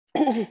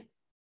All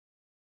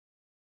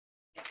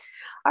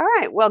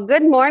right. Well,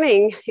 good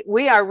morning.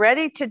 We are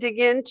ready to dig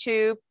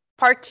into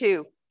part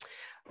two,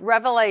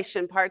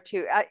 Revelation part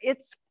two.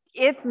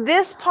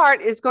 This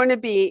part is going to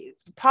be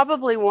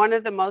probably one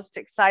of the most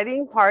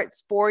exciting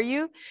parts for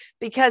you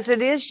because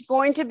it is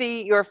going to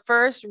be your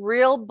first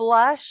real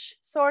blush,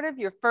 sort of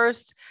your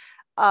first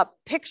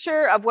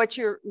picture of what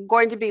you're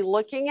going to be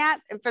looking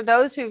at. And for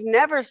those who've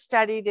never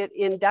studied it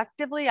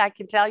inductively, I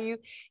can tell you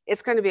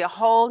it's going to be a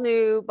whole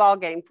new ball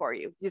game for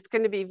you. It's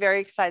going to be very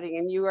exciting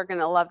and you are going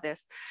to love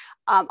this.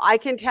 I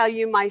can tell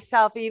you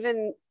myself,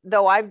 even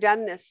though I've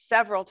done this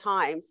several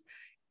times,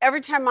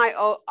 every time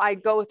I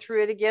go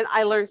through it again,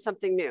 I learn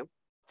something new.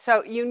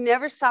 So you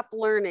never stop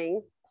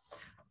learning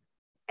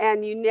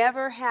and you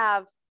never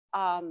have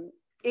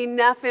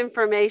enough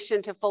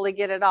information to fully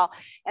get it all.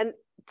 And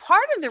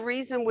part of the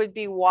reason would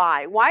be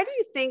why. Why do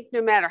you think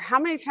no matter how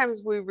many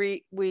times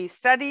we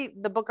study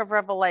the book of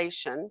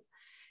Revelation,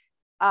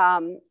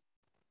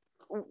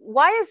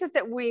 why is it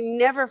that we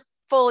never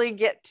fully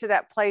get to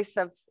that place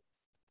of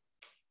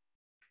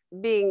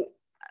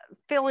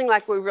feeling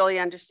like we really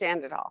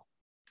understand it all?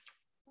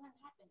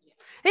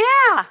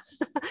 Yeah,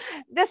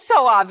 that's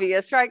so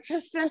obvious, right,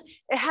 Kristen?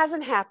 It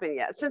hasn't happened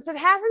yet. Since it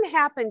hasn't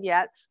happened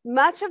yet,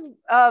 much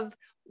of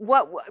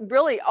what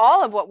really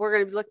all of what we're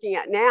going to be looking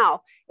at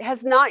now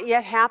has not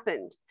yet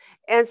happened.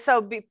 And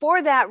so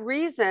before that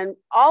reason,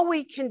 all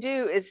we can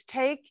do is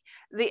take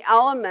the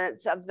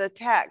elements of the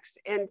text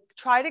and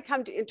try to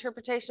come to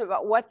interpretation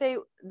about what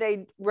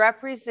they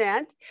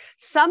represent.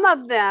 Some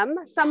of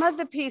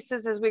the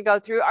pieces as we go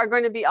through are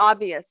going to be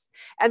obvious.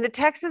 And the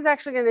text is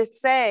actually going to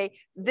say,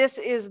 this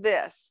is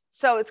this.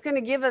 So it's going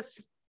to give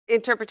us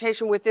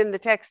interpretation within the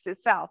text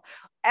itself,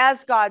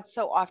 as God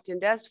so often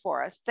does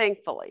for us,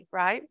 thankfully,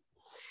 right?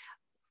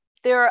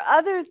 There are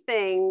other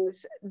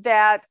things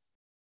that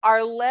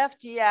are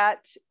left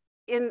yet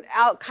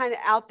kind of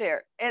out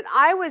there. And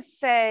I would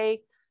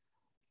say,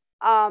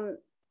 let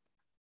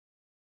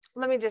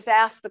me just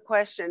ask the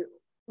question.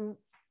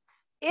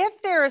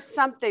 If there is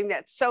something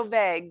that's so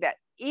vague that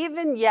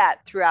even yet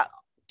throughout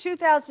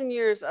 2,000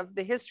 years of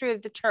the history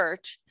of the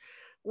church,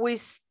 we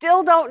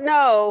still don't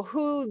know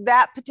who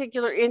that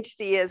particular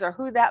entity is or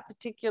who that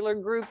particular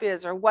group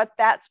is or what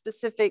that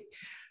specific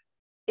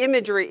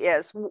imagery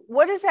is,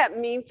 what does that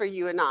mean for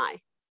you and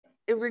I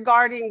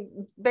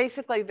regarding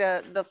basically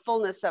the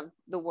fullness of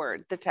the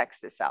word, the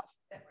text itself?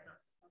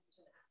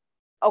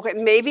 Okay,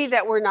 maybe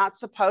that we're not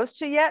supposed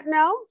to yet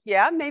know.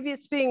 Yeah, maybe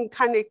it's being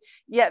kind of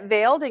yet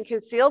veiled and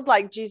concealed,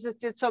 like Jesus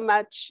did so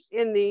much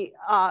in the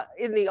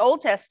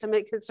Old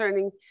Testament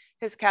concerning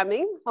his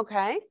coming.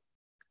 Okay.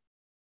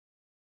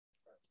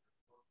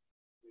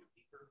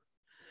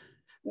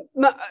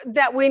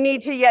 That we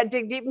need to yet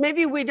dig deep.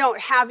 Maybe we don't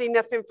have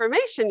enough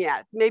information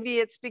yet. Maybe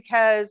it's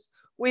because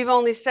we've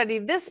only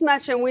studied this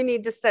much and we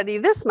need to study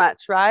this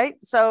much,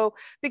 right? So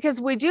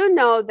because we do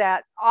know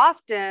that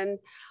often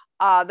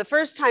the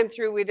first time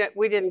through we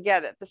didn't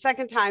get it. The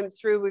second time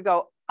through we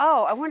go,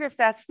 oh, I wonder if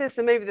that's this.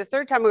 And maybe the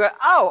third time we go,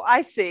 oh,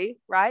 I see,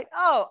 right?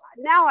 Oh,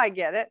 now I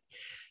get it.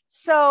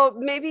 So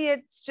maybe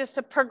it's just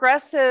a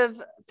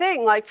progressive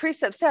thing, like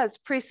precept says,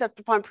 precept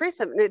upon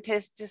precept, and it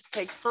just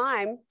takes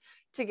time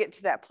to get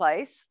to that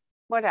place.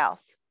 What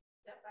else?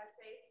 That by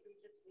faith, we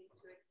just need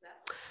to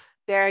accept.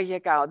 There you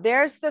go.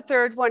 There's the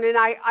third one. And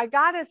I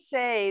gotta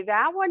say,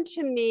 that one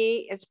to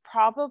me is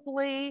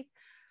probably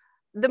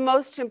the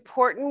most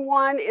important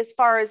one as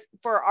far as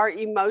for our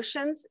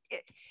emotions.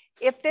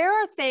 If there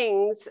are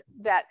things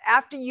that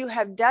after you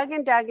have dug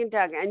and dug and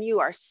dug and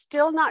you are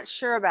still not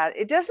sure about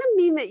it, it doesn't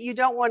mean that you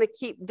don't want to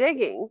keep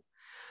digging,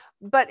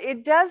 but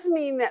it does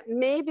mean that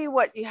maybe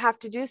what you have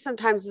to do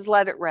sometimes is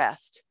let it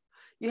rest.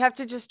 You have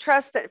to just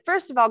trust that,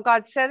 first of all,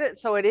 God said it,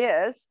 so it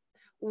is,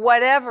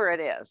 whatever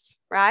it is,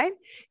 right?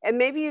 And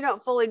maybe you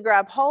don't fully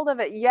grab hold of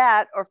it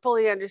yet or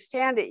fully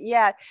understand it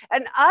yet.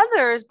 And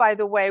others, by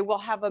the way, will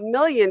have a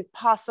million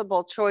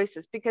possible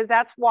choices because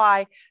that's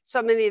why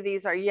so many of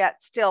these are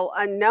yet still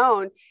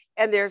unknown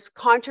and there's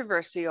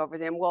controversy over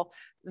them. Well,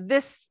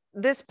 this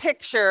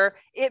picture,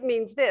 it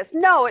means this.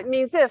 No, it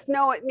means this.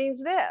 No, it means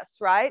this,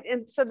 right?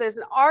 And so there's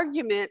an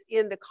argument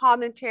in the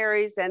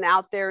commentaries and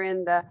out there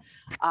in the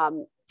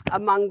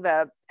among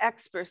the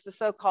experts, the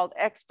so-called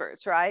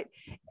experts, right?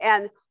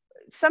 And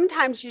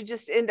sometimes you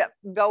just end up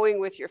going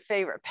with your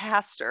favorite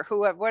pastor,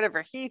 whoever,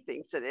 whatever he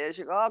thinks it is.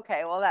 You go,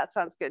 okay, well, that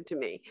sounds good to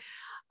me.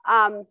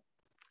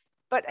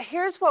 But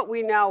here's what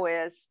we know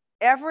is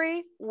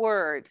every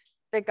word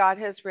that God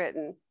has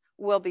written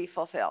will be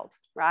fulfilled,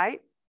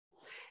 right?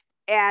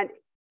 And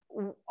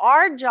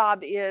our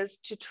job is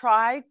to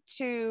try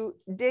to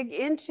dig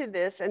into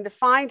this and to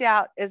find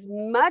out as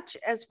much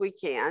as we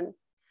can.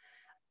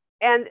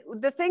 And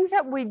the things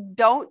that we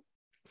don't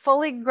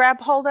fully grab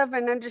hold of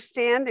and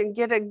understand and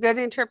get a good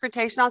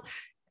interpretation on.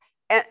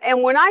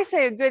 And when I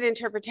say a good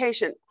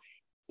interpretation,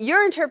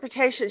 your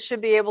interpretation should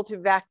be able to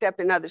be backed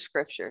up in other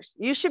scriptures.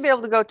 You should be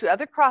able to go to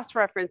other cross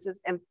references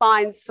and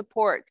find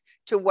support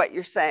to what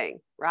you're saying,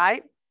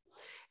 right?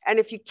 And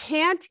if you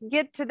can't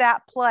get to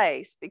that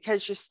place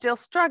because you're still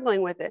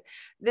struggling with it,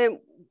 then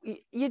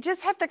you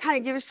just have to kind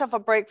of give yourself a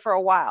break for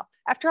a while.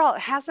 After all,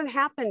 it hasn't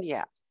happened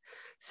yet.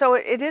 So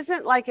it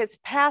isn't like it's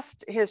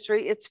past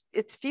history,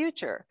 it's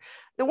future.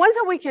 The ones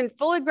that we can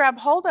fully grab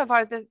hold of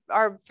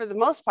are for the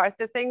most part,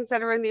 the things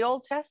that are in the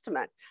Old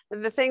Testament,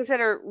 the things that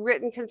are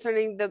written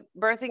concerning the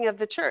birthing of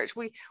the church.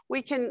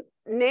 We can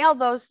nail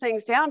those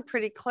things down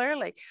pretty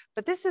clearly,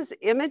 but this is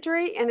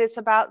imagery and it's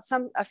about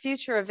a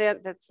future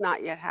event that's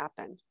not yet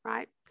happened,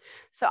 right?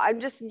 So I'm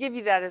just give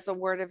you that as a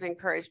word of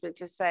encouragement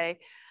to say,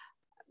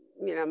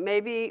 you know,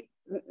 maybe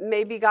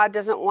God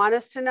doesn't want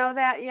us to know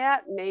that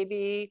yet.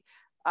 Maybe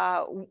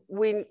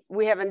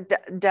we haven't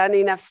done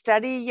enough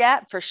study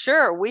yet. For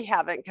sure we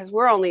haven't, because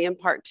we're only in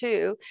part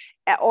 2.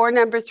 Or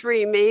number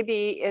 3,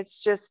 maybe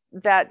it's just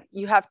that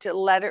you have to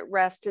let it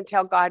rest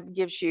until God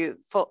gives you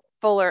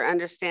fuller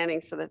understanding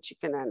so that you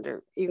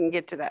can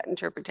get to that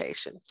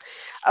interpretation.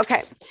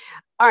 Okay.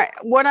 All right.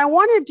 What I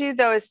want to do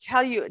though is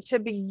tell you to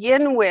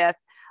begin with,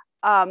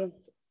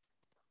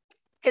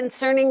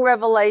 concerning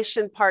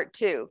Revelation part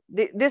 2.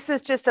 This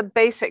is just a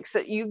basics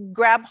that you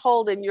grab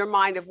hold in your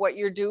mind of what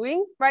you're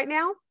doing right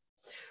now.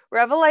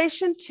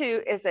 Revelation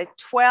 2 is a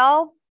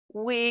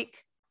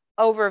 12-week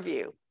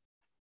overview.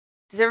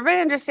 Does everybody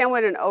understand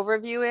what an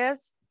overview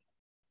is?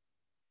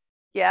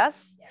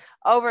 Yes? Yeah.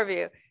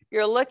 Overview.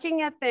 You're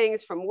looking at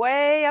things from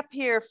way up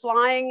here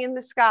flying in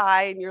the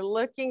sky, and you're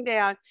looking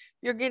down.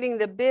 You're getting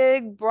the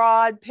big,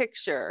 broad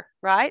picture,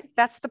 right?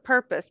 That's the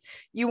purpose.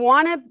 You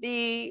want to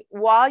be,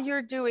 while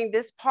you're doing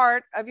this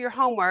part of your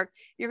homework,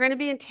 you're going to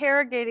be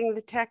interrogating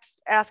the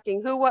text,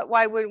 asking who, what,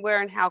 why, when,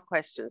 where, and how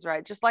questions,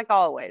 right? Just like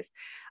always.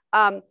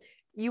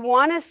 You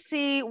want to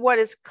see what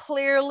is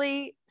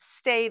clearly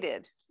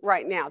stated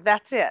right now.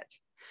 That's it.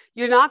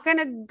 You're not going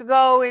to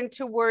go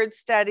into word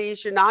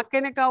studies. You're not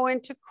going to go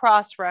into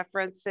cross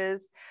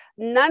references.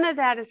 None of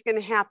that is going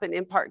to happen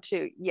in part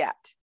 2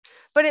 yet,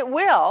 but it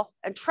will.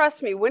 And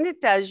trust me, when it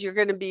does, you're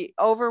going to be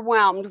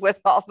overwhelmed with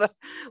all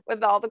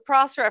the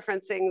cross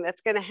referencing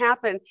that's going to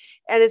happen.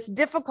 And it's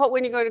difficult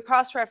when you go to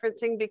cross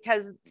referencing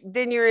because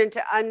then you're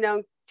into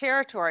unknown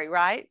territory,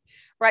 right?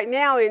 Right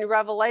now in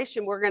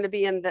Revelation, we're going to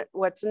be in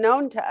what's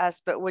known to us,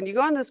 but when you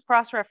go in this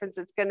cross-reference,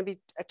 it's going to be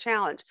a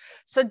challenge.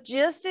 So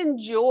just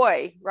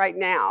enjoy right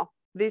now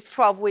these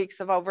 12 weeks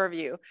of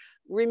overview.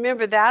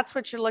 Remember, that's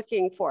what you're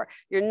looking for.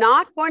 You're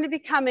not going to be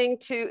coming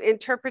to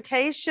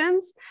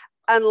interpretations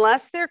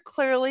unless they're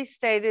clearly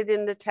stated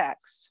in the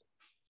text.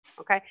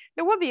 Okay,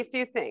 there will be a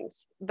few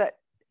things, but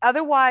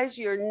otherwise,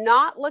 you're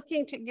not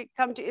looking to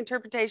come to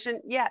interpretation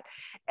yet.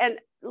 And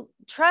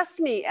trust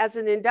me, as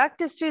an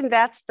inductive student,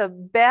 that's the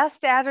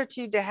best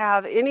attitude to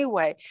have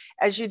anyway,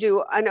 as you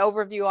do an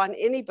overview on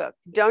any book.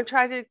 Don't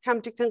try to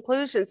come to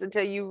conclusions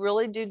until you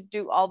really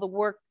do all the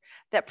work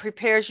that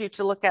prepares you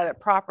to look at it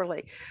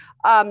properly.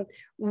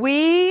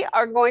 We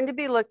are going to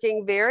be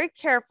looking very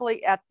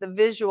carefully at the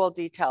visual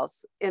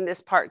details in this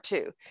part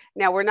 2.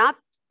 Now, we're not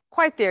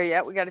quite there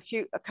yet. We got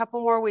a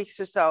couple more weeks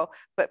or so,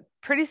 but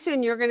pretty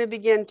soon you're going to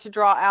begin to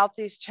draw out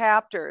these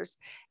chapters.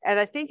 And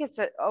I think it's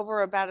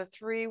over about a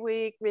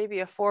 3-week,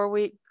 maybe a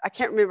 4-week. I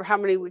can't remember how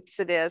many weeks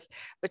it is,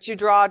 but you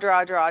draw.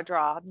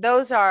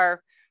 Those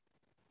are,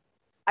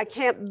 I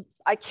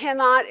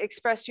cannot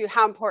express to you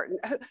how important.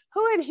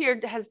 Who in here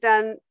has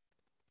done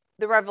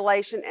the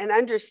Revelation and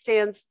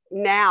understands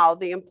now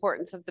the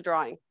importance of the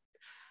drawing?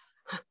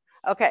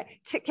 Okay.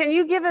 Can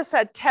you give us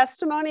a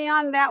testimony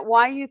on that?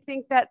 Why you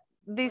think that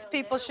these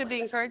people should be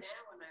encouraged?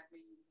 Now when I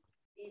read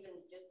even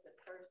just the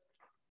first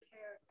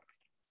paragraph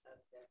of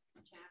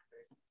the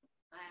chapters,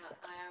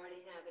 I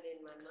already have it in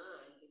my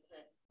mind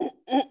because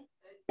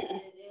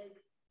it is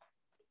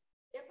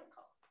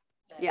difficult.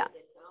 Yeah.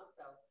 It's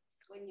also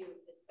when you,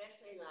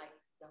 especially like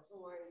the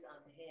horns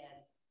on the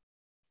head,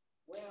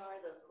 where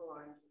are those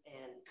horns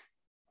and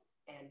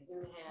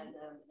who has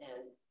them?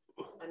 And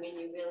I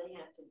mean, you really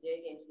have to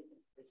dig into the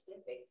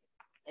specifics.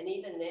 And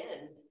even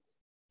then,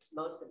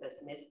 most of us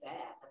miss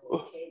that. I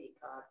mean, Katie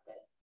caught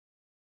that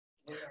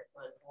we had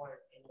one horn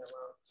in the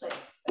wrong place.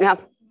 Yeah.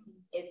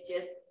 It's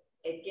just,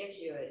 it gives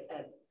you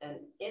an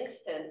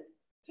instant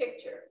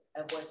picture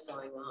of what's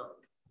going on.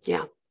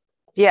 Yeah.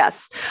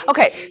 Yes.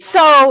 Okay.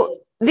 So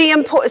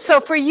so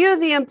for you,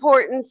 the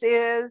importance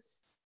of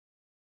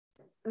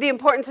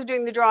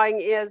doing the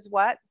drawing is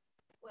what?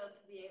 Well,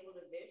 to be able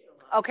to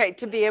visualize. Okay.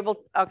 To be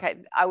able. Okay.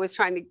 I was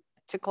trying to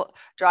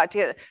draw it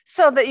together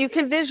so that you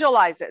can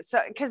visualize it. So,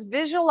 because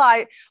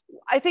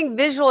I think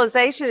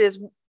visualization is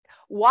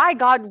why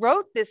God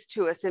wrote this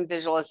to us in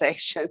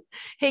visualization.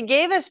 He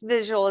gave us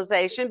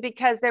visualization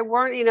because there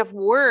weren't enough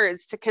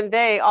words to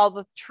convey all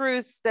the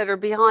truths that are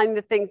behind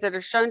the things that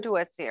are shown to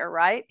us here,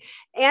 right?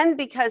 And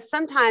because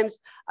sometimes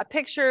a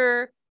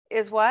picture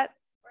is what?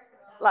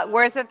 Like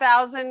worth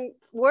 1,000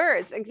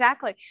 words.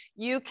 Exactly.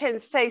 You can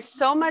say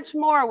so much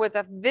more with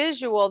a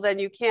visual than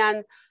you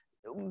can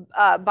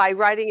by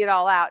writing it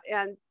all out.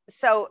 And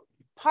so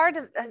part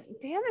of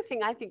the other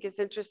thing I think is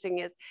interesting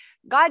is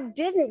God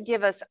didn't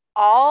give us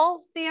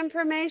all the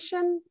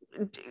information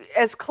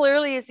as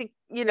clearly as he,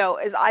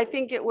 as I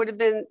think it would have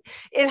been.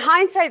 In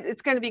hindsight,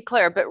 it's going to be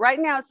clear, but right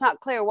now it's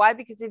not clear. Why?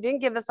 Because he didn't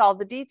give us all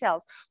the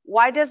details.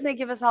 Why doesn't he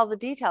give us all the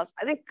details?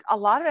 I think a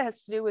lot of it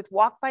has to do with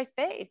walk by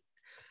faith.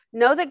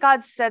 Know that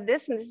God said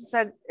this, and this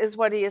is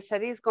what he has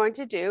said he's going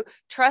to do.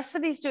 Trust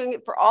that he's doing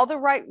it for all the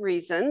right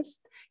reasons.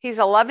 He's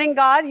a loving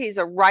God. He's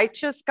a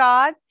righteous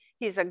God.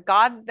 He's a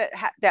God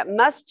that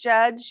must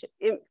judge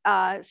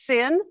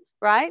sin,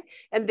 right?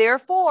 And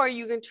therefore,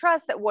 you can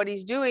trust that what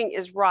he's doing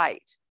is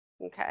right,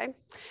 okay?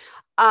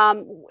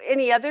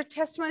 Any other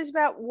testimonies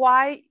about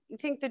why you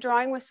think the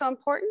drawing was so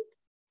important?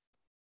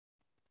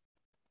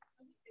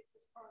 It's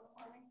just part of the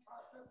learning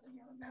process, and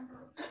you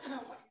remember when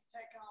you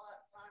take all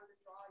that time to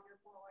draw, you're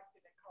more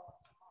likely to call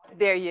it tomorrow.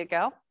 There you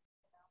go.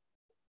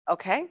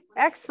 Okay,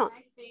 excellent.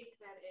 I think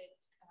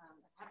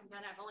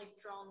that I've only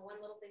drawn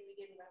one little thing we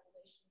did in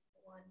Revelation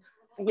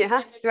 1.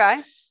 Yeah,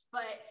 right.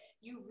 But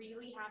you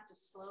really have to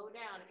slow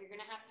down. If you're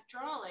going to have to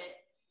draw it,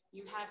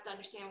 you have to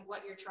understand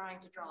what you're trying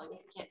to draw. Even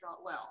if you can't draw it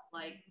well,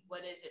 like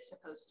what is it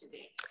supposed to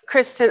be?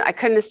 Kristen, I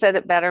couldn't have said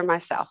it better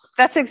myself.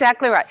 That's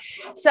exactly right.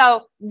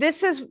 So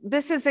this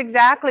is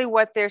exactly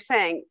what they're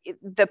saying.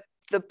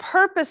 The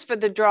purpose for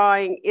the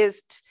drawing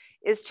is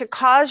to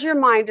cause your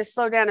mind to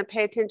slow down and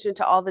pay attention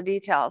to all the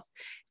details.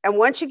 And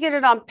once you get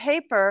it on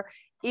paper,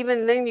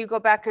 even then you go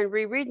back and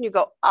reread and you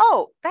go,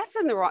 oh, that's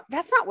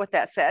not what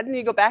that said. And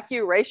you go back,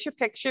 you erase your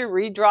picture,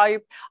 redraw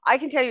I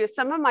can tell you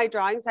some of my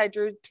drawings I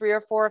drew 3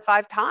 or 4 or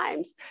 5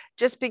 times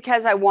just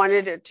because I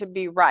wanted it to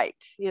be right,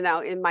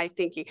 in my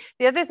thinking.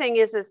 The other thing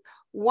is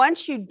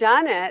once you've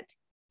done it,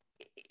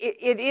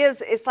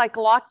 it's like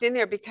locked in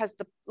there because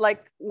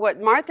like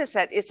what Martha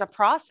said, it's a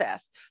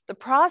process. The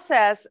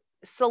process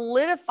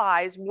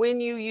solidifies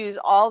when you use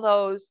all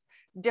those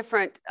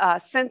different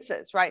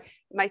senses, right?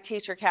 My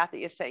teacher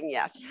Kathy is saying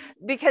yes,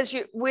 because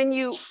when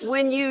you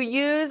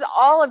use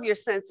all of your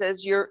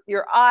senses, your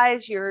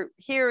eyes, your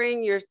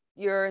hearing,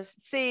 your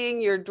seeing,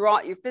 you're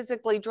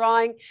physically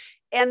drawing,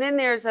 and then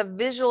there's a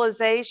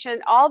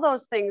visualization. All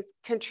those things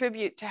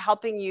contribute to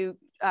helping you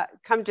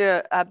come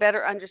to a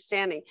better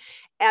understanding.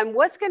 And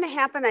what's going to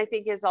happen, I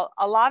think, is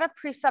a lot of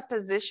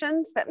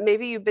presuppositions that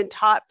maybe you've been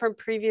taught from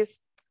previous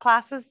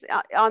classes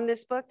on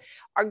this book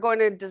are going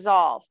to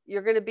dissolve.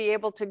 You're going to be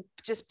able to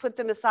just put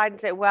them aside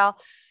and say, well,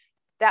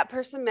 that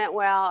person meant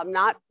well. I'm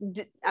not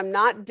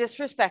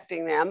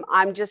disrespecting them.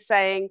 I'm just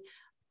saying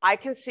I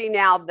can see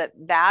now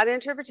that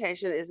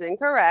interpretation is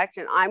incorrect,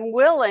 and I'm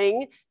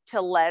willing to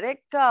let it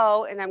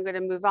go, and I'm going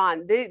to move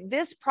on.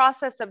 This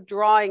process of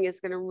drawing is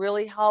going to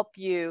really help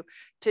you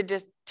to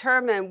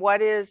determine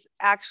what is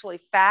actually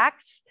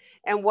facts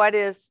and what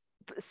is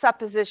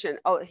supposition.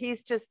 Oh,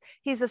 he's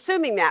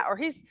assuming that, or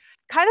he's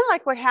kind of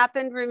like what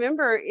happened,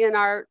 remember, in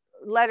our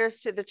letters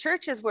to the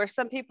churches, where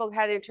some people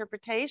had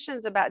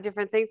interpretations about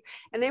different things,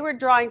 and they were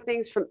drawing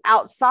things from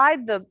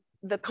outside the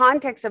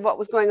context of what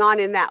was going on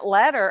in that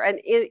letter, and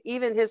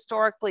even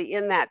historically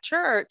in that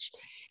church,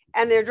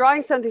 and they're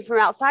drawing something from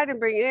outside and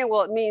bringing it in.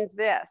 Well, it means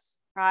this,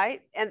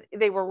 right? And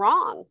they were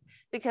wrong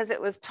because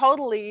it was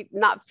totally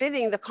not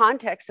fitting the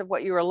context of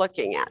what you were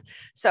looking at.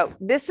 So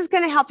this is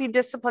going to help you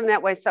discipline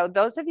that way. So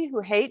those of you who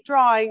hate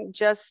drawing,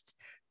 just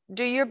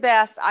do your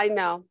best. I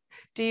know,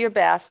 do your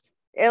best.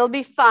 It'll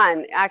be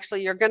fun.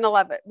 Actually, you're going to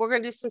love it. We're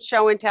going to do some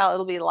show and tell.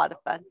 It'll be a lot of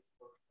fun.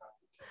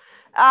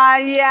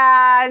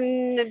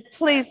 Yeah,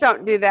 please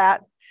don't do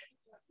that.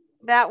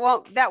 That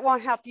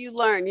won't help you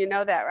learn. You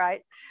know that,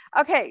 right?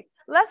 Okay,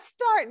 let's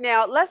start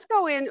now. Let's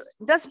go in.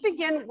 Let's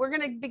begin. We're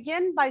going to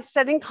begin by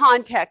setting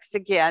context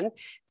again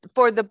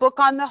for the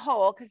book on the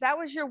whole, because that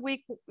was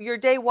your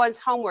day one's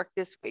homework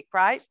this week,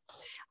 right?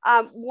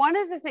 One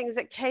of the things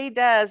that Kay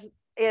does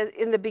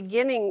in the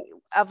beginning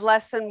of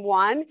lesson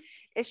 1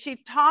 is she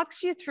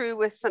talks you through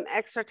with some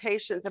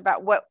exhortations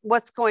about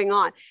what's going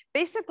on.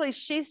 Basically,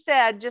 she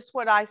said just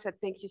what I said.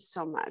 Thank you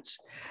so much.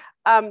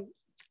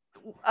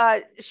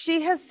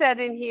 She has said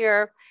in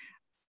here,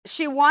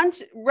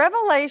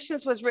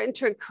 Revelations was written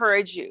to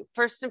encourage you,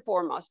 first and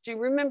foremost.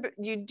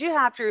 You do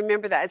have to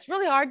remember that. It's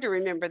really hard to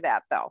remember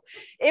that, though.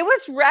 It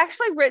was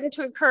actually written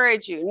to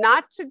encourage you,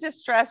 not to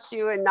distress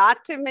you and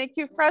not to make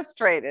you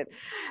frustrated.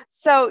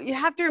 So you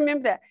have to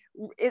remember that.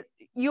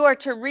 You are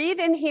to read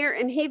and hear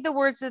and heed the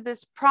words of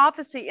this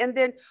prophecy. And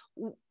then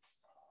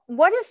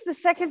what is the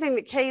second thing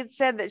that Kate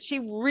said that she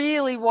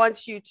really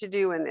wants you to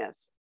do in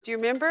this? Do you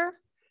remember?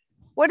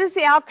 What is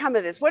the outcome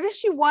of this? What does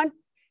she want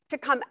to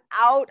come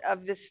out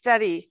of this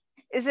study?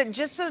 Is it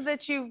just so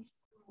that you've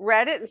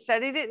read it and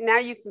studied it and now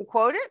you can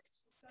quote it?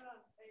 She said on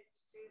page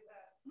 2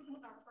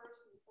 that our first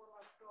and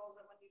foremost goal is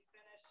that when you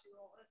finish, you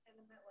will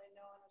intimately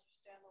know and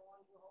understand the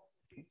one who holds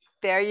the future.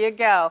 There you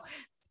go.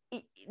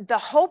 The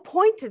whole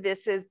point to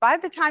this is by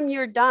the time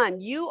you're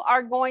done, you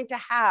are going to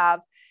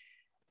have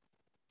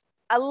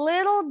a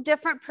little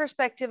different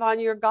perspective on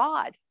your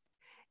God.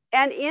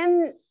 And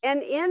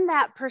in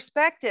that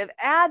perspective,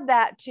 add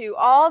that to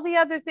all the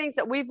other things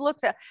that we've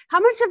looked at. How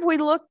much have we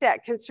looked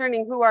at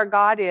concerning who our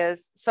God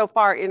is so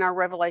far in our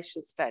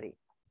Revelation study?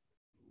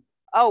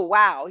 Oh,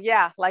 wow.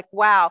 Yeah, like,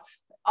 wow.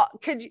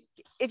 Could you,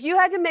 if you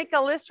had to make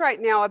a list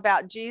right now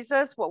about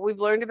Jesus, what we've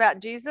learned about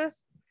Jesus,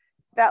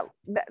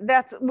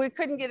 that's, we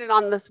couldn't get it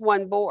on this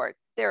one board.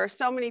 There are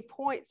so many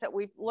points that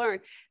we've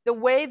learned, the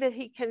way that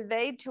he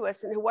conveyed to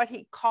us and what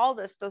he called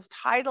us, those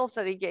titles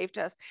that he gave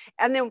to us.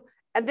 And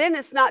then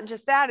it's not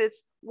just that,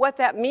 it's what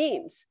that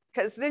means,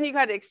 because then you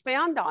got to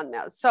expound on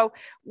those. So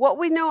what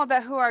we know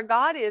about who our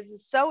God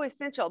is so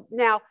essential.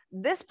 Now,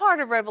 this part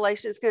of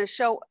Revelation is going to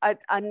show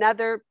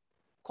another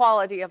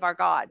quality of our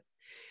God.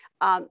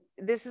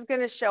 This is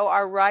going to show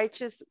our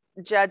righteous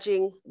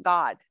judging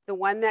God, the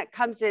one that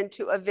comes in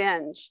to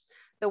avenge,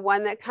 the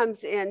one that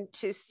comes in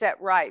to set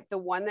right, the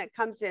one that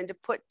comes in to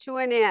put to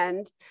an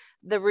end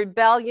the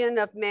rebellion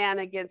of man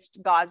against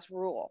God's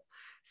rule.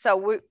 So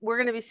we're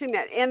going to be seeing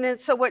that. And then,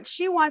 so what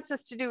she wants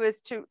us to do is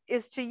to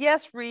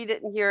yes, read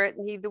it and hear it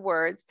and heed the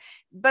words,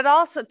 but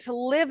also to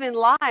live in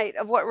light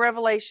of what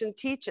Revelation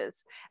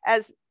teaches.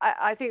 As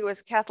I think it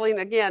was Kathleen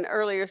again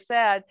earlier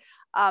said,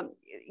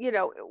 you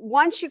know,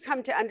 once you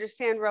come to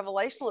understand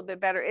Revelation a little bit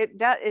better,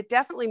 it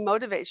definitely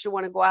motivates you to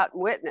want to go out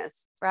and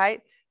witness,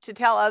 right? To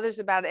tell others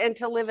about it and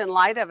to live in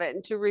light of it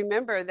and to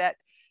remember that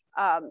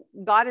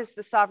God is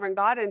the sovereign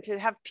God and to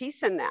have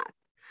peace in that.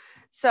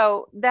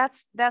 So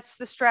that's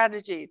the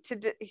strategy.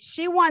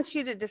 She wants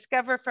you to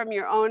discover from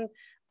your own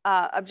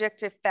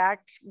objective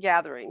fact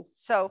gathering.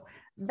 So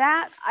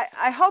that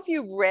I hope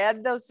you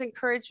read those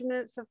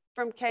encouragements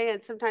from Kay,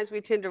 and sometimes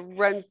we tend to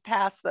run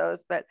past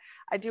those, but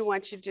I do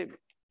want you to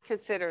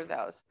consider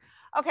those.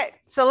 Okay,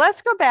 so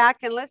let's go back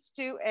and let's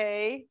do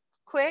a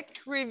quick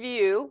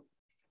review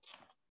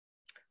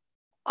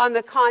on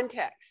the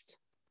context.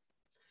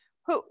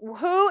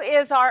 Who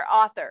is our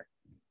author?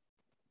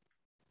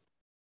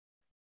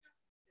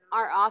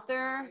 Our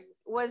author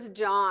was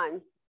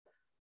John.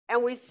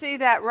 And we see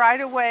that right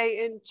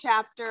away in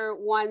chapter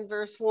 1,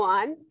 verse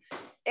 1.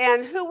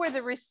 And who were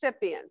the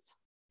recipients?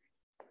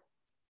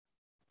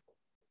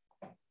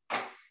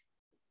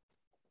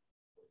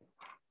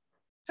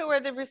 Who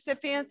are the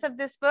recipients of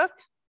this book?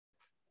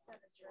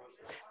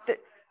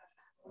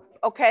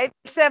 Okay,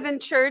 7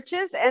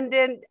 churches. And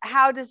then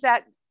how does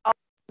that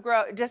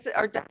grow? Does it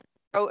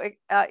grow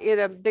in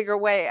a bigger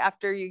way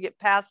after you get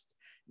past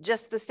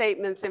just the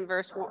statements in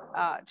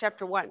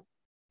chapter 1?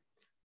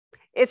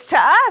 It's to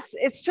us.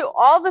 It's to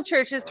all the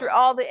churches through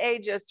all the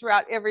ages,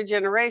 throughout every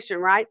generation,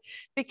 right?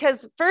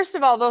 Because first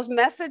of all, those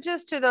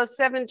messages to those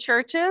 7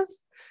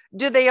 churches,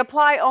 do they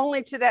apply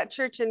only to that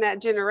church in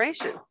that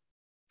generation?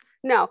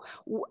 No.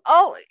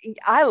 Oh,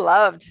 I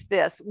loved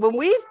this. When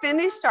we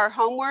finished our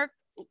homework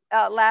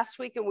last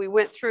week and we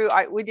went through,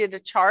 we did a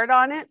chart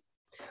on it.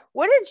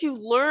 What did you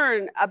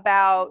learn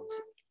about,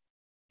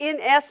 in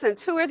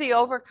essence, who are the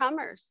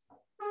overcomers?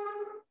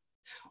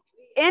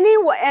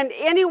 Anyone,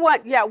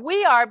 yeah,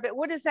 we are, but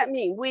what does that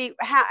mean?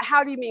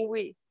 How do you mean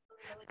we?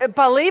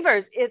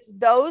 Believers. It's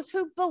those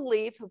who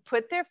believe, who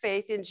put their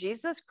faith in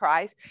Jesus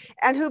Christ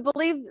and who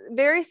believe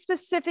very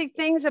specific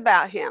things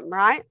about him,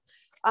 right?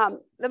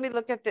 Let me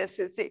look at this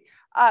and see.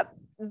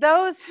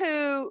 Those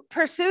who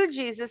pursue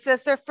Jesus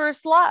as their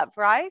first love,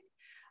 right?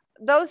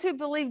 Those who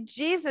believe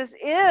Jesus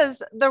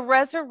is the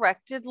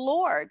resurrected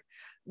Lord.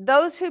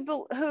 Those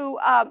who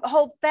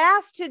hold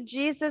fast to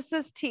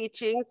Jesus's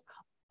teachings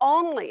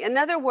only. In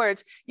other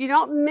words, you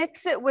don't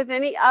mix it with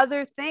any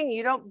other thing.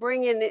 You don't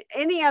bring in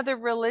any other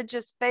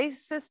religious faith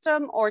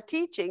system or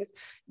teachings.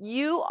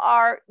 You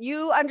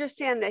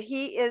understand that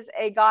he is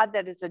a God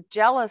that is a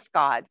jealous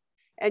God,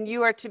 and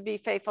you are to be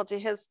faithful to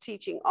his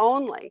teaching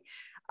only.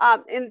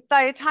 In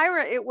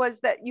Thyatira, it was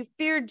that you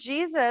fear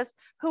Jesus,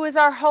 who is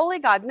our holy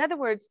God. In other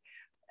words,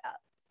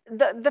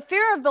 the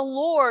fear of the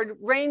Lord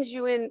reins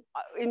you in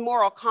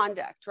moral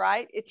conduct,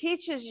 right? It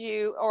teaches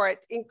you, or it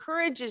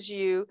encourages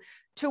you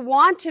to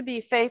want to be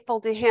faithful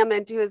to him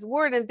and to his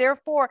word. And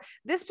therefore,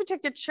 this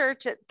particular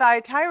church at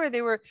Thyatira,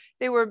 they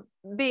were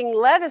being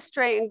led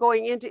astray and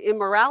going into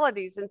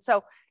immoralities. And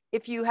so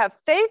if you have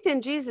faith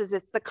in Jesus,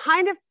 it's the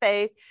kind of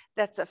faith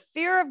that's a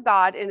fear of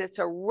God, and it's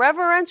a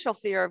reverential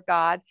fear of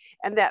God.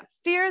 And that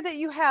fear that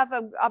you have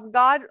of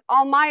God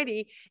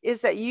Almighty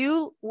is that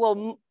you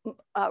will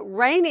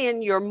rein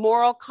in your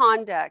moral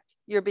conduct,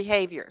 your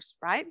behaviors,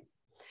 right?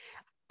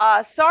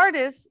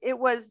 Sardis, it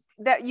was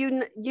that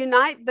you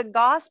unite the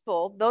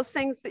gospel, those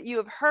things that you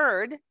have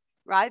heard,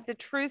 right? The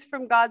truth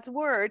from God's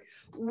word,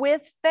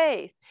 with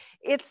faith.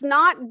 It's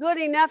not good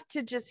enough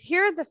to just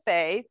hear the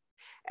faith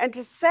and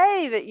to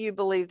say that you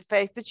believe the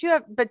faith,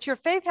 but your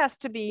faith has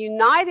to be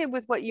united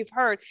with what you've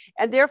heard.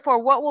 And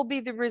therefore, what will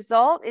be the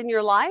result in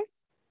your life?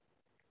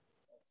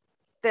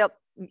 The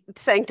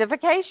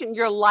sanctification.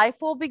 Your life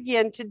will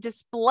begin to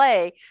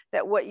display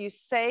that what you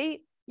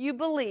say you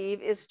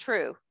believe is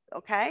true.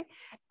 Okay.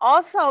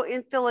 Also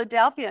in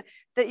Philadelphia,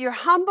 that you're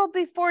humble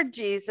before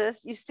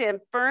Jesus, you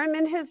stand firm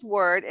in his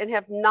word and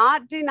have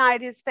not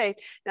denied his faith.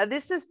 Now,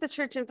 this is the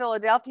church in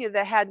Philadelphia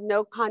that had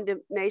no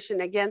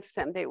condemnation against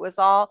them. It was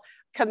all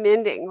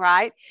commending,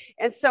 right?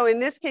 And so in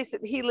this case,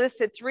 he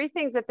listed 3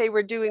 things that they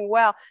were doing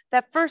well.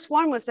 That first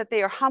one was that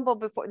they are humble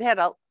before, they had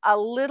a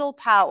little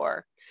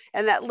power.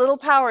 And that little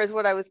power is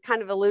what I was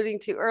kind of alluding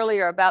to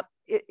earlier about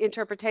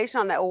interpretation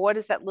on that. Well, what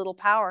is that little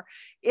power?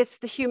 It's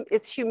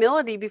it's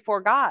humility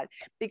before God,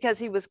 because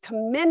he was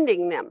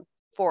commending them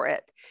for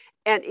it.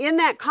 And in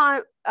that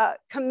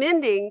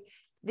commending,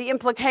 the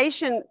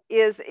implication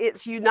is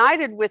it's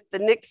united with the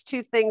next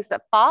 2 things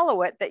that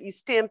follow it, that you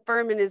stand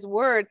firm in his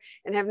word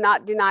and have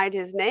not denied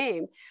his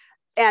name.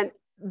 And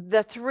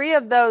the 3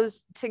 of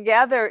those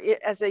together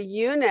as a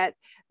unit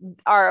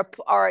are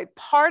a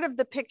part of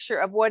the picture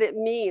of what it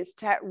means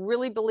to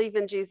really believe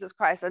in Jesus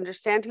Christ,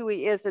 understand who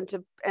he is, and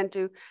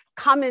to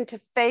come into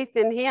faith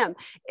in him.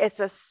 It's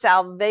a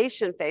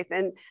salvation faith.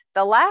 And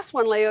the last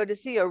one,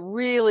 Laodicea,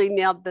 really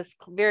nailed this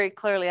very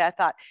clearly, I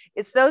thought.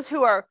 It's those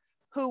who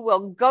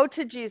will go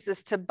to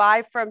Jesus to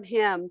buy from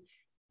him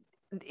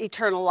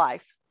eternal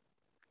life,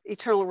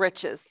 eternal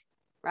riches,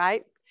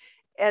 right?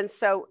 And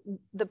so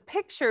the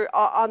picture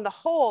on the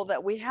whole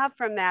that we have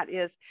from that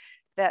is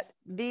that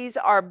these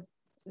are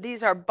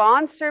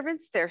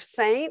bondservants, they're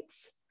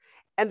saints,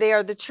 and they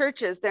are the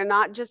churches. They're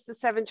not just the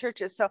 7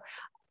 churches. So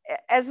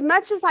as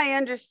much as I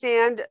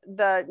understand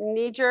the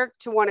knee jerk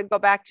to want to go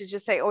back to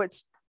just say, oh,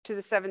 it's to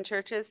the 7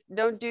 churches,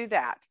 don't do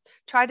that.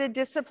 Try to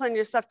discipline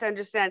yourself to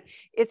understand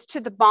it's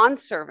to the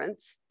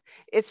bondservants,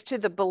 it's to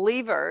the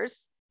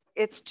believers,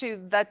 it's to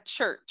the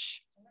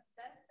church.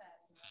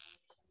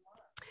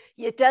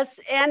 It does,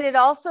 and it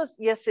also,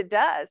 yes, it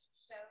does.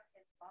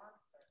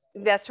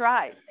 That's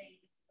right.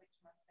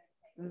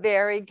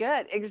 Very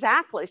good.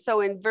 Exactly.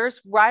 So in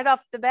right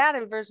off the bat,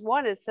 in verse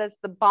 1, it says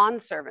the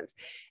bondservants.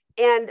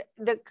 And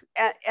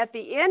at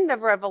the end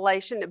of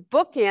Revelation, it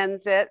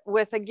bookends it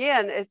with,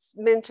 again, it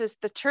mentions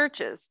the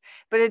churches,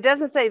 but it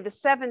doesn't say the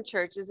 7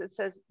 churches, it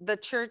says the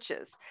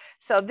churches.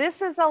 So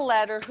this is a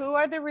letter. Who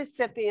are the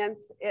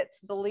recipients? It's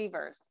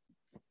believers.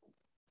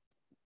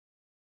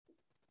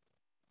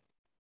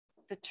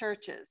 The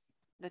churches,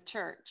 the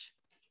church,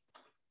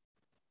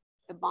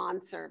 the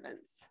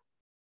bondservants.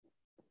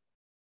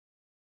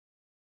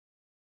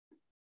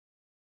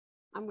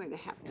 I'm going to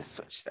have to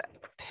switch that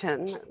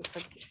pen. It's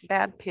a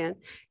bad pen.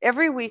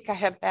 Every week I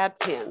have bad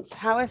pens.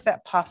 How is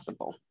that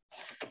possible?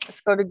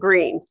 Let's go to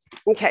green.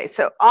 Okay,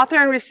 so author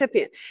and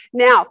recipient.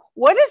 Now,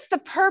 what is the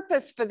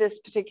purpose for this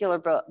particular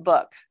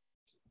book?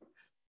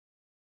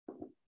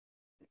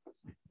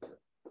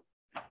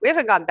 We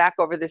haven't gone back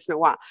over this in a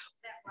while.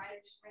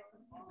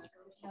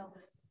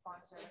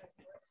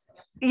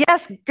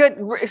 Yes, good.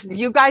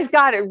 You guys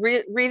got it.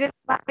 Read it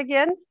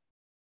again.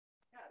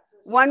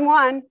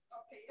 1:1.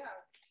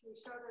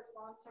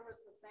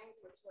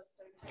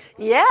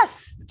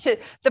 Yes,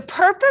 the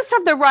purpose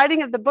of the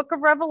writing of the book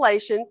of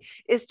Revelation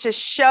is to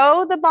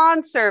show the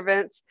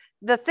bondservants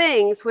the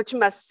things which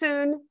must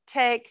soon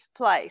take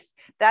place.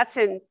 That's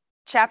in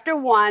chapter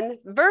 1,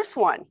 verse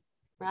 1,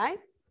 right?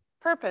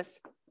 Purpose.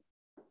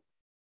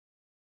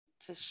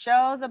 To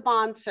show the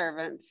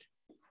bondservants.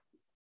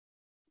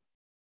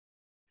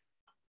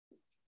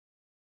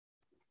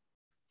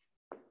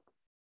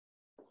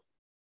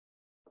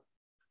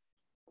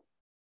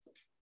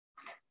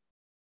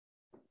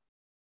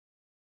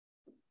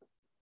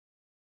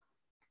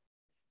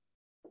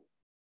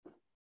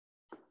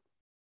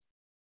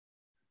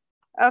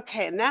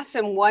 Okay, and that's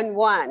in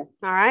 1:1,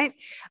 all right?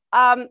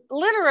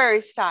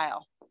 Literary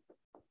style.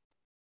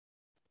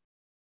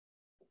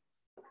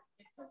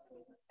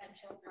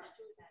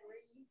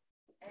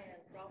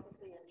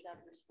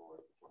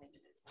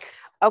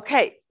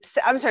 Okay,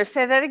 so, I'm sorry,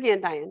 say that again,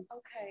 Diane.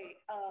 Okay.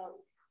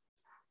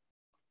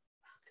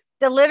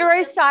 The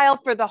literary style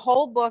for the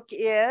whole book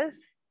is?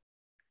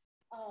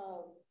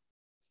 Well,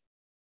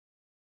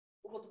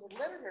 the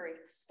literary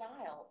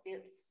style,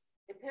 it's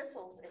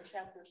epistles in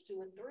chapters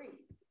 2 and 3.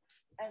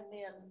 And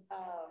then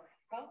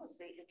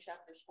prophecy in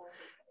chapters 4.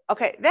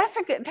 Okay, that's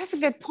a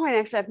good point.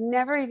 Actually, I've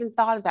never even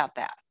thought about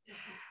that.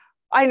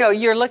 I know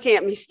you're looking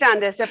at me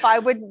stunned as if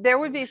there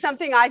would be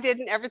something I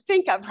didn't ever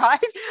think of, right?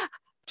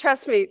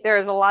 Trust me,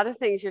 there's a lot of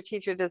things your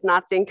teacher does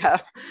not think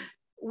of.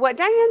 What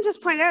Diane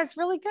just pointed out is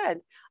really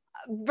good.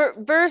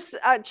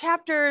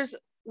 Chapter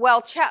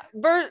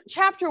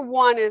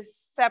 1 is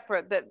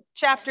separate, but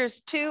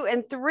chapters 2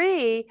 and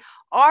 3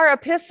 are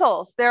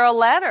epistles. They're a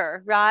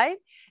letter, right?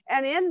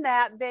 And in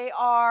that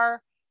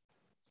they're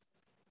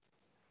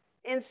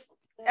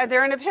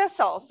an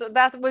epistle. So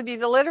that would be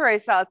the literary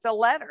style. It's a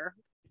letter.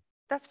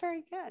 That's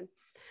very good.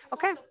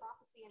 Okay. There's also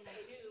prophecy in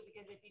there too,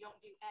 because if you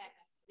don't do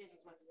X, this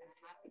is what's going to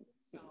happen.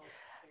 So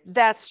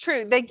that's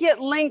true. They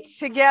get linked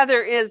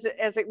together as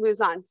it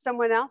moves on.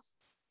 Someone else?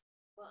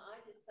 Well, I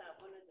just thought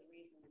one of the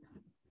reasons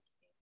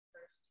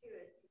verse 2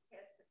 is to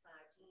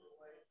testify to the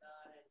word of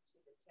God and to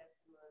the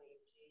testimony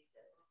of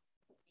Jesus,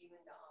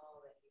 even to all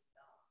that he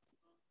saw.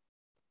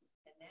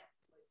 And that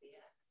would be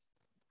us.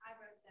 I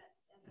wrote that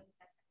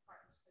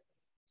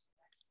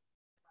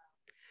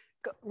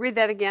Read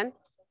that again.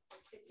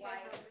 To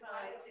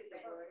testify to the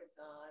word of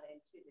God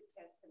and to the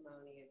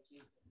testimony of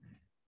Jesus.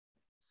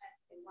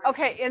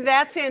 Okay, and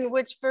that's in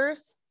which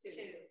verse? 2.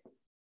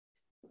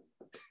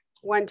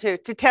 1, 2,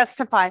 to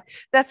testify.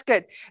 That's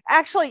good.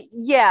 Actually,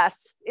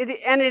 yes, it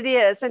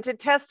is. And to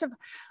testify,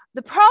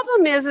 the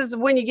problem is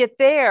when you get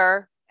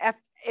there,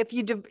 if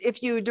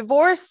you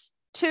divorce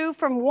 2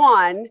 from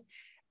 1,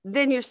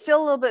 then you're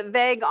still a little bit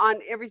vague on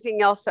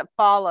everything else that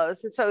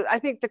follows. And so I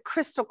think the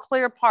crystal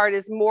clear part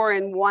is more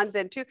in 1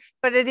 than 2,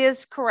 but it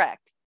is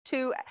correct.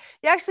 2,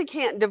 you actually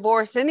can't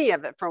divorce any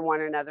of it from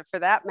one another for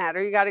that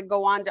matter. You got to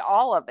go on to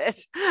all of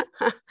it,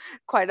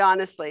 quite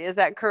honestly. Is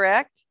that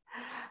correct?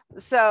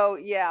 So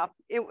yeah,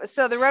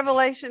 so the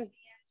revelation.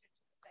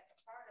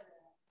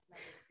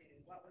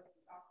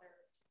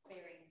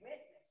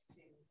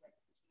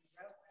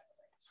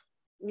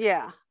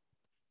 Yeah.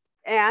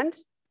 And?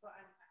 Well,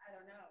 I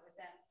don't know. Is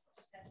that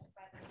to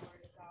testify to the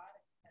word of God?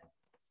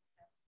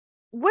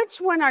 Which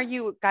one are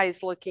you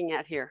guys looking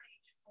at here?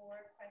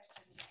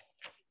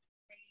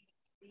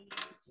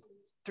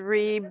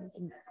 3,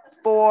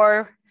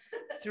 4,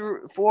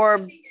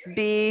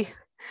 4B.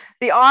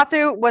 The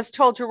author was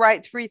told to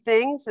write 3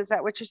 things. Is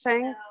that what you're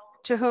saying? No.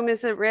 To whom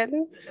is it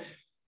written?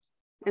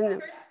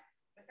 The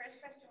first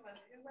question was,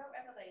 who wrote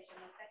Revelation?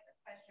 The second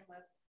question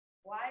was,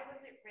 why was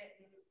it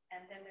written?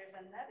 And then there's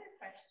another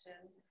question,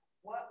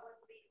 what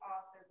was the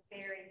author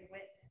bearing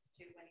witness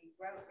to when he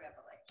wrote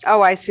Revelation?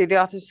 Oh, I see.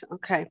 The author's,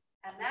 okay.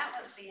 And that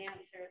was the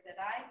answer that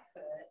I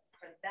put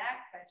for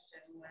that question,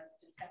 was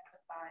to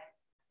testify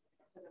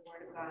to the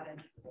word of God and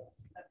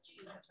of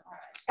Jesus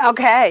Christ.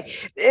 Okay.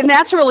 And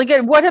that's really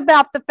good. What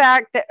about the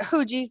fact that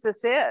who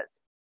Jesus is?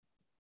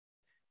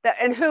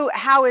 And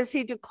how is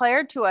he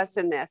declared to us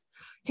in this?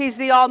 He's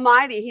the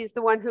Almighty. He's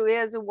the one who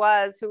is, who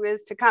was, who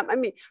is to come. I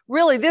mean,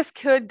 really, this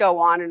could go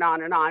on and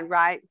on and on,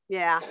 right?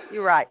 Yeah,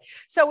 you're right.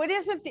 So it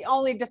isn't the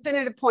only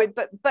definitive point,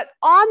 but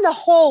on the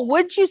whole,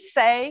 would you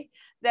say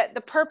that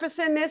the purpose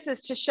in this is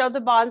to show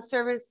the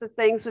bondservants the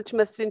things which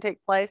must soon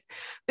take place?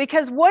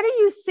 Because what do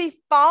you see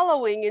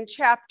following in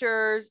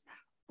chapters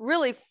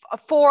really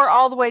 4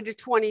 all the way to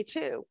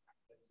 22?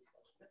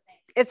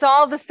 It's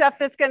all the stuff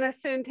that's going to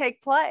soon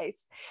take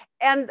place.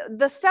 And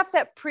the stuff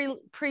that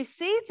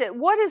precedes it,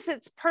 what is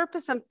its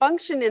purpose and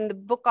function in the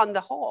book on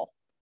the whole?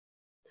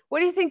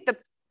 What do you think the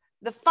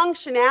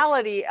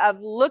functionality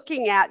of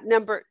looking at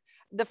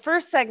the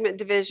first segment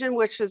division,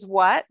 which was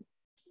what?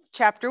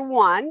 Chapter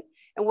 1.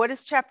 And what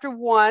is chapter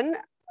 1?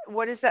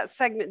 What is that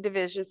segment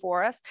division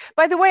for us?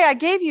 By the way, I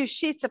gave you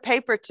sheets of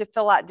paper to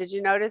fill out. Did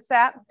you notice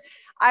that?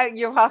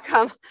 You're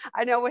welcome.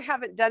 I know we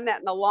haven't done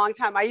that in a long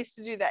time. I used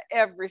to do that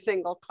every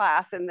single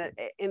class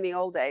in the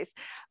old days.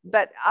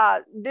 But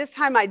this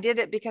time I did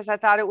it because I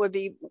thought it would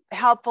be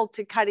helpful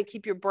to kind of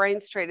keep your brain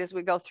straight as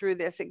we go through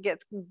this. It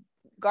gets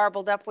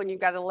garbled up when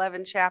you've got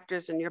 11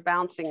 chapters and you're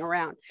bouncing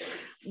around.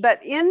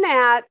 But in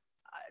that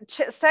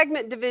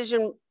segment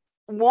division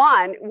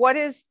 1, what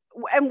is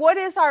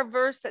our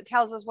verse that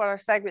tells us what our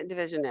segment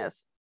division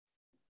is?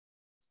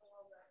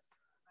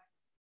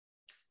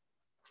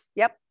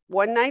 Yep.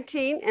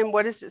 119, and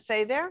what does it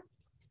say there?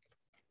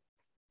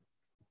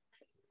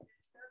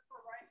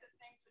 Therefore write the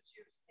things which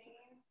you've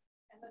seen,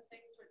 and the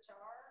things which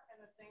are, and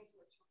the things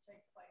which will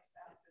take place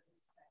after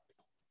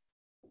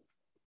these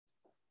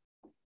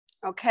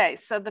things. Okay,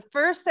 so the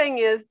first thing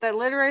is the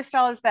literary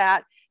style is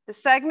that. The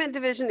segment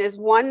division is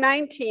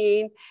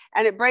 119,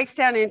 and it breaks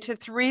down into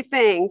 3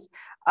 things.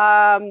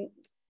 That's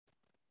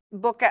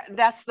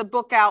the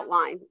book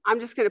outline. I'm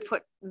just going to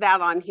put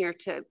that on here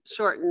to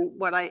shorten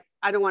what I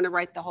don't want to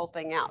write the whole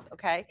thing out.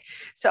 Okay.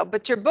 So,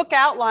 but your book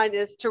outline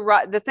is to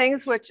write the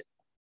things which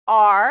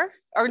are,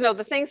 or no,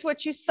 the things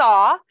which you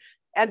saw,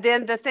 and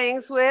then the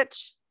things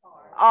which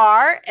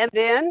are, and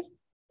then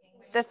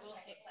the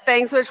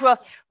things which will,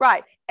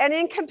 right. And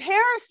in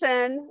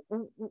comparison,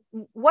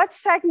 what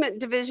segment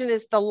division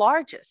is the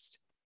largest?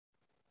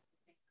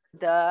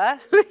 Yeah,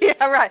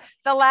 right.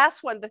 The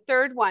last one, the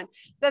third one,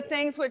 the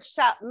things which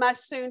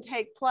must soon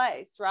take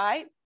place,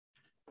 right?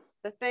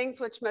 The things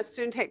which must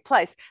soon take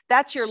place.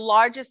 That's your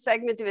largest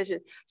segment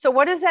division. So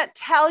what does that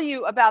tell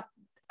you about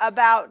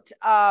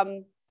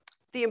the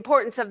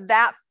importance of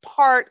that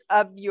part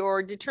of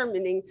your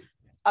determining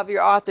of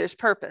your author's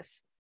purpose?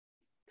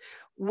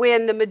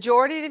 When the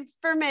majority of the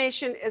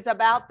information is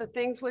about the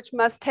things which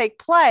must take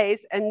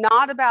place and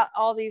not about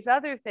all these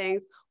other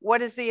things,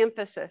 what is the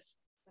emphasis?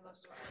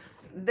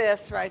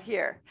 This right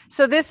here.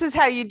 So this is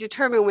how you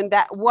determine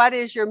what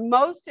is your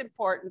most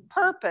important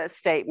purpose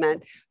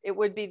statement. It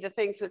would be the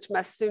things which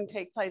must soon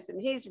take place.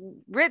 And he's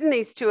written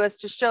these to us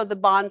to show the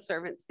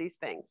bondservants these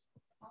things.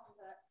 On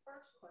that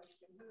first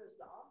question, who is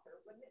the author?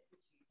 Wouldn't it be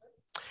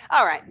Jesus?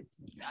 All right.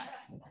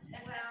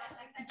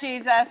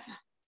 Jesus.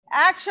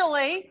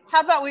 Actually,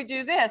 how about we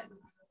do this?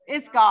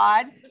 It's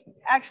God.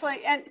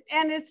 Actually, and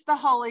it's the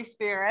Holy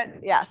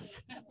Spirit. Yes.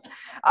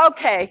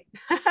 Okay.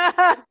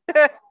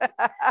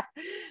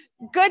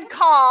 Good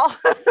call.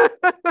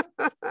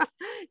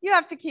 You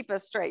have to keep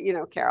us straight,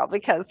 Carol,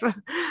 because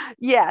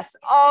yes.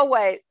 Oh,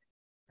 wait.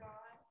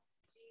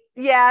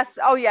 Yes.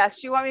 Oh,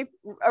 yes. You want me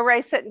to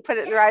erase it and put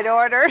it in the right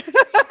order?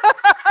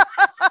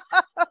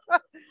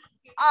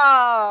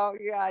 Oh,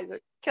 you guys are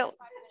killing.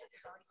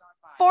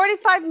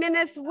 45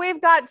 minutes.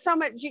 We've got so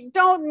much.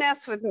 Don't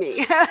mess with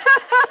me.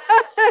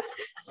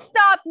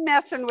 Stop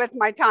messing with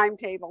my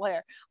timetable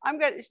here.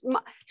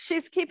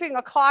 She's keeping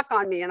a clock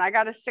on me and I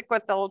got to stick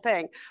with the whole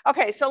thing.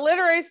 Okay. So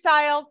literary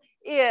style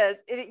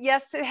is,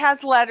 yes, it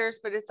has letters,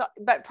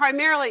 but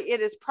primarily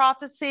it is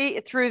prophecy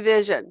through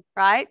vision,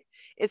 right?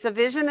 It's a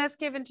vision that's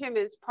given to him.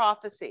 It's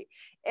prophecy.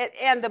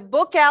 And the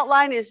book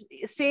outline is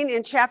seen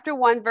in chapter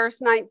 1,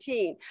 verse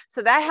 19.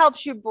 So that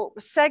helps you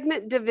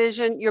segment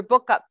division your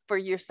book up for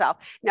yourself.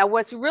 Now,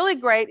 what's really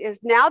great is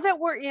now that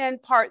we're in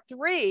part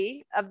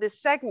 3 of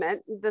this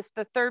segment,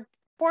 the third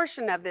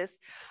portion of this,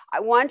 I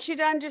want you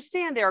to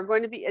understand there are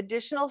going to be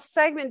additional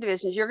segment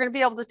divisions. You're going to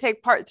be able to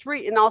take part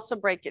 3 and also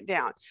break it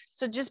down.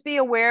 So just be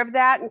aware of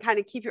that and kind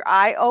of keep your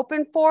eye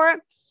open for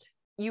it.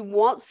 You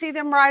won't see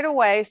them right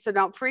away, so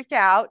don't freak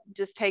out.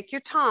 Just take your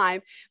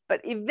time.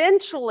 But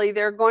eventually,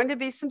 there are going to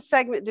be some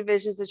segment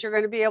divisions that you're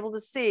going to be able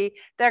to see.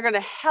 They're going to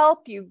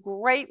help you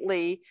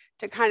greatly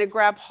to kind of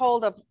grab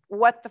hold of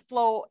what the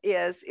flow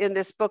is in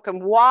this book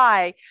and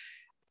why,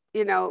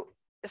 you know,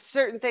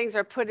 certain things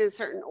are put in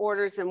certain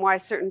orders and why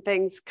certain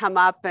things come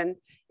up. And,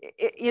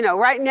 you know,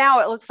 right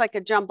now it looks like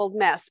a jumbled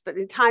mess, but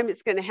in time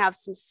it's going to have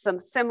some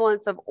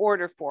semblance of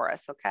order for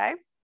us, okay?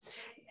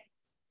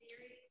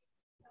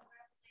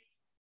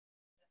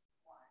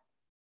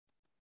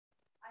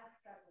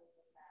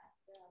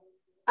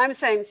 I'm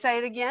saying, say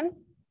it again.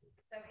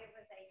 So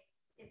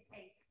it's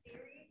a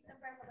series of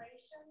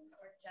revelations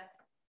or just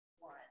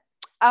one?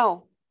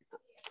 Oh.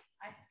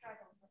 I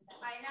struggled with that.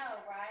 I know,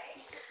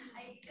 right?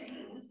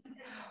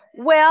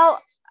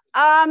 Well,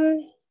 I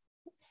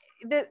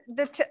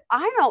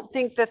don't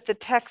think that the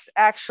text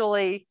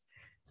actually,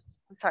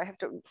 I'm sorry, I have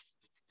to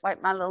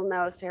wipe my little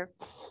nose here.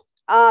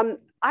 I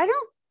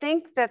don't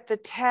think that the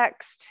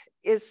text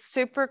is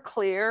super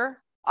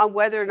clear on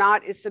whether or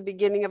not it's the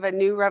beginning of a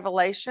new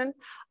revelation.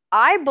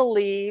 I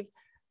believe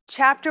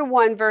chapter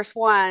 1, verse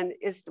 1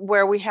 is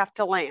where we have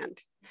to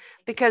land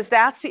because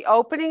that's the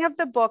opening of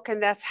the book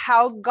and that's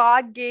how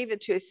God gave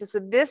it to us. So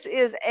this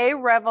is a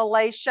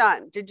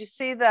revelation. Did you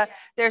see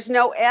there's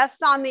no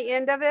S on the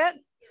end of it?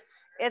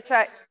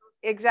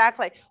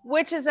 Exactly,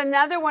 which is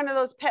another one of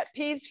those pet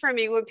peeves for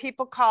me when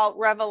people call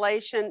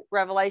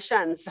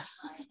revelations.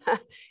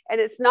 And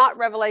it's not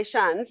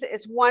revelations,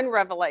 it's one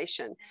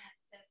revelation.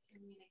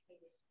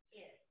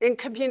 And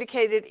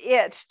communicated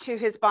it to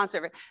his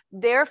bondservant.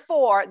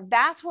 Therefore,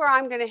 that's where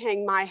I'm going to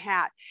hang my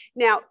hat.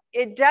 Now,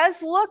 it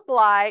does look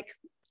like,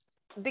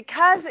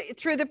 because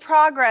through the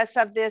progress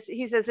of this,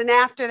 he says, and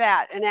after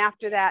that, and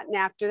after that, and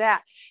after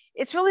that.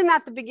 It's really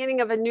not the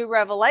beginning of a new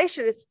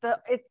revelation. It's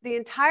the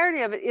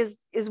entirety of it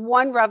is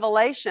one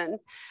revelation.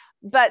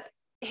 But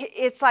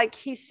it's like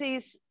he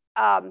sees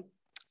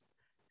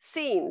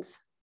scenes,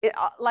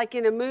 like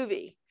in a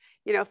movie.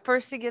 You know,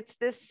 first he gets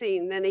this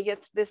scene, then he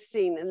gets this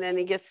scene, and then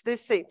he gets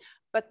this scene.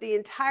 But the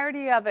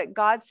entirety of it,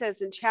 God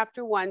says in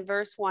chapter 1,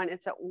 verse 1,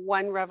 it's at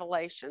one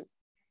revelation.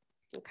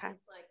 Okay.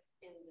 It's like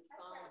in the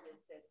Psalm, it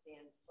says the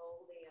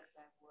unfolding of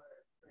that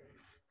word.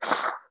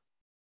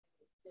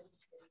 It's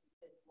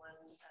just one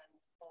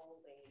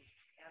unfolding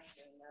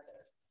after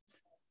another.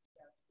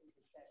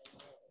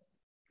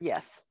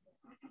 Yes.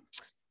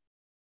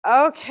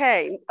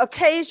 Okay.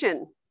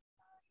 Occasion.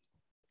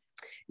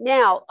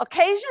 Now,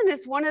 occasion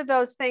is one of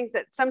those things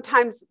that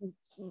sometimes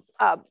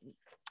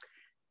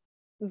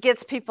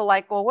gets people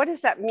like, well, what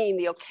does that mean,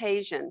 the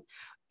occasion?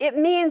 It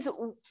means,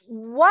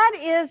 what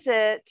is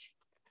it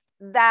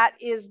that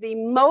is the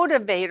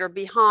motivator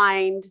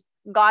behind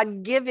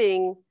God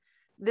giving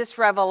this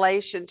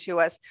revelation to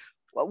us?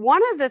 Well,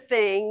 one of the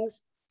things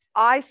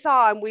I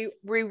saw, and we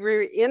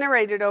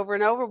reiterated over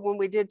and over when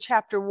we did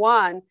chapter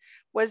 1,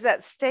 was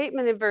that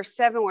statement in verse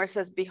 7 where it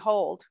says,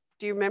 behold.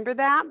 Do you remember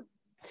that?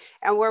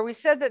 And where we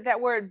said that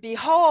word,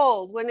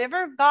 behold,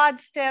 whenever God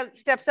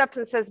steps up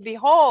and says,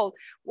 behold,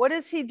 what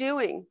is he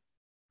doing?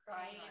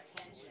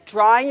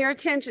 Drawing your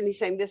attention. He's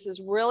saying, this is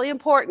really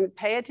important.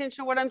 Pay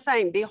attention to what I'm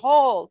saying.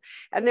 Behold.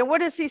 And then what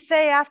does he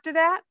say after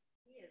that?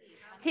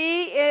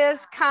 He is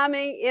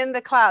coming in the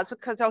clouds.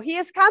 Because he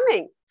is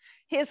coming.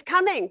 He is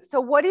coming.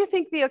 So what do you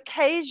think the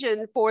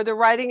occasion for the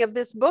writing of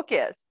this book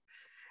is?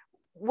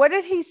 What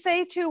did he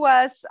say to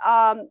us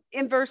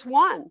in verse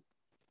 1?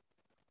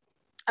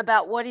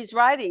 About what he's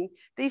writing.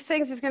 These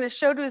things he's going to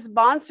show to his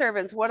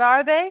bondservants. What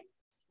are they?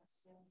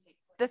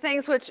 The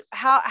things which,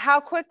 how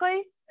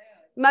quickly?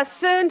 Must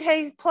soon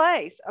take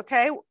place.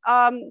 Okay.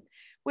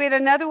 We had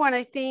another one,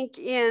 I think,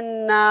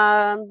 in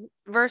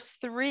verse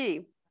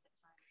 3.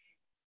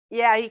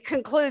 Yeah, he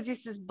concludes, he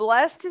says,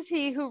 blessed is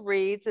he who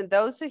reads and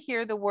those who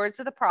hear the words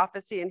of the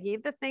prophecy and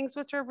heed the things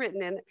which are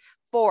written in it,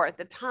 for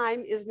the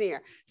time is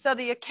near. So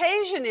the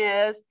occasion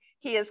is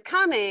he is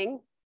coming.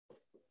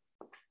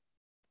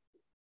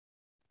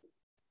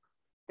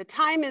 The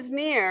time is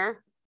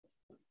near,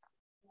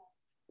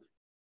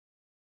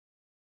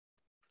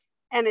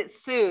 and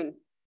it's soon,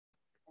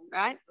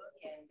 right?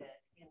 And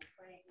in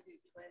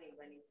 22:20,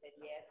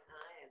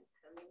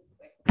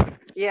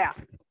 Yeah.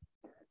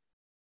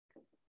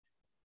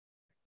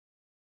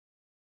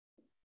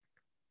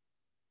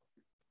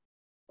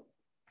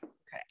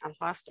 Okay, I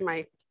lost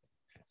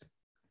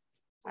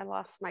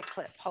my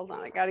clip. Hold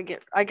on. I gotta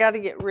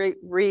get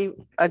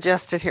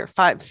readjusted here.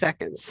 5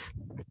 seconds.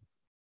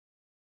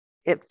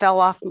 It fell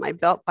off my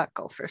belt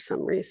buckle for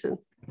some reason.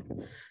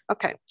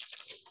 Okay.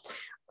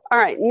 All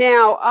right.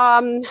 Now,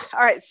 all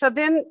right. So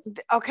then,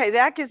 okay,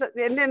 that gives,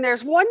 and then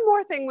there's one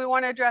more thing we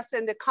want to address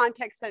in the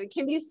context setting.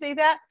 Can you see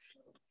that?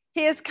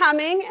 He is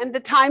coming and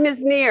the time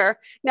is near.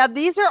 Now,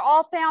 these are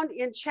all found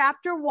in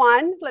chapter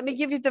 1. Let me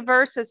give you the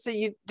verses so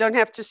you don't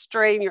have to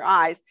strain your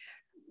eyes.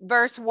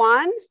 Verse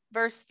 1,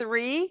 verse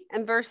 3,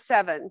 and verse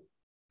 7.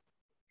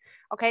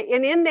 Okay,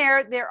 and in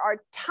there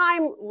are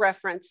time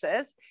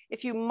references.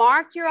 If you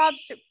mark your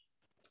observation,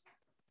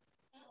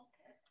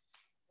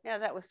 yeah,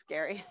 that was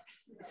scary.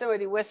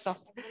 Somebody whistled.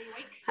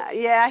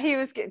 Yeah, he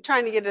was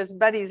trying to get his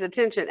buddy's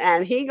attention,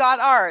 and he got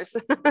ours.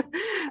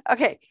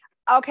 Okay,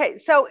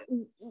 so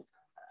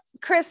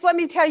Chris, let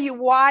me tell you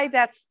why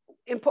that's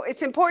important.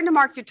 It's important to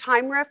mark your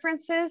time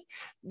references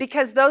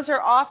because those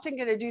are often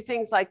going to do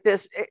things like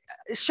this,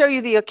 show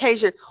you the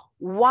occasion.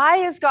 Why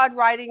is God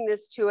writing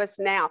this to us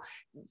now?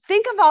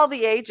 Think of all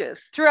the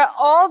ages. Throughout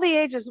all the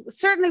ages,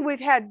 certainly we've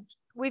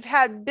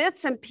had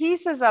bits and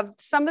pieces of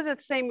some of the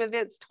same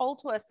events told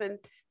to us in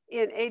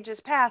ages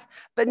past,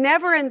 but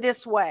never in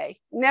this way,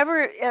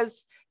 never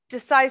as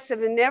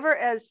decisive and never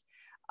as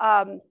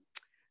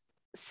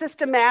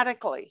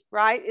systematically,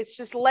 right? It's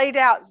just laid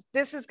out.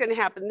 This is going to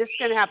happen. This is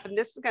going to happen.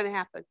 This is going to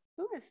happen.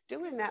 Who is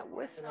doing that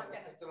whistle?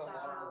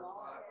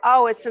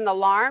 Oh, it's an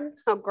alarm.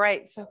 Oh,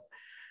 great. So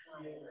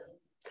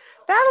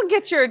that'll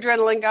get your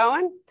adrenaline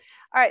going.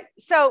 All right.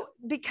 So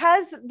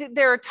because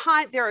there are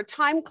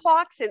time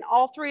clocks in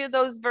all 3 of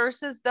those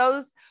verses,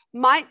 those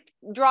might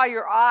draw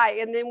your eye.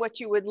 And then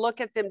what you would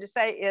look at them to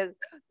say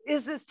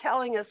is this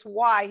telling us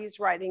why he's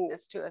writing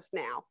this to us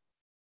now?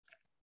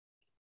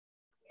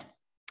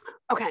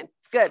 Okay,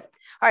 good.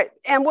 All right.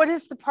 And what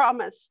is the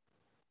promise?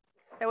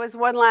 There was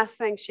one last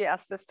thing she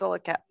asked us to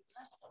look at.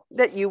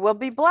 That you will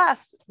be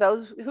blessed.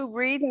 Those who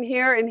read and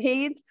hear and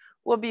heed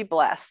will be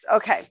blessed.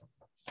 Okay.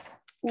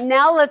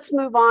 Now let's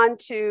move on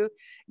to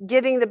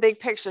getting the big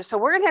picture. So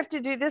we're going to have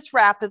to do this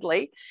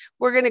rapidly.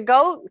 We're going to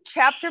go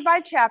chapter by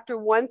chapter,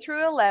 1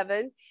 through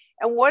 11.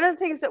 And one of the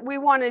things that we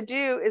want to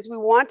do is we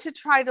want to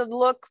try to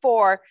look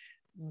for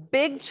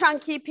big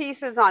chunky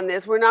pieces on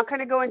this. We're not going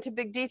to go into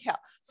big detail.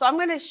 So I'm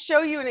going to show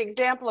you an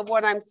example of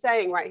what I'm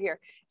saying right here.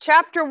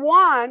 Chapter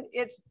 1,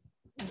 it's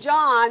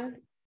John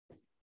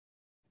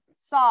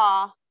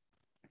saw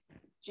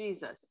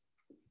Jesus.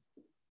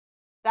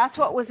 That's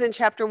what was in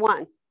chapter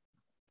 1.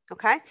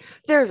 Okay,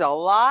 there's a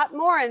lot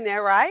more in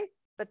there, right?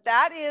 But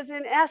that is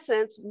in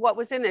essence what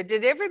was in there.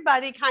 Did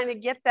everybody kind of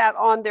get that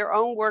on their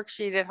own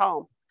worksheet at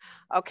home?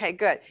 Okay,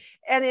 good.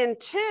 And in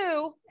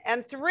 2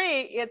 and 3,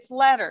 it's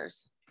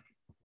letters,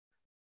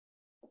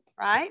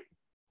 right?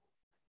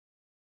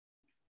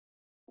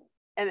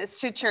 And it's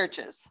 2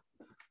 churches.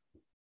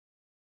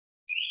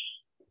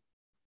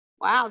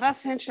 Wow,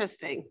 that's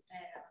interesting.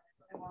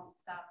 It won't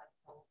stop it.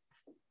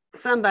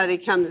 Somebody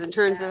comes and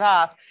turns it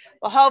off.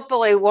 Well,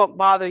 hopefully it won't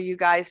bother you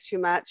guys too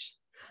much.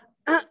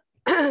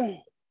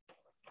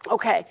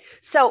 Okay,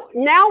 so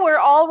now we're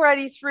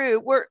already through.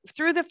 We're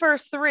through the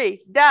first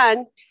 3.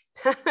 Done.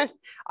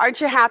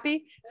 Aren't you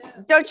happy?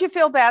 Don't you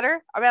feel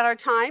better about our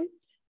time?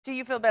 Do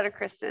you feel better,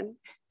 Kristen?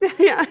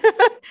 Yeah.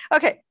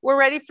 Okay, we're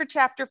ready for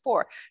chapter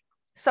 4.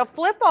 So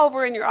flip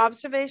over in your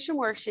observation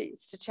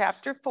worksheets to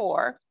chapter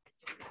 4.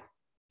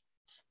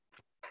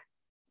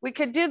 We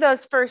could do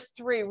those first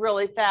 3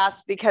 really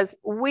fast because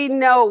we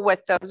know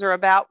what those are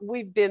about.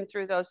 We've been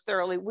through those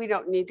thoroughly. We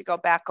don't need to go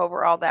back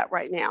over all that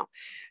right now.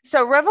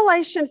 So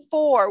Revelation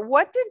 4,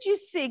 what did you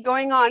see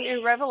going on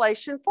in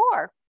Revelation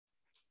 4?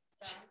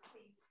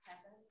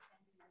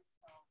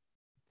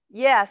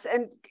 Yes,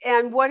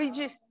 and what did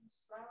you?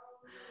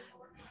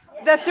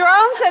 The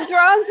thrones and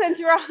thrones and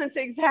thrones,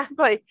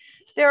 exactly.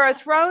 There are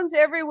thrones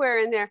everywhere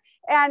in there.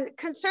 And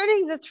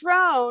concerning the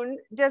throne,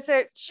 does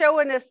it show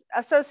an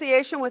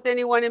association with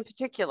anyone in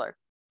particular?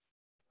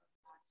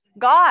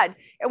 God.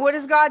 And what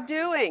is God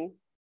doing?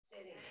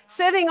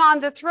 Sitting on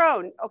the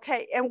throne.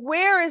 Okay, and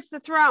where is the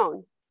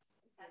throne?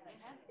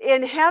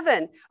 In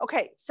heaven.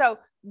 Okay, so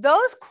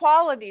those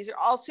qualities are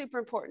all super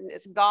important.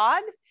 It's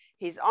God,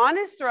 he's on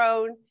his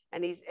throne,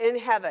 and he's in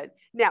heaven.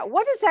 Now,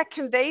 what does that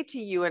convey to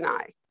you and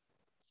I?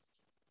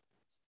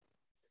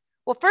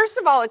 Well, first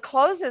of all, it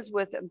closes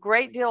with a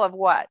great deal of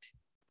what?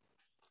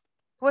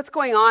 What's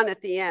going on at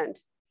the end?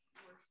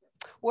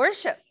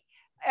 Worship.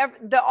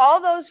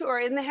 All those who are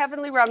in the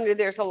heavenly realm,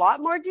 there's a lot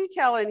more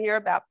detail in here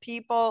about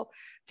people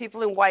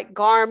in white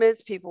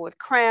garments, people with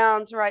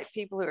crowns, right?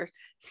 People who are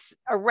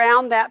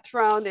around that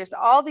throne. There's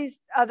all these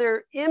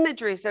other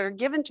imageries that are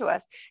given to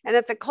us. And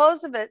at the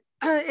close of it,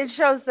 it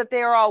shows that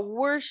they are all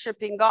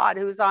worshiping God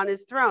who's on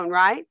his throne,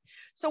 right?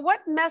 So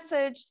what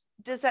message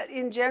does that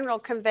in general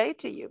convey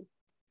to you?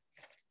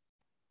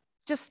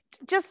 Just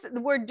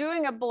we're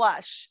doing a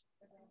blush.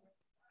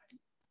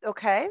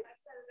 Okay. I said it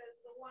as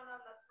the one on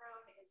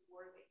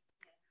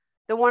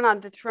The one on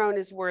the throne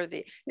is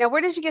worthy. Now,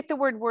 where did you get the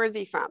word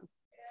worthy from?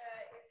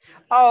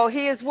 Oh,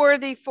 he is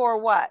worthy for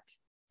what?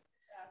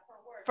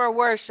 For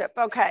worship.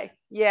 Okay.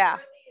 Yeah.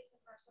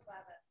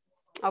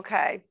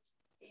 Okay.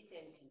 He's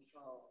in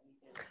control.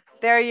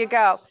 There you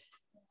go.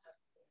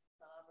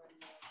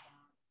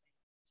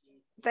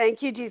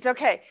 Thank you, Jesus.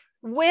 Okay.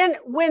 When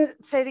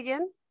say it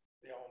again.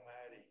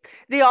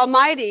 The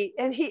Almighty,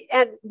 and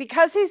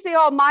because he's the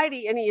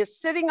Almighty and he is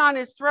sitting on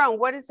his throne,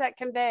 what does that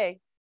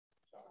convey?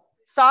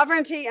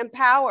 Sovereignty and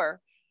power.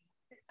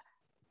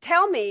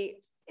 Tell me,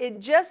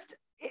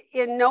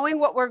 in knowing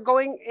what we're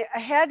going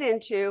ahead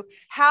into,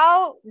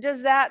 how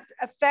does that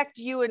affect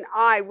you and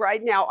I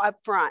right now up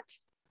front?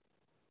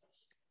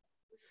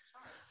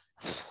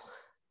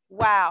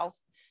 Wow,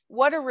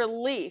 what a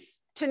relief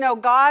to know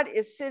God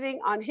is sitting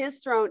on his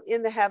throne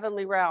in the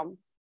heavenly realm.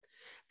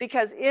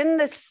 Because in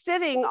the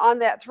sitting on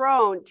that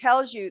throne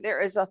tells you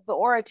there is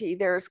authority,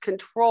 there is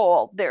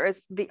control, there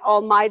is the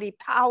almighty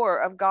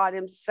power of God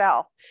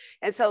himself.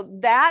 And so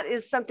that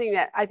is something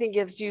that I think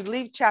as you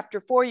leave chapter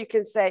 4, you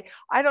can say,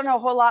 I don't know a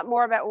whole lot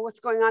more about what's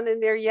going on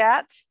in there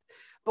yet,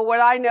 but what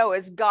I know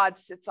is God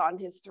sits on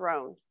his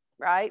throne,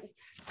 right?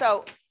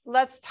 So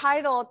let's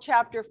title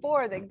chapter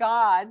 4 that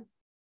God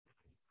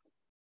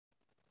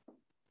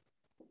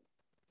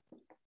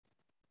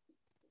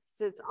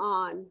sits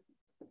on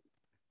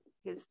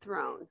his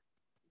throne.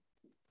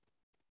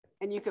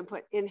 And you can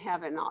put in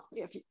heaven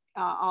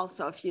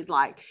also if you'd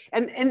like.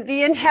 And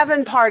the in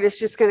heaven part is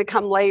just going to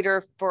come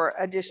later for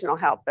additional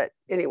help. But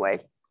anyway,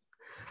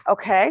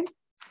 okay.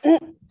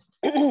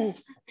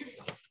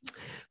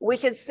 We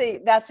can see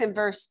that's in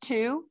verse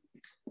 2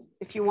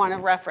 if you want a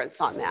reference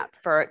on that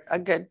for a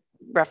good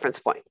reference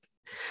point.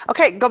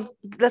 Okay,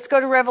 let's go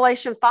to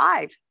Revelation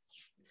 5.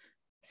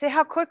 See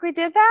how quick we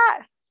did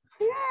that?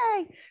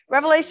 Yay.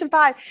 Revelation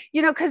 5,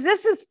 because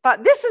this is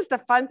fun. This is the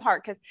fun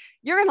part because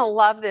you're going to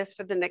love this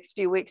for the next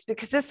few weeks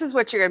because this is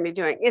what you're going to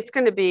be doing. It's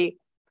going to be,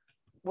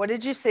 what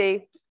did you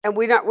see? And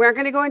we're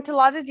going to go into a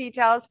lot of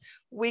details.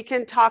 We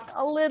can talk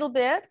a little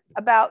bit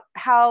about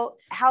how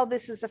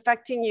this is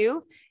affecting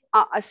you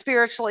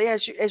spiritually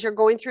as you're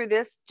going through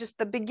this, just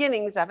the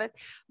beginnings of it.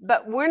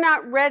 But we're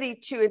not ready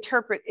to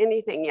interpret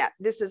anything yet.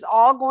 This is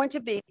all going to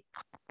be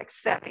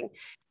setting.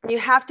 You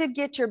have to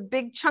get your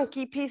big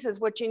chunky pieces.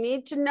 What you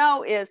need to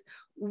know is,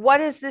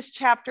 what is this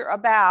chapter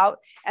about?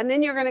 And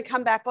then you're going to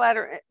come back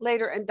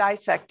later and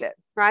dissect it,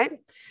 right?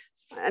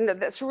 And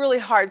that's really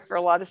hard for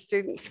a lot of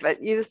students,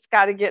 but you just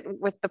got to get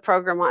with the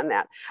program on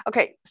that.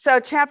 Okay, so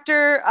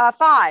chapter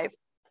 5.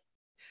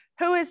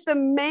 Who is the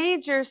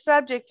major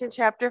subject in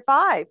chapter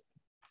 5?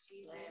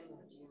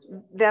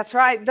 That's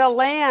right, the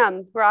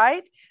Lamb,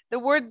 right? The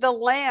word the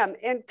Lamb.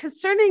 And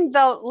concerning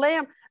the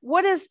Lamb,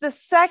 what is the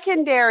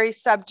secondary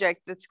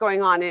subject that's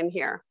going on in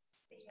here?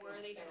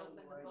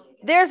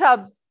 There's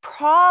a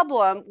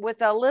problem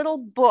with a little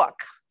book,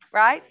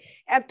 right?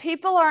 And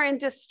people are in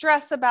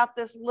distress about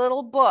this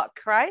little book,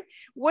 right?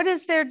 What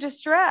is their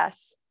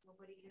distress?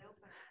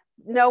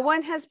 No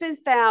one has been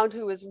found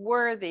who is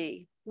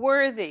worthy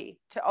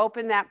to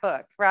open that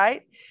book,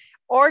 right?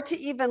 Or to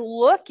even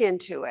look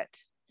into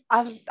it.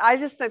 I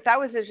just think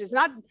that was interesting.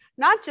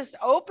 Not just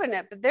open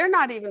it, but they're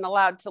not even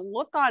allowed to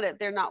look on it.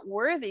 They're not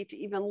worthy to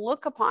even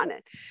look upon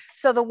it.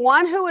 So the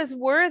one who is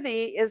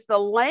worthy is the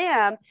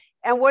Lamb.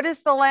 And what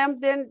does the Lamb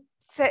then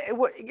say?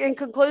 In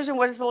conclusion,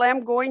 what is the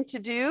Lamb going to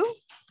do?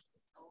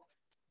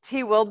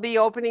 He will be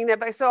opening that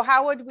book. So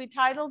how would we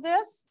title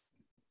this?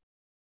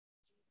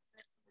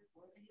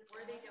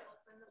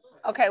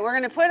 Okay, we're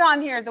going to put on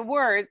here the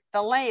word,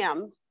 the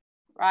Lamb,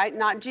 right?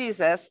 Not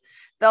Jesus.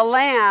 The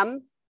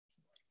Lamb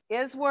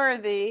is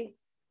worthy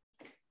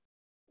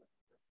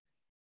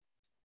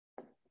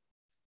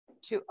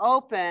to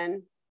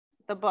open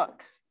the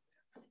book.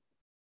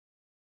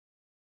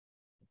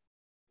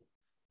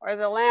 Or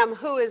the Lamb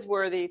who is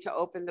worthy to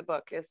open the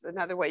book is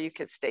another way you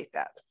could state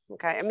that.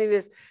 Okay, I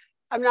mean,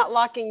 I'm not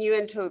locking you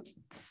into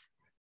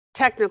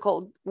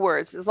technical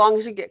words. As long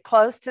as you get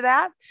close to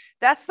that,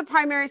 that's the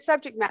primary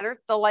subject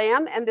matter, the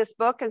Lamb and this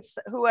book and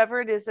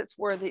whoever it is that's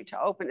worthy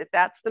to open it.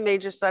 That's the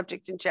major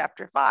subject in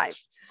chapter 5.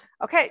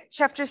 Okay,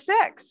 chapter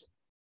 6.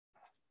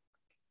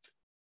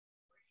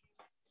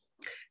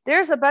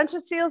 There's a bunch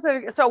of seals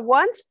so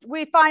once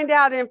we find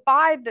out in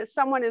 5 that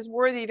someone is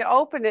worthy to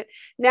open it,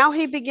 now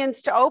he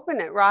begins to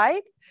open it,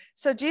 right?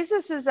 So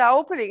Jesus is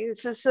opening.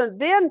 So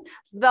then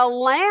the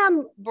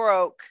Lamb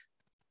broke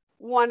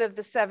one of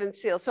the 7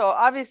 seals. So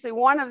obviously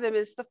one of them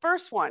is the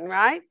first one,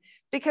 right?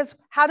 Because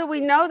how do we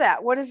know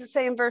that? What does it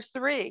say in verse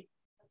 3?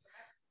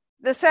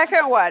 The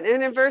second one.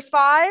 And in verse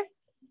 5?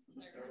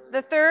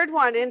 The third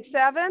one. In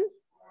 7?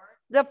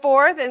 The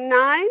 4th. And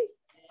 9?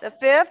 The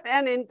 5th.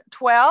 And in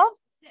 12?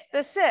 The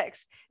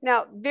 6th.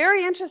 Now,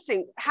 very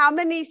interesting. How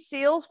many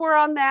seals were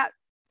on that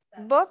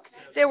book?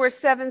 There were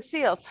 7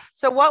 seals.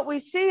 So what we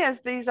see is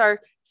these are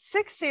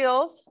 6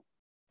 seals.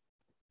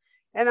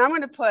 And I'm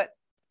going to put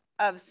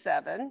of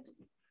 7.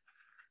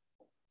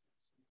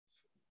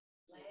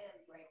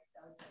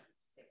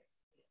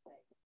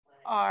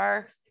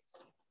 Are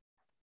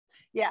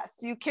Yes,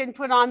 you can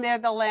put on there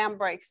the lamb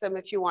breaks them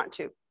if you want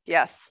to.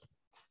 Yes.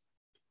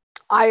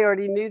 I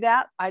already knew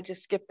that. I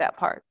just skipped that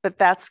part, but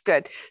that's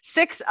good.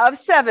 6 of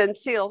 7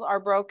 seals are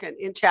broken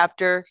in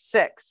chapter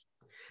 6.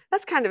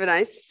 That's kind of a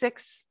nice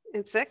 6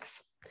 and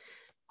 6.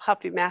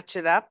 Help you match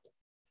it up.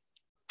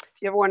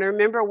 If you ever want to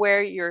remember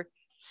where your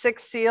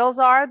 6 seals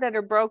are that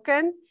are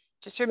broken,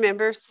 just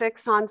remember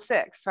 6 on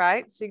 6,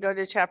 right? So you go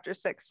to chapter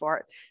 6 for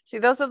it. See,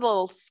 those are the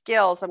little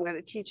skills I'm going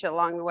to teach you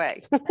along the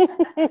way.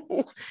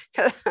 And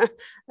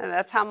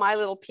that's how my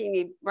little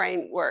peony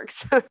brain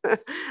works.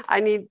 I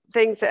need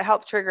things that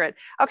help trigger it.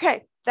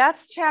 Okay,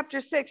 that's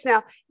chapter 6.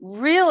 Now,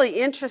 really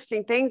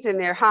interesting things in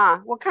there, huh?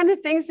 What kind of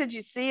things did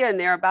you see in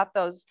there about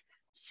those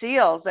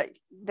seals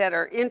that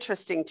are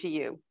interesting to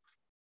you?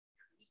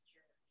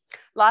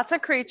 Lots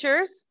of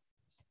creatures.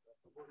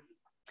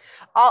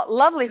 Oh,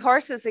 lovely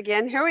horses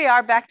again. Here we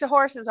are back to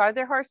horses. Are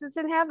there horses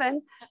in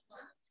heaven?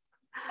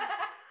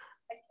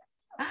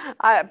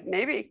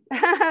 Maybe.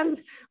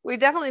 We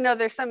definitely know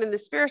there's some in the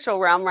spiritual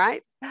realm,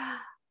 right?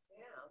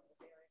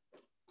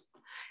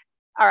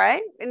 All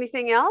right.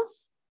 Anything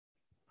else?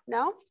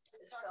 No?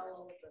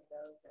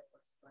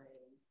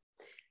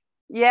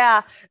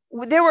 Yeah,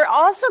 there were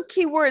also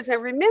keywords.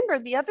 And remember,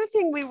 the other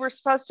thing we were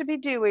supposed to be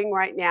doing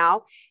right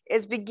now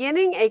is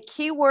beginning a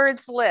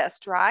keywords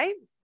list, right?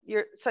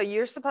 So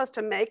you're supposed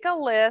to make a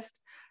list,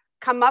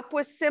 come up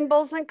with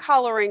symbols and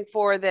coloring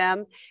for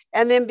them,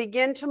 and then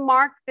begin to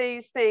mark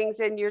these things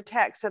in your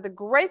text. So the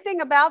great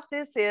thing about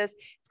this is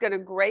it's going to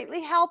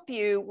greatly help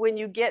you when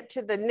you get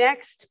to the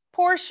next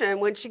portion,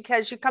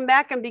 because you come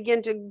back and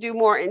begin to do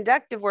more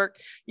inductive work,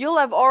 you'll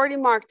have already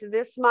marked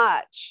this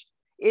much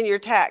in your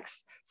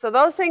text. So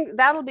those things,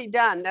 that'll be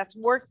done. That's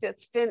work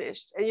that's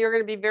finished, and you're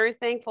going to be very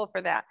thankful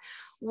for that.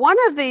 One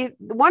of the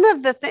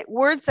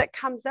words that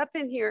comes up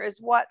in here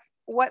is what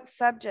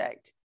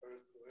subject?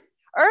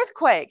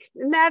 Earthquake.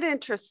 Isn't that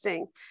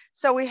interesting?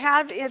 So we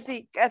have at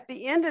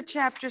the end of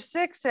chapter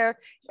 6 there,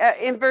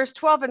 in verse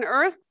 12, an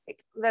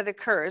earthquake that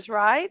occurs,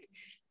 right?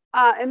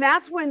 And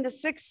that's when the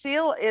 6th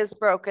seal is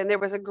broken. There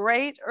was a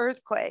great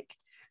earthquake.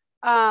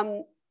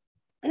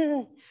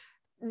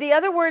 The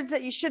other words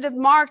that you should have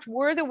marked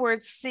were the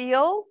word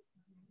seal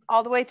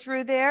all the way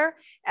through there,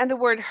 and the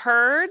word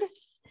herd.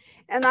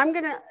 And I'm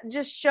going to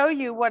just show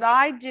you what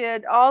I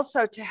did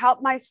also to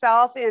help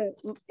myself in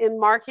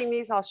marking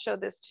these. I'll show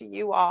this to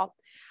you all.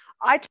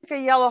 I took a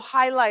yellow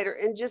highlighter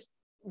and just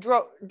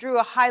drew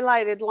a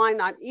highlighted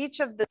line on each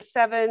of the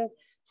 7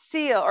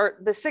 or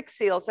the 6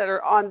 seals that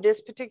are on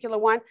this particular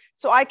one,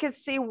 so I could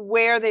see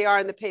where they are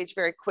in the page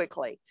very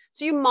quickly.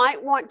 So you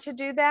might want to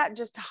do that,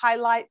 just to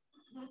highlight.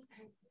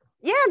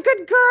 Yeah,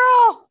 good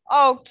girl.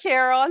 Oh,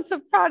 Carol, I'm so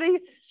proud of you.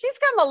 She's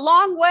come a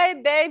long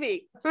way,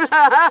 baby.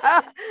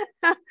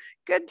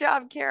 Good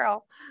job,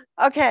 Carol.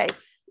 Okay.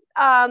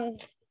 All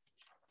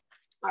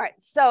right.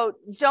 So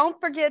don't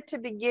forget to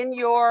begin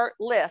your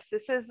list.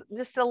 This is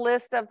just a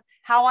list of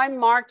how I'm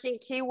marking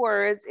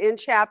keywords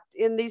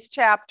in these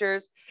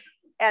chapters.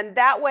 And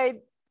that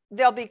way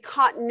there'll be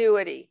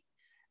continuity.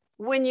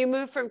 When you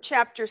move from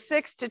chapter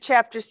 6 to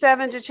chapter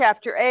 7 to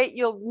chapter 8,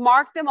 you'll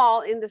mark them all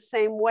in the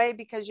same way,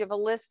 because you have a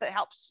list that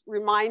helps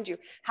remind you,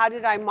 how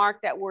did I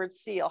mark that word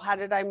seal? How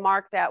did I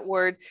mark that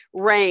word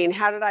rain?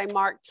 How did I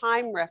mark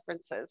time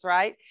references,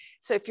 right?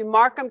 So if you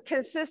mark them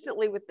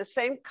consistently with the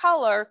same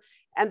color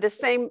and the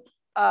same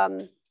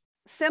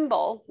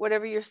symbol,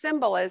 whatever your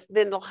symbol is,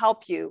 then it'll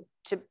help you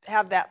to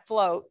have that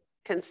flow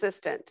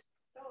consistent.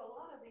 So a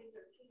lot of these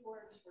are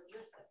keywords for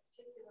just a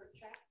particular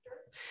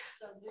chapter.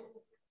 So do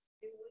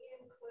we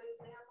include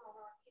them on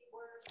our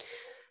keyword list?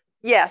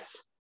 Yes.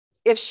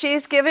 If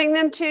she's giving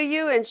them to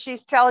you and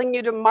she's telling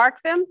you to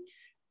mark them.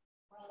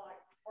 Well, like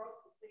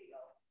broke the seal.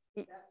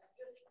 That's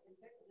just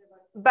indicative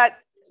of.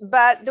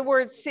 But the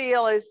word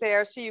seal is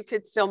there, so you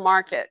could still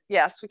mark it.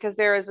 Yes, because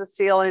there is a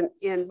seal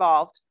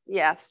involved.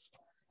 Yes.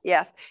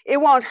 Yes.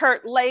 It won't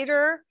hurt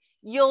later.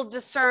 You'll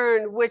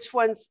discern which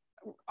ones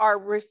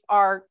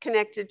are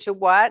connected to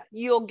what.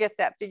 You'll get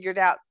that figured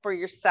out for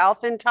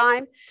yourself in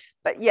time.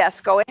 But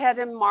yes, go ahead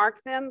and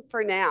mark them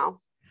for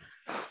now.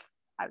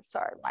 I'm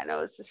sorry, my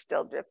nose is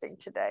still dripping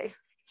today.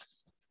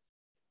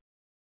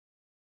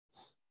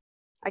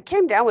 I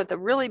came down with a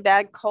really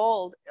bad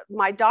cold.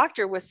 My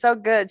doctor was so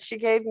good. She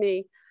gave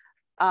me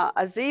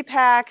a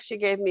Z-Pack. She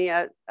gave me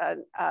a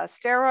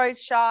steroid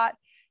shot.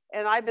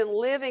 And I've been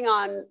living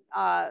on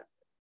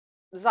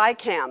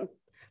Zicam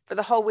for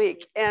the whole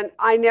week. And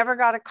I never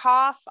got a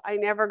cough.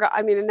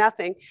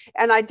 Nothing.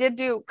 And I did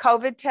do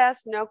COVID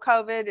test, no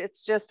COVID.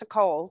 It's just a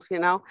cold,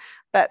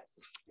 but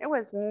it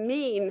was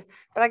mean,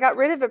 but I got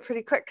rid of it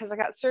pretty quick because I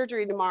got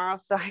surgery tomorrow.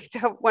 So I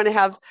don't want to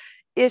have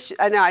issues.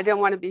 I know I don't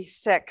want to be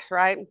sick.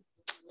 Right.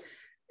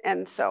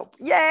 And so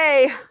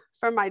yay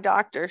for my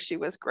doctor. She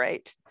was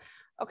great.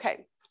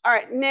 Okay. All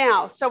right.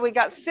 Now, so we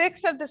got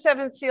 6 of the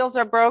 7 seals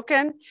are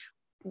broken.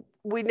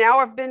 We now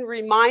have been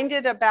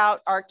reminded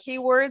about our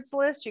keywords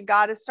list. You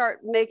got to start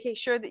making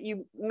sure that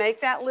you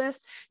make that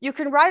list. You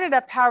can write it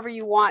up however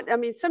you want. I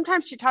mean,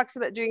 sometimes she talks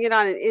about doing it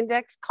on an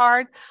index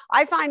card.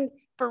 I find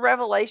for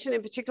Revelation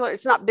in particular,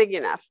 it's not big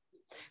enough.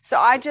 So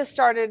I just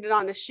started it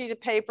on a sheet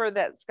of paper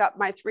that's got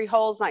my 3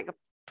 holes, and I can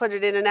put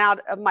it in and out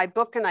of my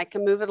book, and I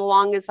can move it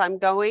along as I'm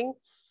going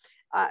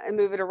and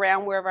move it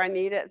around wherever I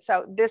need it.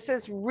 So this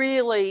is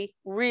really,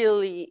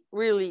 really,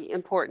 really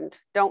important.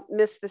 Don't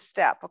miss this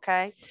step,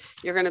 okay?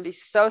 You're going to be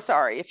so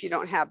sorry if you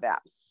don't have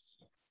that.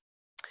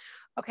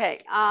 Okay.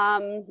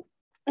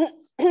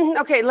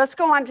 Okay, let's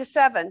go on to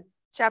 7,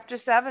 chapter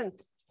 7.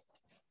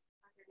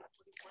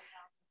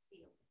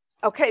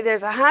 Okay,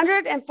 there's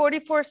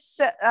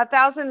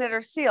 144,000 that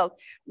are sealed.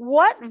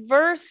 What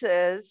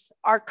verses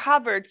are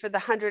covered for the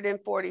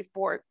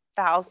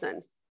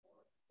 144,000?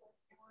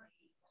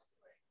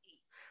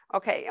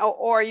 Okay,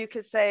 or you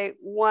could say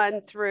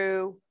 1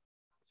 through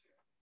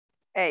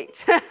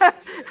 8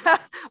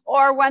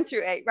 or 1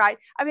 through 8, right?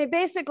 I mean,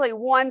 basically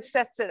 1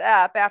 sets it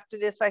up. After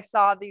this, I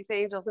saw these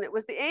angels, and it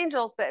was the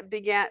angels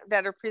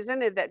that are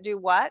presented that do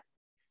what?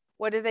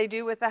 What do they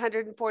do with the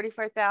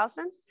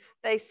 144,000?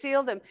 They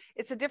seal them.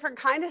 It's a different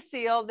kind of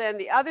seal than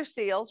the other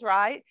seals,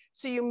 right?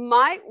 So you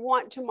might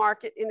want to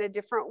mark it in a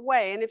different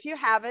way. And if you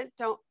haven't,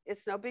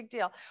 it's no big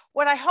deal.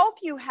 What I hope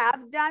you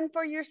have done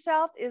for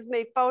yourself is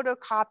made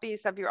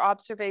photocopies of your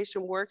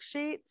observation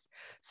worksheets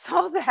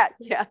so that,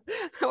 yeah,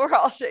 we're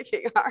all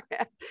shaking our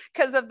head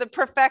because of the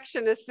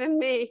perfectionist in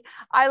me.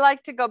 I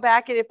like to go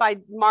back, and if I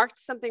marked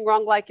something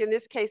wrong, like in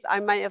this case, I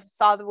might have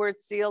saw the word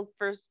sealed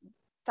first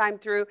time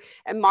through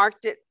and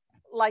marked it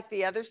like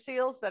the other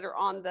seals that are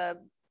on the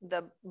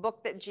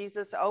book that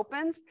Jesus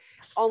opens,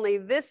 only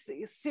this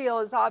seal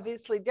is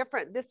obviously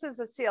different. This is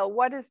a seal.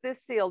 What does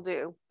this seal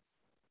do?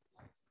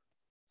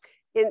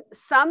 In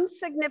some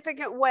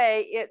significant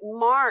way, it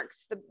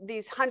marks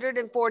these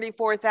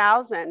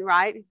 144,000,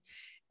 right?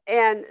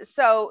 And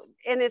so,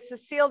 and it's a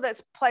seal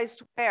that's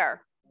placed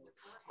where?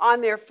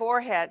 On their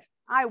forehead.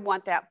 I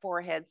want that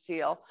forehead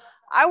seal.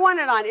 I want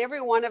it on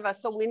every one of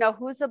us so we know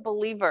who's a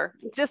believer.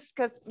 Just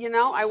because,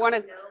 I want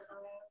to.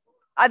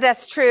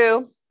 That's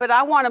true, but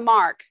I want a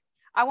mark.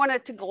 I want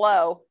it to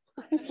glow.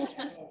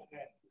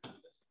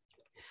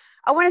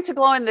 I want it to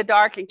glow in the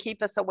dark and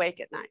keep us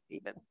awake at night,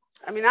 even.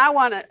 I mean, I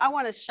want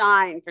to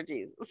shine for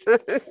Jesus.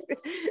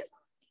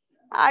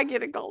 I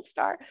get a gold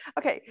star.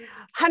 Okay,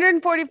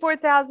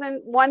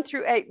 144,000, 1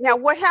 through 8. Now,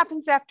 what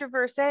happens after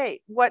verse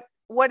 8? What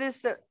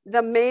is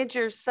the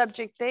major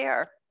subject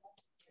there?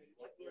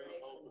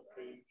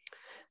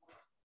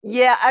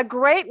 Yeah, a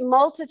great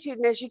multitude.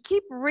 And as you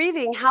keep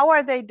reading, how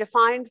are they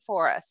defined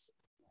for us?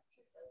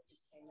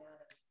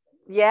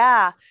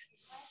 Yeah.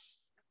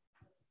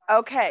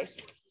 Okay.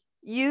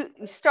 You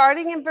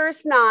starting in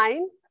verse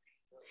 9,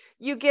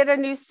 you get a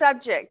new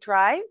subject,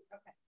 right?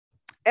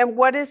 And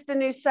what is the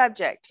new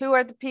subject? Who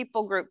are the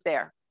people group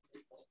there?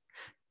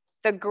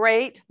 The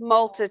great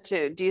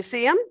multitude. Do you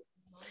see them?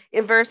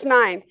 In verse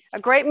 9, a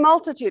great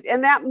multitude.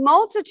 And that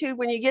multitude,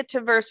 when you get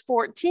to verse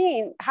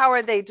 14, how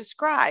are they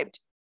described?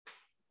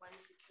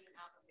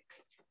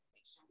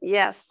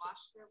 Yes.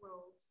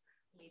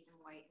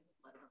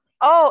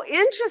 Oh,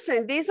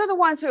 interesting. These are the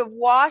ones who have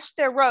washed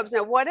their robes.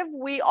 Now, what have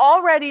we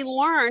already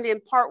learned in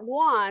part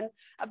 1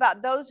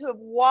 about those who have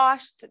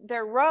washed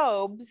their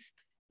robes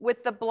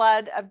with the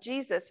blood of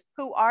Jesus?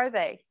 Who are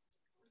they?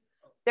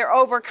 They're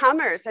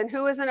overcomers. And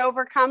who is an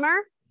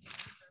overcomer?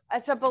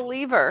 It's a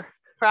believer,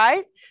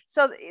 right?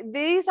 So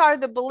these are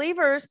the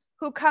believers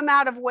who come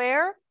out of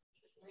where?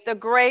 The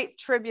great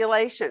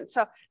tribulation.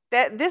 So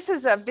this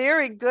is a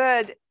very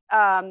good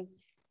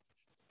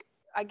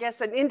I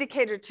guess an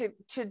indicator to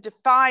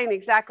define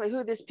exactly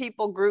who this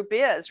people group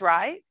is,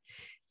 right?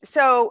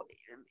 So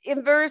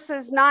in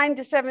verses 9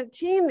 to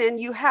 17, then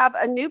you have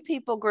a new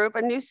people group,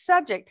 a new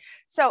subject.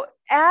 So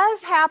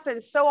as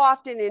happens so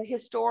often in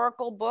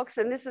historical books,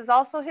 and this is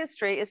also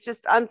history, it's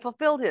just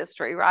unfulfilled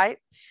history, right?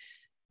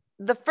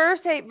 The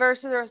first 8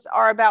 verses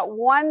are about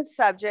one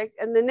subject,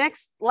 and the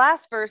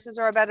last verses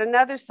are about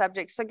another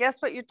subject. So guess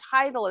what your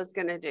title is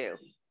going to do?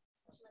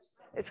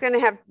 It's going to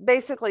have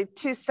basically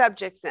 2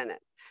 subjects in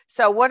it.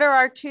 So what are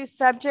our 2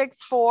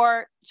 subjects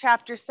for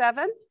chapter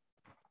 7?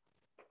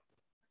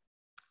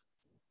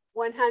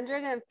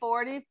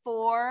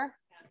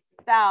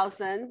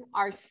 144,000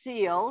 are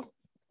sealed.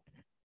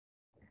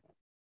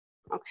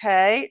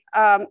 Okay.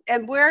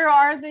 And where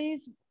are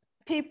these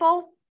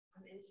people?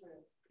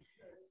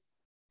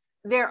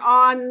 They're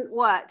on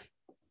what?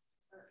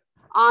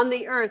 On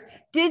the earth.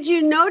 Did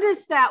you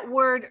notice that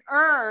word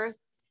earth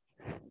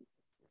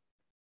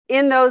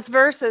in those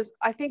verses?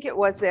 I think it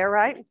was there,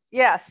 right?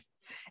 Yes.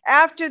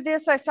 After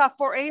this, I saw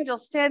 4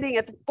 angels standing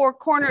at the 4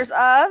 corners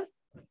of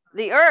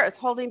the earth,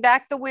 holding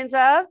back the winds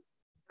of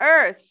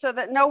earth so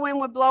that no wind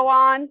would blow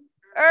on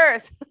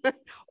earth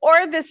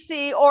or the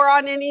sea or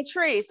on any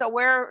tree. So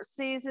where are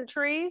seas and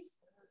trees?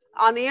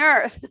 On the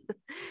earth.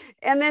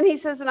 And then he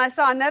says, and I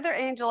saw another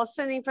angel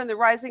ascending from the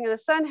rising of the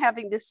sun,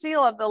 having the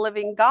seal of the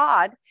living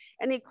God.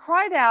 And he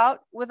cried out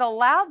with a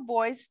loud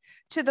voice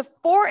to the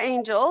 4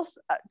 angels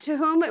to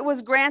whom it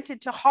was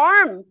granted to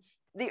harm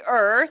the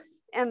earth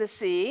and the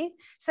sea,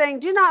 saying,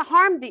 do not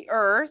harm the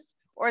earth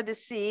or the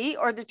sea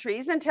or the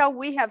trees until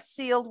we have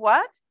sealed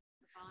what?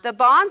 The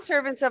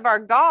bondservants of our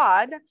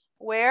God.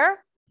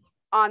 Where?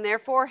 on their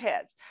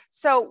foreheads.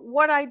 So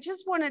what I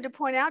just wanted to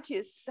point out to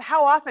you is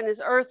how often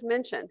is earth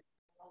mentioned?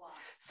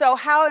 So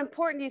how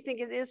important do you think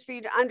it is for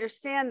you to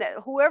understand that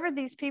whoever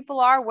these people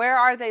are, where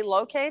are they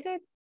located?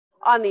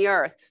 On the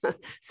earth.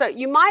 So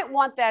you might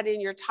want that in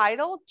your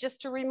title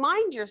just to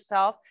remind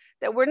yourself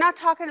that we're not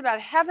talking about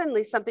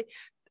heavenly something.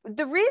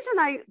 The reason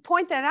I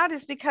point that out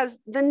is because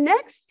the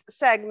next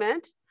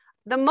segment,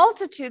 the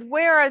multitude,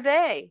 where are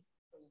they?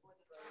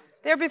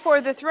 They're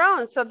before the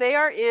throne. So they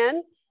are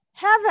in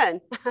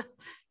heaven.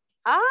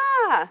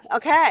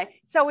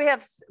 Okay. So we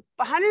have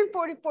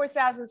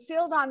 144,000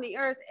 sealed on the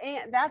earth.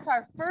 And that's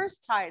our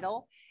first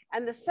title.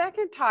 And the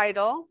second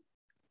title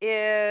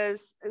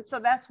is, and so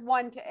that's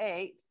 1 to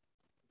 8.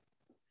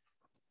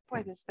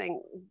 Boy, this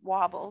thing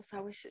wobbles. I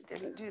wish it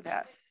didn't do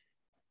that.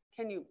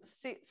 Can you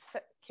see?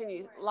 Can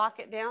you lock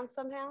it down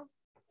somehow?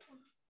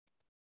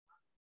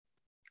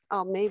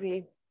 Oh,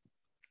 maybe.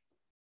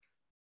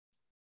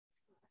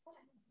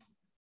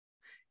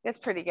 That's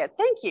pretty good.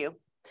 Thank you.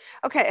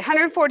 Okay,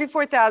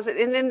 144,000.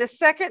 And then the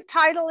second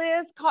title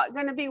is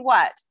going to be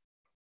what?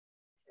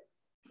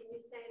 Can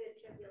you say the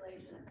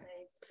tribulation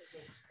saints?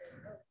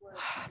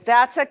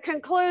 That's a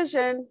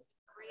conclusion.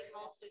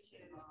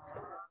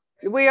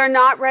 We are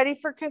not ready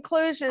for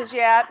conclusions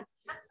yet.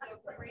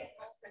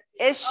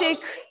 Is she,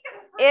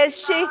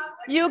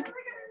 you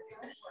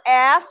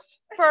F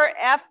for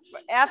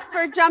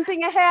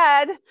jumping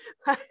ahead.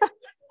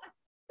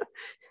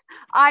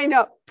 I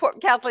know, poor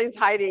Kathleen's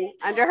hiding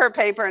under her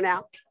paper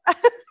now.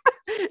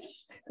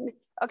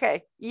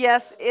 Okay,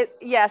 yes,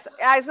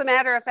 as a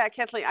matter of fact,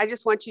 Kathleen, I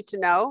just want you to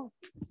know,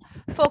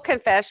 full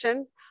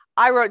confession,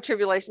 I wrote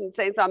Tribulation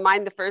Saints on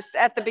mine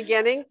at the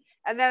beginning.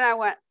 And then I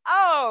went,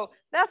 oh,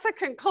 that's a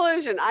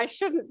conclusion. I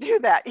shouldn't do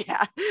that.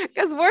 Yeah,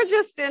 because we're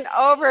just in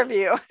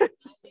overview.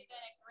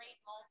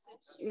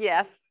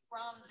 Yes.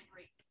 From the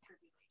Great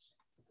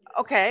Tribulation.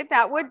 Okay,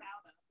 that would,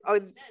 oh,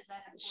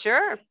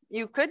 sure,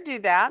 you could do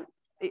that.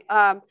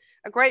 A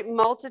great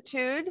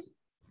multitude.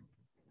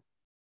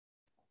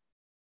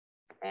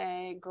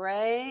 A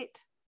great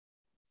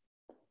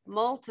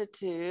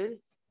multitude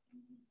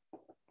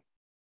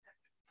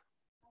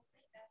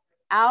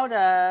out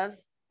of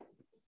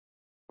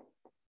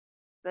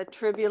the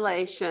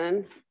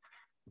tribulation,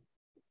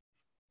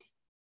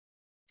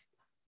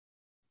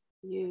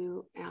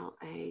 U-L-A-T-I-O-N.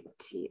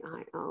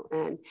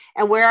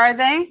 And where are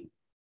they?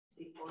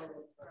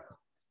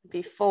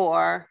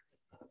 Before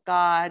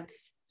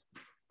God's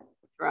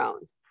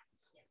throne.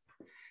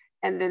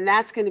 And then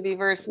that's going to be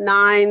verse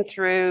 9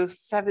 through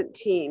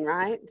 17,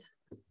 right?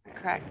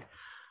 Correct.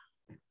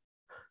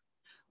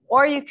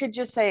 Or you could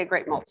just say a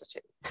great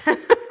multitude.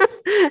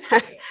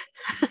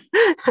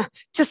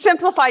 To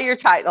simplify your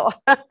title.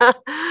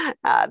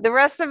 The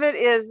rest of it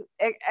is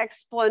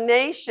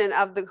explanation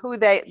of who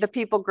the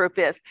people group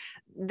is.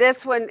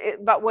 This one,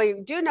 but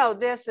we do know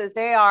this is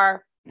they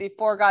are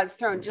before God's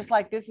throne, just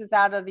like this is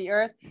out of the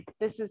earth.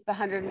 This is the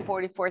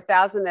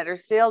 144,000 that are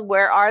sealed.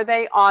 Where are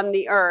they? On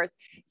the earth.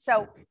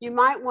 So you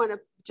might want to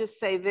just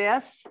say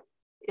this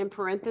in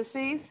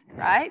parentheses,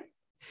 right?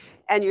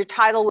 And your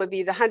title would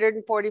be the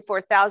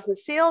 144,000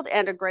 sealed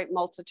and a great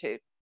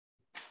multitude.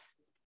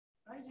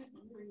 I didn't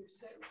hear you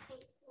say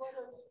what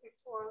is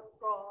before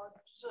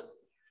God's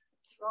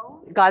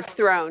throne? God's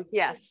throne,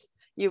 yes.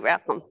 You're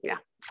welcome. Yeah.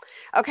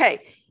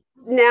 Okay.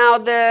 Now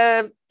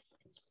that's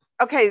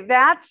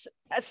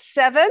a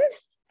 7.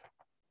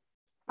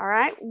 All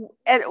right.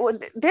 And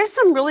there's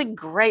some really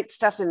great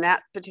stuff in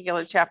that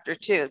particular chapter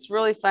too. It's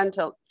really fun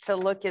to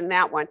look in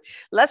that one.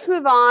 Let's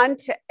move on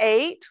to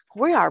 8.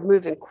 We are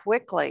moving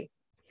quickly.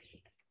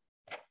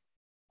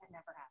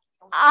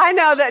 I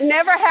know that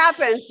never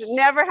happens. It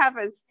never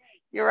happens.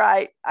 You're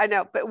right. I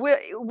know, but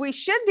we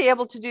should be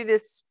able to do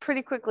this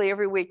pretty quickly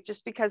every week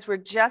just because we're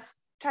just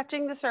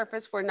touching the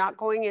surface. We're not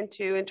going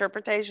into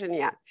interpretation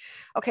yet.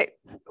 Okay,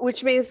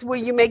 which means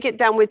you may get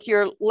done with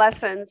your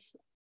lessons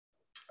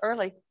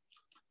early.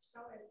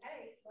 So in 8,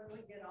 when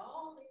we get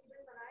all these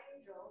different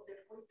angels,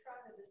 if we try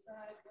to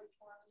decide which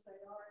ones they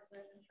are, is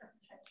that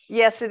interpretation?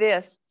 Yes, it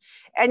is.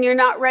 And you're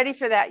not ready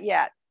for that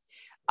yet.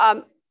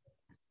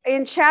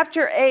 In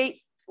chapter 8,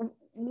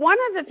 one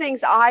of the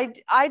things I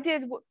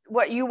did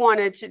what you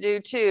wanted to do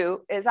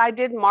too is I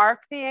did mark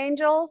the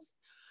angels,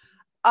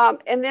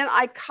 and then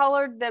I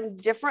colored them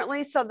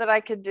differently so that I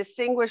could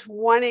distinguish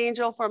one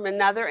angel from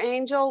another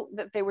angel,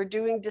 that they were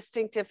doing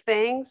distinctive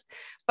things.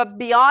 But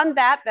beyond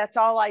that, that's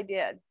all I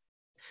did.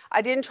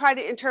 I didn't try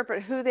to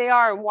interpret who they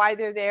are and why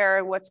they're there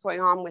and what's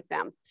going on with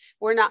them.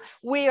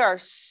 We are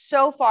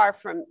so far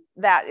from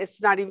that.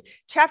 It's not even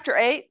chapter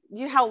 8.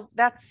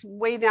 That's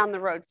way down the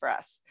road for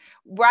us.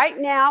 Right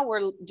now,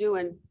 we're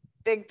doing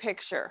big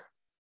picture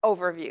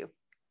overview,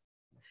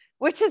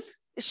 which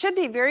should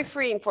be very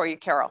freeing for you,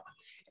 Carol.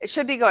 It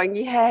should be going,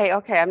 yay,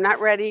 okay, I'm not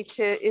ready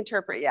to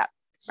interpret yet,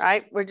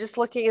 right? We're just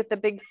looking at the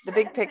big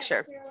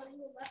picture.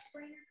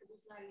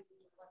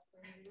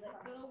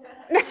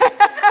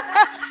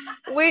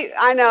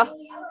 I know.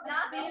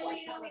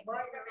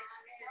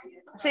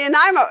 See, and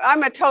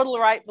I'm a total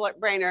right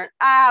brainer.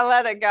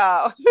 Let it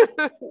go.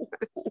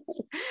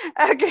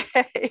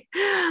 Okay.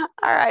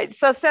 All right.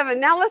 So 7.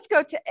 Now let's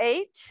go to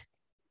 8.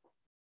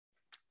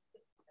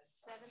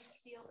 Seventh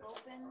seal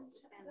opens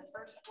and the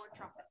first 4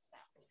 trumpets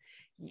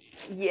sound.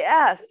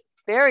 Yes.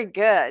 Very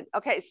good.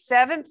 Okay.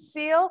 7th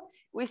seal.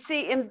 We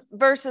see in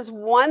verses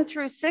 1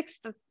 through 6,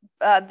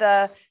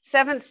 the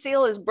 7th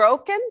seal is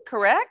broken,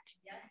 correct?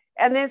 Yes.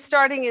 And then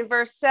starting in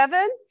verse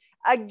 7,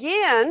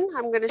 again,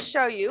 I'm going to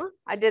show you.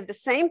 I did the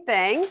same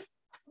thing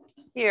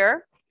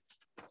here,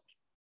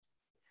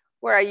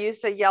 where I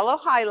used a yellow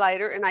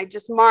highlighter and I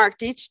just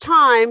marked each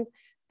time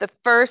the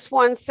first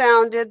one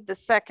sounded, the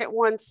second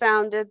one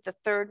sounded, the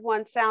third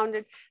one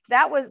sounded.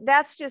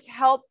 That's just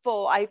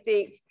helpful, I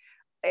think,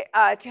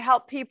 to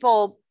help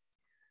people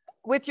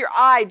with your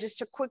eye, just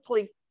to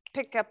quickly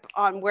pick up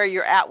on where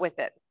you're at with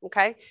it.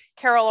 Okay.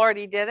 Carol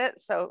already did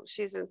it, so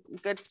she's in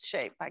good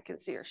shape. I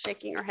can see her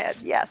shaking her head.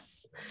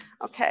 Yes.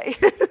 Okay.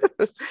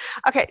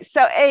 Okay.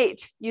 So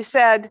 8, you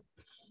said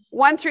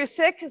 1 through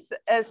 6 is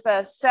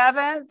the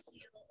 7th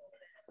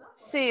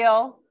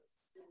seal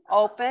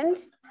opened.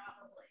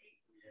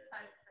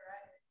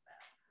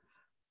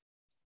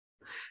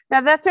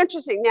 Now that's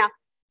interesting. Now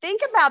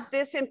think about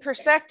this in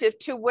perspective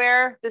to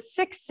where the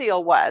 6th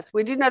seal was.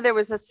 We do know there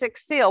was a 6th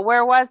seal.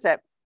 Where was it?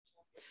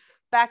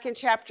 Back in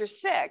chapter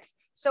 6.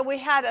 So we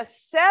had a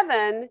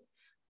 7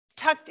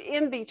 tucked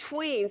in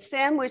between,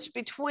 sandwiched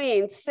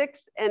between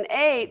 6 and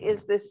 8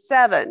 is this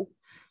 7.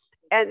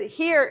 And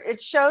here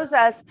it shows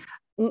us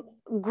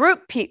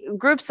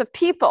groups of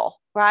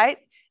people, right?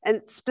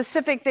 And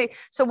specific thing.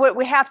 So what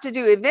we have to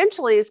do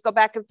eventually is go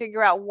back and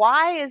figure out,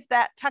 why is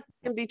that tucked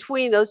in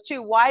between those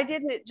two? Why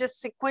didn't it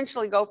just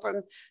sequentially go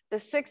from the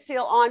 6th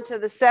seal on to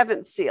the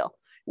 7th seal?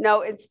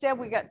 No, instead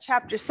we got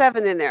chapter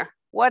 7 in there.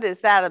 What is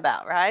that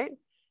about, right?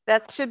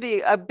 That should be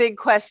a big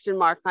question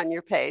mark on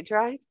your page,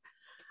 right?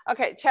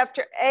 Okay,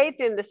 chapter 8,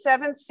 then the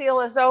 7th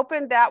seal is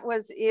open. That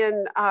was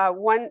in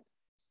 1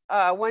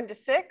 to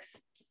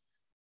 6.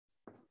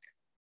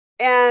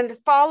 And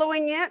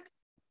following it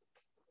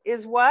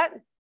is what?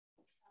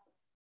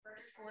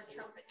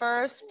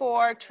 First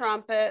 4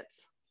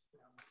 trumpets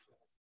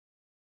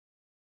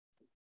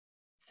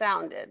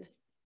sounded.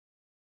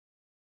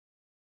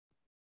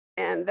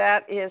 And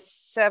that is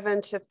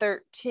 7 to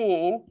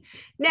 13.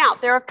 Now,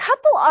 there are a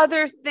couple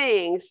other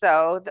things,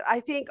 though, that I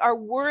think are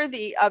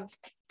worthy of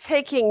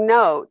taking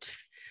note.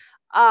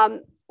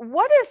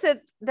 What is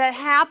it that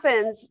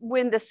happens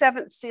when the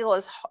 7th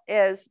seal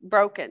is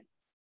broken?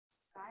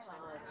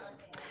 Silence.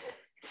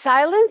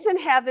 Silence in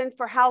heaven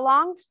for how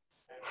long?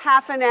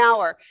 Half an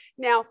hour.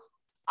 Now,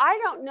 I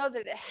don't know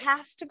that it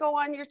has to go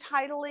on your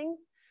titling.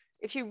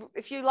 If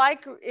you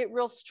like it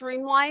real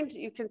streamlined,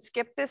 you can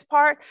skip this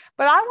part.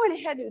 But I went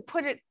ahead and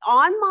put it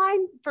on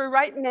mine for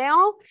right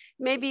now,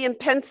 maybe in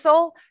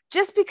pencil,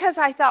 just because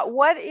I thought,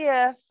 what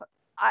if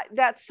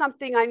that's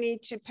something I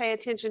need to pay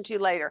attention to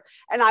later?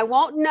 And I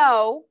won't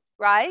know,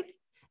 right,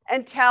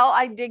 until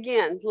I dig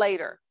in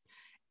later.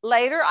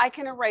 Later, I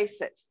can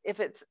erase it if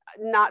it's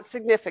not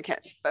significant.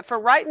 But for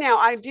right now,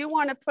 I do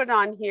want to put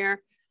on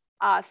here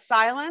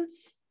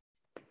silence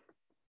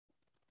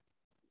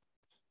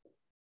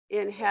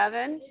in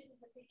heaven.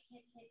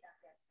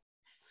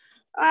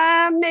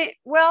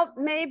 Well,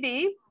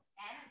 maybe,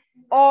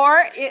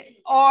 or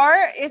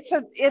it's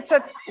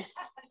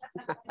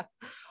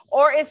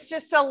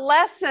just a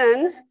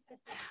lesson.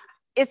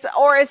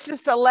 It's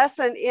just a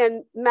lesson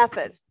in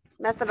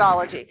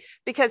methodology,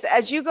 because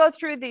as you go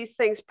through these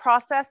things,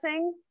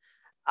 processing,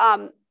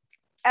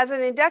 as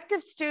an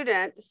inductive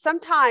student,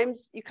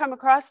 sometimes you come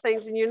across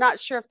things and you're not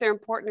sure if they're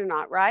important or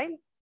not, right?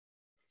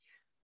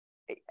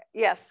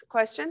 Yes,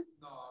 question?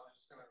 No, I was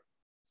just going to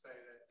say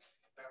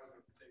that was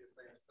the biggest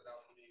thing that stood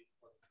out for me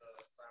was the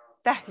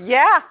silence.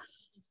 Yeah.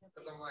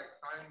 Because I'm like,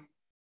 time,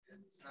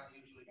 it's not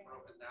usually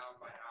broken down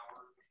by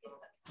hours and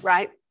stuff.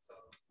 Right.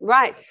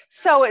 Right.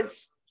 So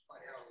it's,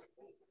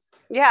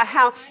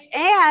 yeah,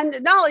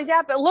 and not only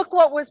that, but look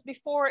what was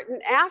before it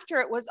and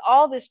after it was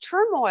all this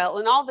turmoil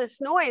and all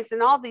this noise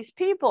and all these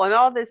people and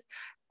all this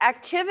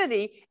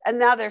activity, and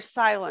now there's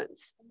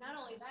silence. And not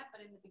only that,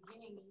 but in the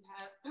beginning, you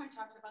have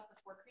talks about the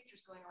 4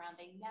 creatures going around.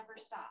 They never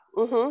stop.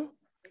 Mm-hmm.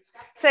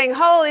 Saying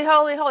holy,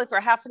 holy, holy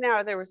for half an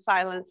hour. There was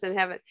silence in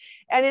heaven.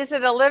 And is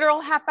it a literal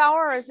half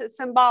hour or is it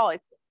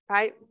symbolic,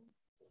 right?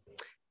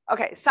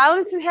 Okay,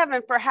 silence in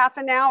heaven for half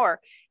an hour.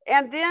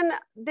 And then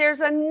there's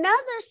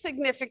another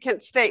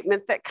significant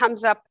statement that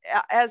comes up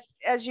as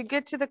you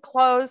get to the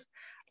close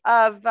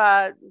of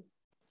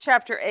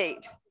chapter 8.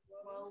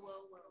 Whoa,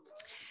 whoa, whoa.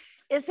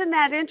 Isn't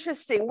that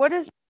interesting? What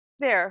is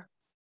there?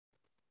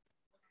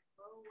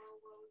 Woe, woe,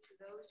 woe to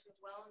those who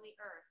dwell in the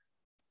earth,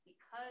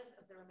 because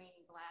of the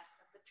remaining blasts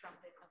of the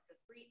trumpet of the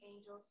 3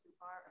 angels who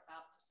are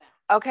about to sound.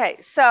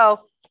 Okay, so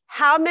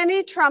how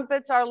many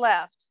trumpets are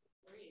left?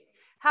 3.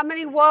 How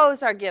many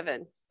woes are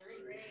given? 3.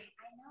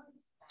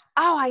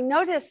 Oh, I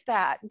noticed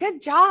that.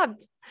 Good job.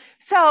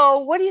 So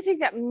what do you think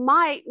that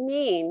might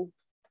mean?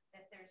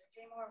 That there's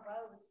 3 more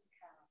woes to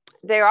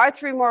come. There are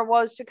 3 more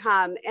woes to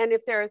come. And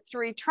if there are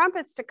 3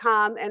 trumpets to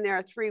come and there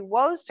are 3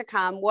 woes to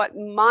come, what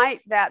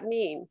might that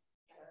mean?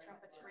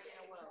 Trumpets ring in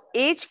a woe.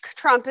 Each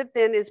trumpet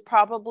then is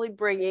probably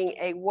bringing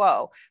a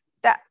woe.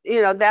 That,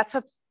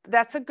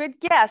 that's a good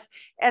guess.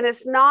 And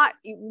it's not,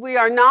 we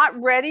are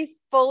not ready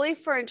fully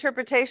for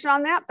interpretation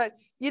on that, but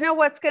you know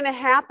what's going to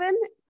happen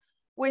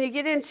when you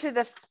get into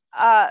the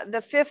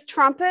fifth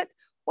trumpet?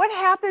 What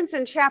happens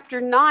in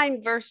chapter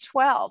 9, verse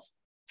 12?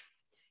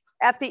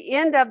 At the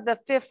end of the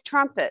fifth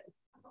trumpet.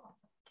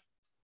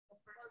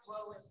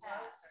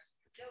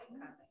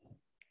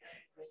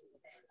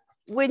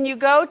 When you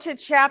go to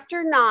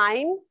chapter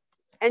 9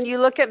 and you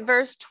look at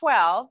verse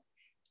 12,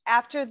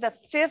 after the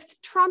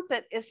fifth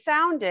trumpet is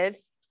sounded,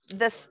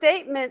 the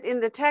statement in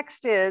the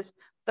text is,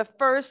 the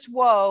first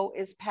woe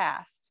is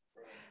past.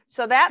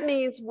 So that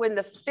means when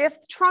the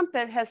fifth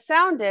trumpet has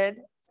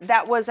sounded,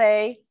 that was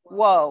a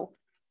woe.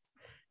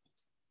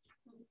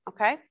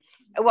 Okay,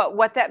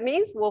 what that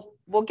means,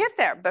 we'll get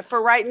there. But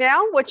for right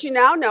now, what you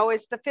now know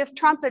is the fifth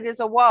trumpet is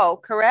a woe,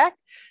 correct?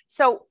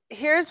 So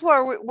here's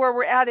where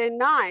we're at in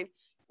 9.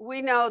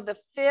 We know the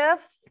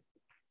fifth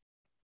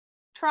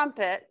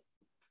trumpet,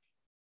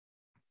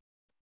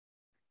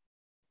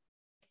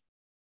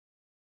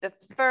 the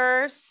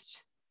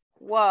first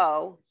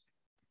woe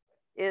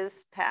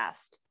is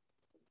past.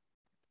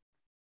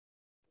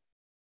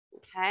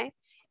 Okay,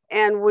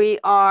 and we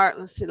are,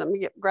 let's see, let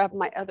me grab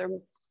my other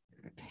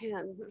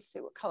pen. Let's see,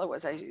 what color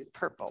was I using?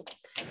 Purple.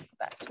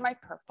 Back to my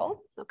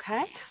purple.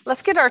 Okay,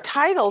 let's get our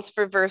titles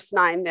for verse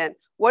 9 then.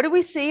 What do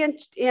we see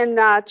in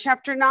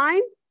chapter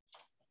 9?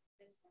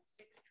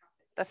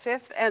 The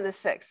fifth and the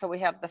sixth. So we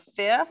have the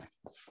fifth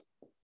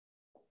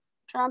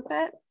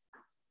trumpet.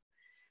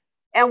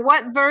 And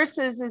what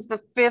verses is the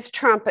fifth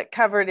trumpet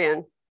covered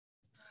in?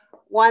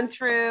 1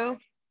 through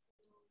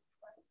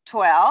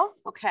 12.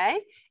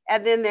 Okay.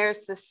 And then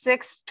there's the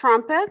sixth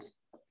trumpet.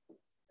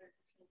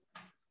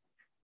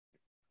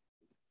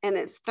 And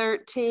it's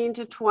 13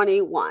 to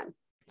 21.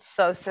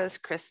 So says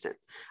Kristen.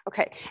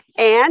 Okay.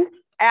 And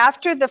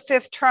after the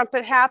fifth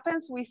trumpet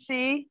happens, we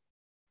see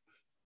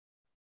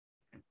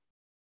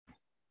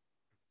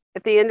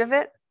at the end of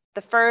it,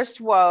 the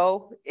first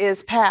woe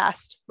is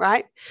past,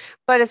 right?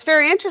 But it's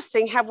very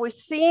interesting. Have we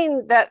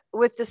seen that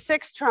with the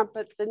sixth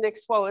trumpet, the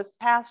next woe is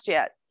past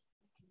yet?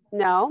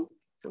 No.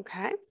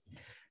 Okay.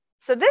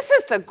 So this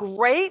is the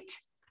great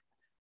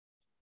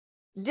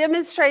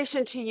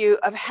demonstration to you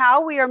of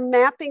how we are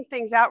mapping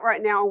things out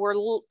right now.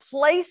 We're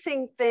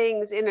placing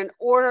things in an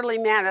orderly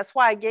manner. That's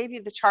why I gave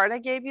you the chart I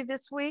gave you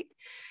this week.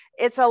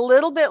 It's a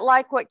little bit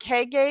like what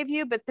Kay gave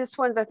you, but this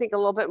one's, I think, a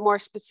little bit more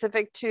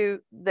specific to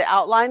the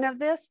outline of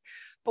this.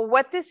 But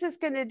what this is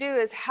going to do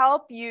is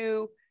help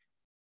you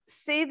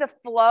see the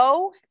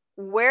flow,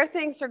 where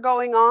things are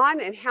going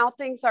on and how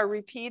things are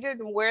repeated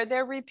and where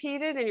they're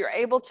repeated. And you're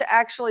able to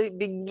actually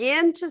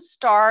begin to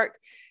start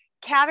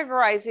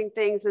categorizing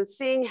things and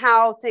seeing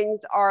how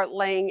things are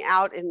laying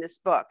out in this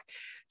book.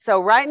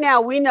 So right now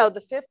we know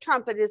the fifth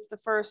trumpet is the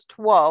first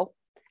woe.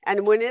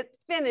 And when it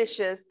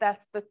finishes,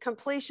 that's the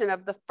completion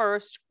of the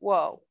first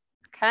woe.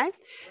 Okay.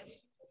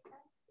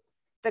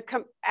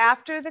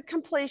 After the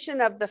completion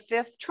of the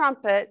fifth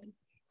trumpet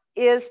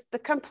is the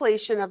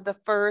completion of the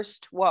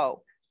first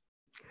woe,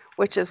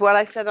 which is what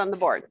I said on the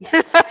board.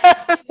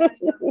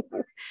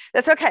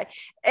 That's okay.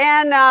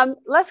 And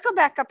let's go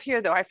back up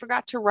here, though. I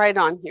forgot to write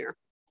on here.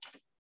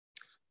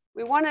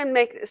 We want to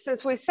make,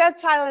 since we said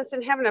silence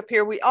in heaven up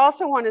here, we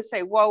also want to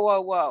say, whoa,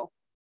 whoa, whoa.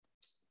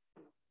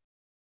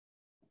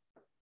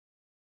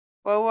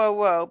 Whoa, whoa,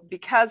 whoa,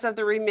 because of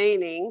the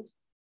remaining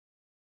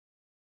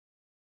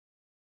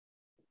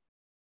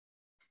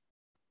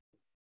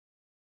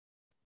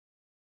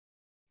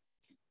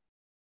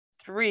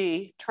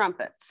three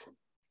trumpets.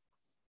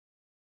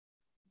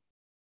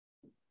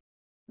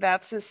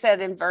 That's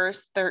said in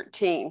verse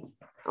 13,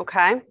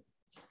 okay?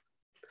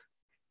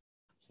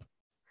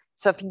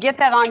 So if you get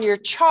that on your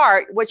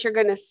chart, what you're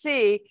going to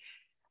see,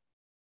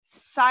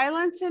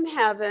 silence in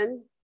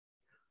heaven,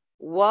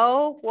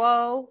 whoa,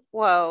 whoa,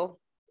 whoa,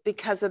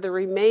 because of the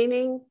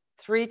remaining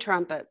three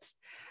trumpets.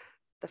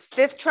 The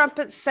fifth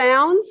trumpet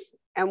sounds,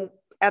 and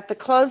at the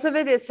close of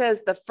it, it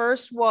says the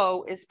first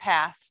woe is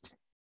past.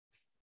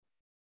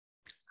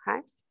 Okay,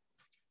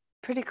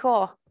 pretty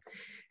cool.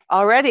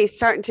 Already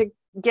starting to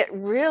get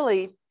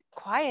really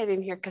quiet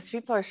in here because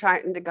people are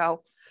starting to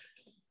go,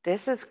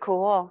 this is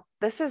cool.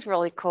 This is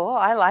really cool.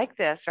 I like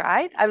this,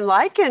 right? I'm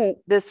liking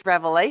this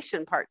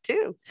Revelation part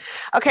too.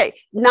 Okay,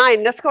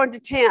 9, let's go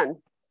into 10.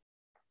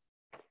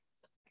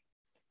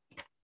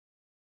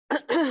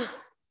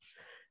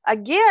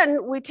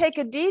 Again, we take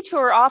a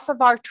detour off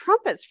of our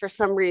trumpets for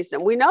some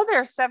reason. We know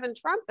there are 7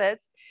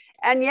 trumpets,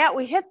 and yet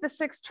we hit the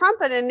 6th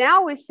trumpet, and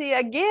now we see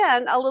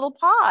again a little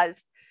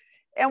pause.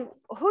 And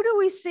who do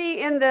we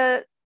see in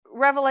the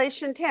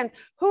Revelation 10?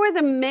 Who are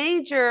the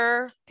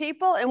major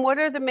people, and what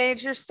are the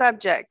major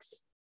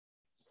subjects?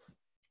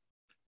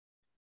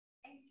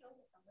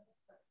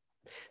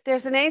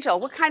 There's an angel.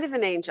 What kind of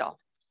an angel?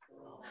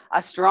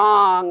 A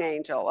strong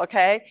angel,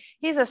 okay?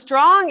 He's a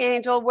strong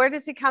angel. Where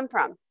does he come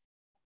from?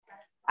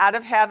 Out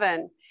of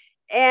heaven.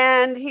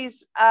 And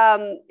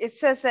it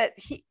says that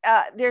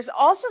there's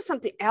also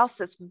something else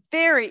that's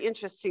very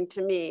interesting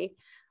to me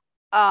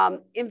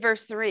in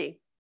verse 3.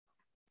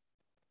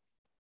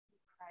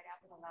 Cried out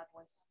with a loud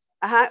voice.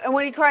 And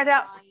when he cried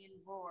out, Lion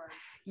roars.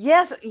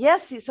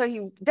 yes, so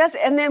he does.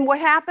 And then what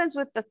happens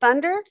with the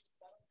thunder?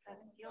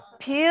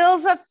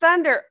 Peals of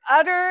thunder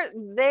utter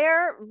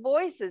their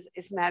voices.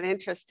 Isn't that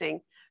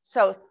interesting?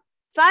 So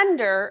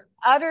thunder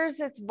utters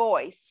its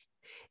voice.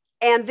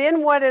 And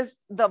then what is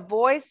the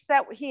voice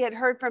that he had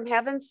heard from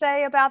heaven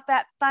say about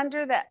that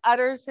thunder that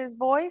utters his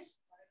voice?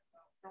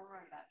 Don't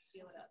worry about it.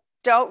 Seal it up.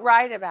 Don't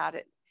write about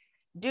it.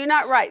 Do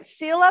not write.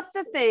 Seal up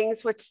the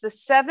things which the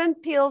 7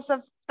 peals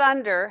of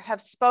thunder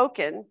have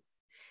spoken,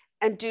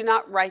 and do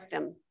not write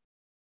them.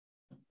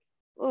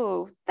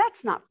 Ooh,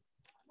 that's not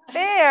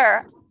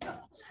fair.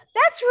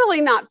 That's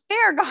really not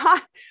fair,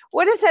 God.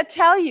 What does that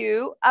tell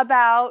you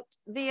about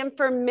the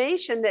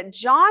information that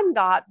John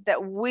got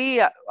that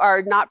we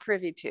are not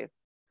privy to?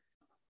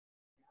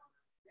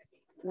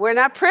 We're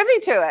not privy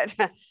to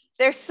it.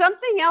 There's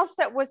something else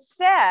that was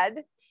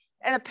said,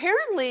 and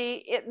apparently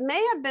it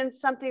may have been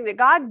something that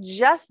God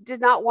just did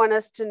not want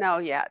us to know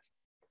yet.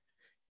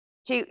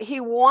 He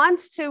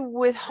wants to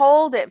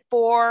withhold it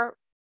for,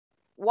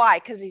 why?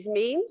 Because he's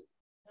mean?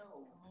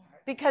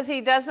 Because he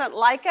doesn't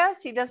like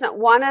us? He doesn't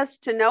want us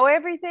to know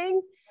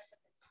everything?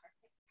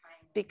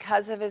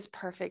 Because of his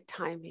perfect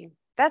timing.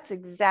 That's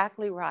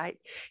exactly right.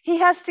 He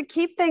has to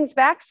keep things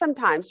back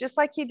sometimes, just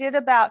like he did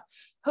about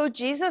who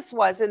Jesus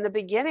was in the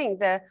beginning.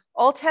 The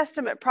Old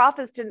Testament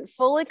prophets didn't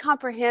fully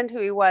comprehend who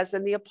he was,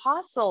 and the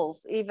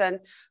apostles even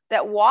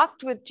that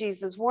walked with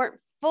Jesus weren't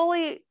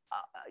fully,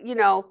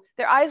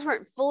 their eyes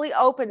weren't fully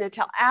open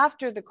until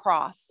after the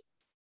cross.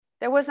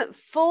 There wasn't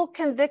full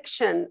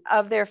conviction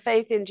of their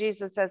faith in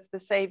Jesus as the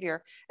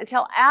Savior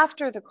until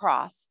after the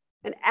cross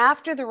and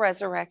after the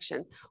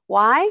resurrection.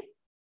 Why?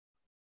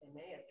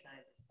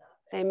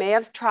 They may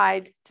have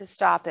tried to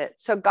stop it.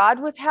 So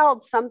God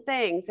withheld some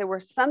things. There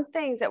were some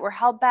things that were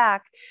held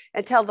back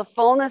until the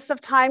fullness of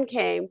time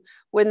came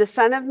when the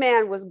Son of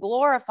Man was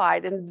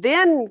glorified. And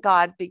then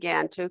God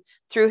began to,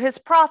 through his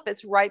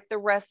prophets, write the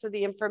rest of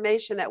the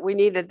information that we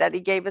needed, that he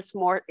gave us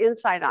more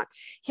insight on.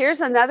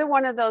 Here's another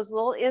one of those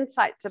little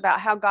insights about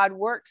how God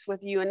works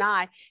with you and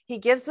I. He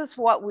gives us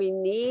what we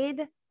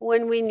need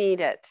when we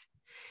need it.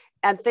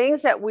 And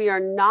things that we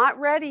are not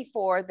ready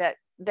for that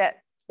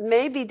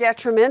may be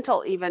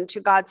detrimental even to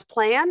God's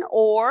plan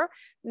or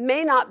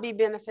may not be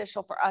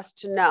beneficial for us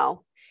to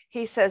know.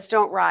 He says,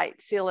 don't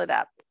write, seal it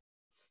up,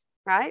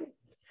 right?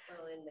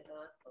 Well, in the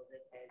gospel,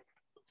 it said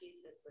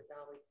Jesus was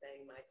always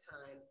saying, my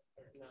time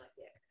is not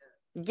yet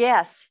come.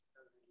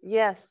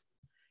 Yes.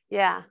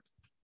 Yeah.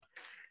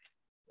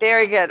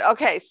 Very good.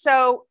 Okay.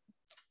 So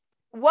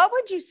what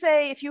would you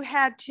say if you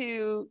had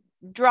to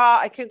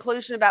draw a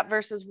conclusion about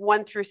verses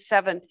 1 through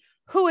 7?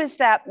 Who is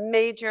that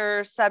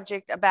major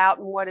subject about,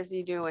 and what is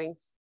he doing?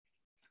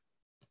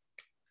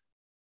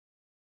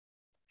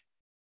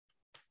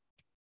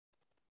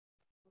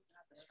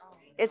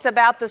 It's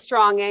about the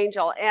strong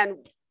angel. And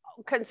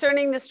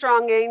concerning the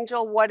strong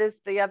angel, what is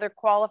the other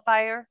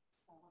qualifier?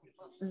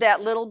 That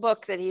little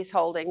book that he's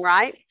holding,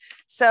 right?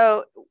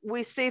 So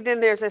we see then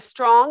there's a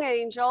strong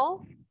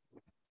angel.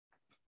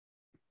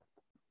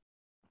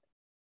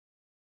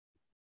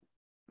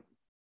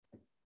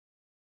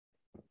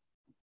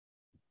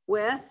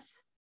 With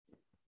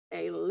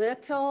a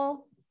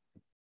little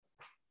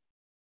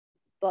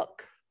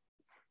book.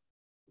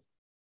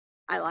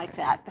 I like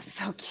that. That's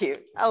so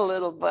cute. A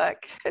little book.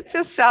 It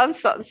just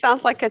sounds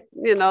like a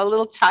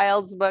little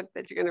child's book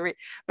that you're going to read.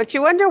 But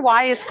you wonder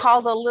why it's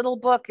called a little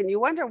book, and you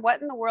wonder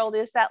what in the world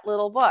is that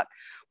little book.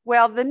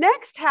 Well, the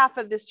next half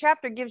of this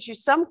chapter gives you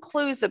some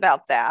clues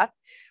about that.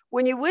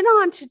 When you went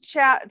on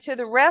to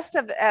the rest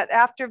of it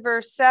after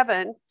verse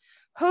 7,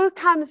 who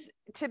comes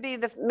to be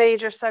the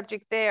major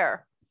subject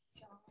there?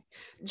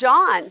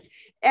 John.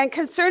 And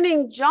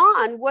concerning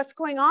John, what's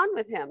going on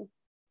with him?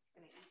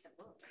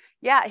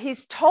 Yeah,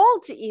 he's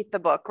told to eat the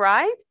book,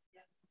 right?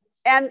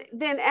 And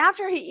then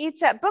after he eats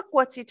that book,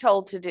 what's he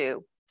told to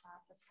do?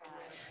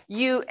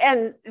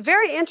 And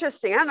very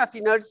interesting, I don't know if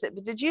you noticed it,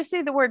 but did you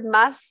see the word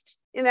must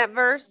in that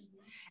verse?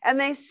 And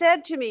they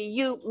said to me,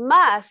 you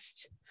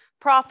must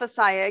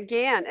prophesy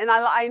again. And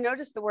I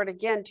noticed the word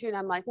again too, and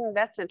I'm like,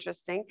 that's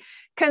interesting.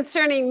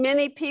 Concerning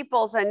many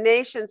peoples and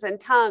nations and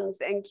tongues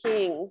and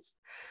kings.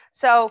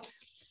 So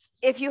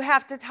if you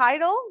have to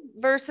title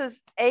verses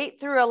 8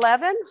 through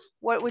 11,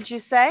 what would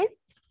you say?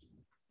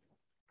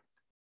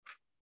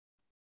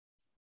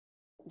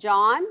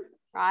 John,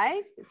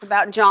 right? It's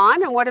about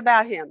John. And what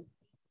about him?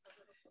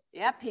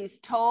 Yep, he's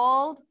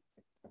told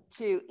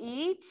to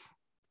eat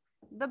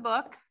the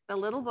book, the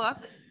little book.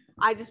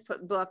 I just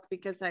put book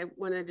because I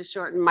wanted to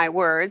shorten my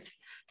words,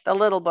 the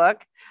little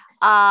book.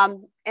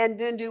 And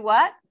then do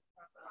what?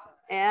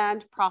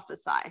 And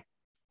prophesy.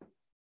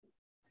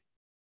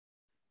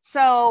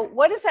 So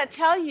what does that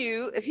tell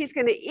you if he's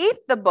going to eat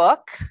the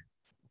book?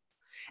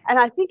 And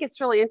I think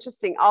it's really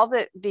interesting, all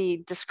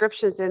the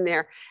descriptions in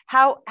there.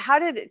 How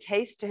did it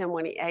taste to him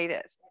when he ate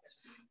it?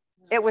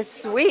 It was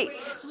sweet.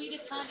 Sweet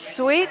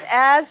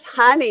as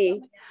honey.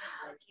 Sweet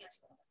as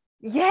honey.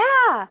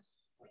 Yeah.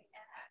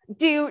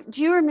 Do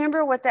you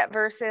remember what that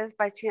verse is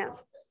by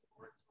chance?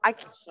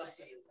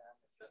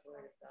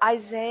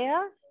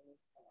 Isaiah?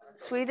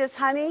 Sweet as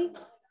honey?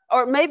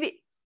 Or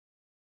maybe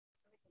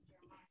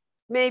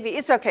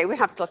it's okay. We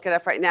have to look it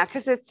up right now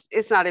because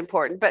it's not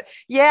important. But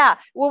yeah,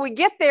 when we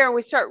get there and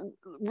we start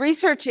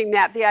researching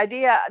that, the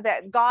idea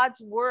that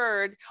God's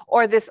word,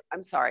 or the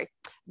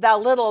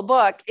little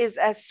book, is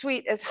as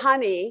sweet as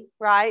honey,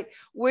 right?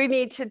 We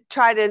need to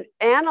try to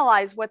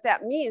analyze what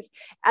that means.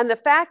 And the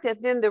fact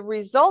that then the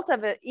result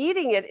of it,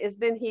 eating it, is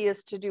then he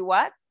is to do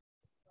what?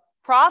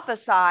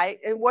 Prophesy.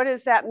 And what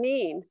does that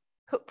mean?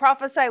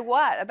 Prophesy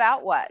what?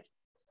 About what?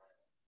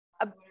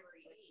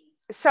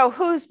 So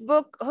whose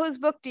book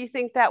do you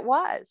think that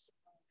was?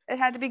 It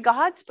had to be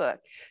God's book.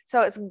 So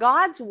it's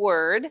God's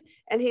word,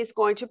 and he's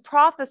going to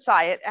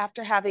prophesy it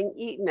after having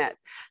eaten it.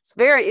 It's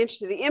very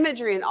interesting. The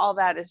imagery and all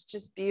that is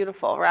just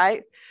beautiful,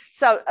 right?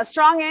 So a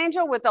strong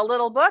angel with a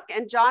little book,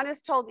 and John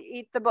is told to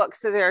eat the book.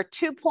 So there are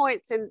 2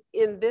 points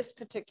in this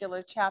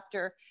particular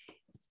chapter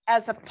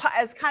as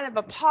kind of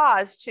a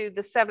pause to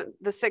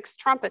the sixth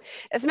trumpet.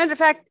 As a matter of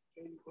fact,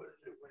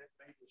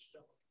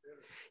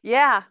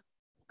 yeah,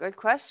 good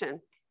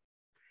question.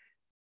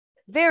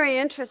 Very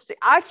interesting.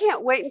 I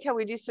can't wait until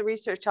we do some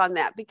research on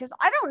that, because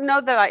I don't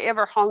know that I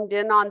ever honed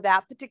in on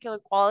that particular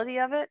quality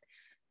of it.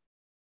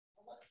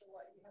 Unless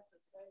what you have to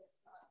say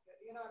is not good.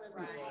 You know what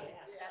I mean?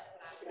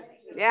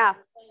 Right. Yeah.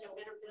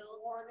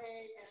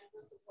 Warning, and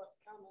this is what's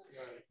coming.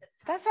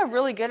 That's a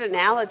really good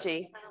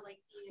analogy.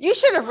 You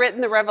should have written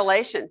the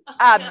Revelation.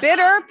 A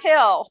bitter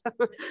pill.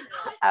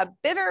 A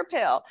bitter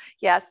pill.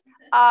 Yes.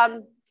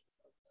 And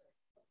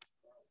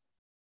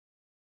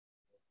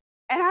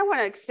I want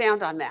to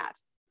expound on that.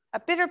 A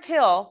bitter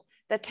pill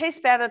that tastes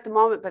bad at the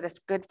moment, but it's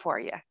good for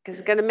you because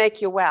it's going to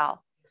make you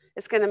well.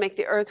 It's going to make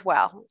the earth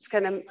well. It's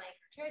going to,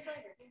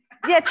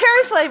 yeah,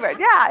 cherry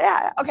flavored.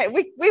 Yeah. Okay,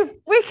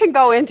 we can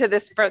go into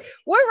this further.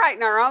 We're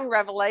writing our own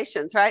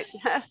revelations, right?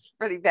 That's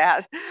pretty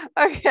bad.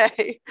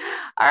 Okay,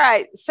 all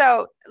right.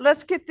 So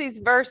let's get these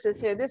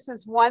verses here. This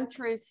is 1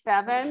 through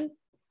 7,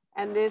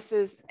 and this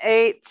is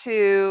 8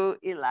 to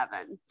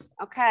 11.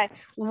 Okay,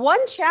 1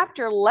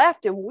 chapter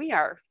left, and we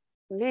are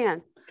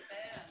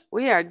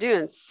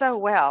doing so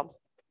well.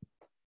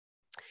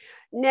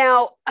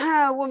 Now,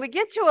 when we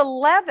get to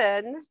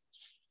 11,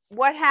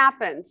 what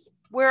happens?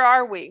 Where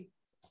are we?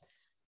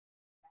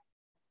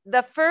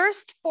 The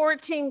first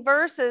 14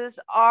 verses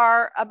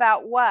are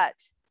about what?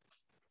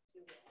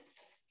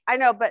 I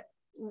know, but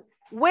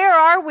where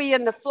are we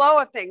in the flow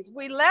of things?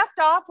 We left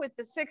off with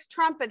the 6th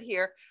trumpet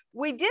here.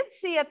 We did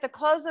see at the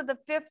close of the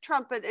 5th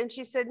trumpet, and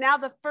she said, now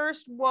the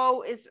first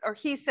woe is, or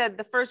he said,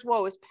 the first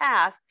woe is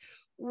past.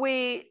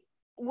 We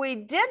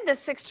did the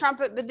 6th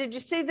trumpet, but did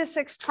you see the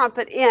 6th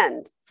trumpet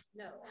end?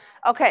 No.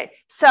 Okay,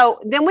 so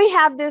then we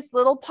have this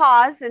little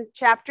pause in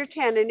chapter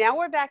 10, and now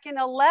we're back in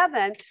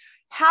 11.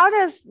 How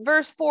does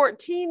verse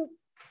 14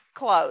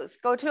 close?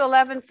 Go to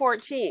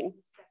 11:14.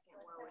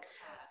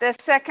 The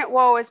second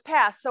woe is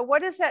past. So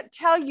what does that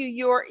tell you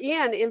you're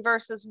in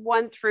verses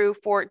 1 through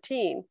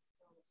 14?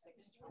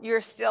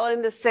 You're still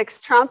in the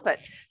 6th trumpet.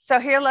 So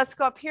here, let's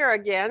go up here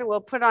again.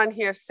 We'll put on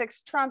here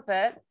 6th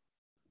trumpet.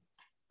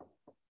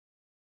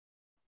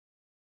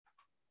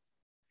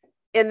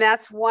 And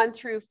that's 1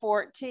 through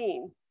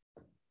 14,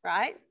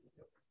 right?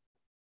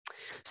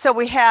 So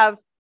we have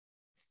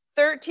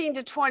 13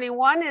 to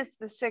 21 is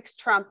the 6th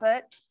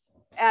trumpet,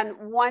 and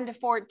 1 to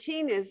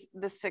 14 is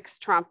the 6th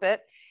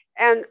trumpet.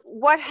 And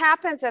what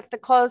happens at the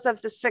close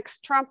of the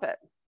 6th trumpet?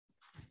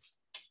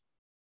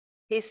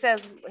 He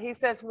says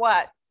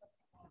what?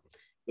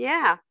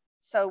 Yeah.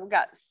 So we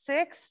got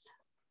 6th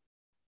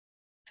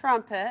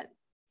trumpet,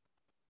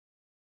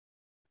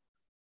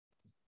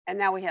 and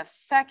now we have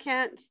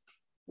 2nd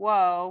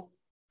woe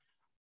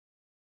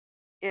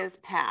is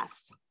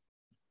past.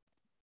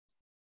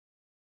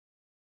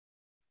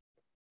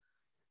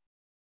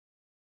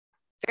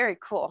 Very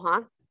cool,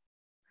 huh?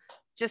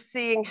 Just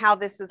seeing how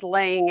this is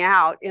laying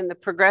out in the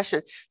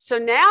progression. So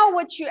now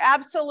what you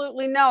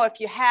absolutely know, if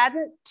you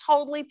hadn't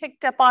totally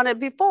picked up on it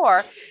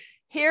before,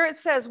 here it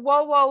says,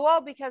 whoa, whoa,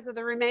 whoa, because of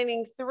the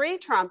remaining 3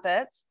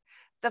 trumpets.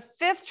 The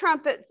 5th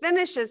trumpet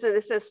finishes and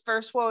it says,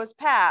 first woe is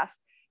past.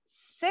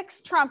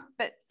 6th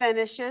trumpet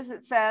finishes,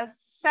 it says,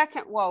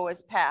 second woe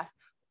is past.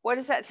 What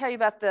does that tell you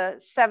about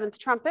the 7th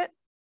trumpet?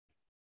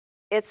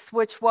 It's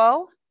which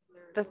woe?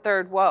 The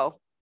 3rd woe.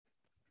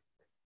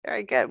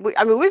 Very good.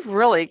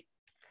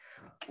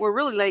 We're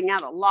really laying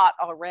out a lot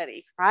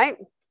already, right?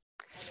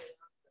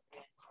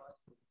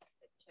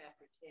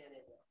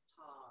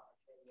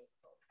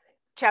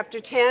 Chapter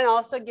 10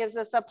 also gives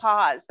us a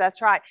pause.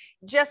 That's right.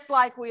 Just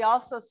like we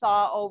also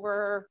saw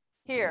over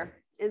here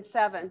in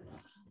 7.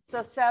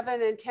 So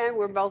 7 and 10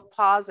 were both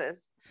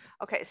pauses.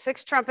 Okay,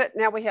 6th trumpet.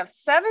 Now we have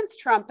 7th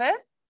trumpet,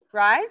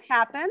 right?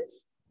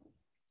 Happens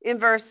in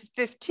verse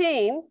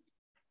 15.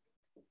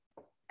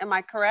 Am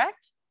I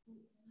correct?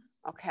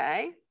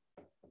 Okay.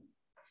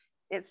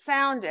 It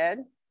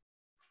sounded.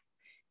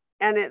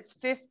 and it's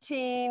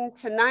 15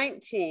 to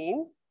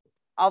 19,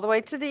 all the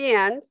way to the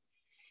end.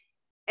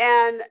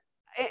 And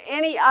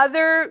any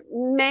other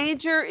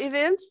major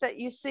events that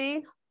you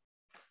see?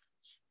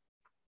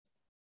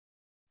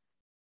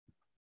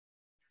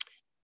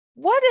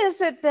 What is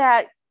it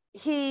that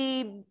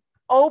he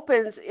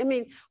opens? I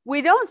mean,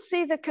 we don't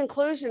see the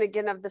conclusion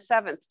again of the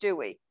seventh, do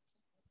we?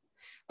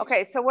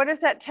 Okay, so what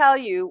does that tell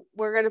you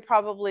we're going to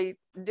probably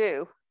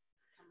do?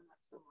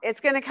 It's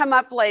going to come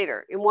up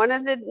later. In one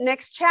of the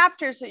next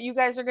chapters that you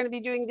guys are going to be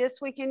doing this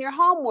week in your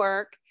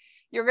homework,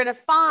 you're going to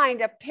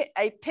find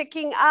a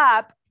picking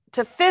up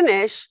to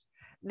finish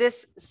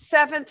this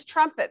seventh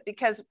trumpet,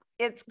 because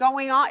it's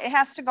going on. It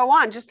has to go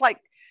on, just like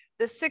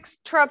the sixth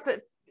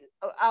trumpet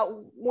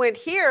went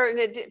here and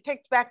it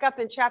picked back up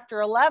in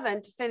chapter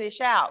 11 to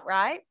finish out,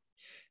 right?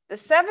 The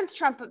seventh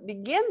trumpet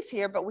begins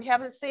here, but we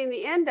haven't seen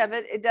the end of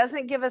it. It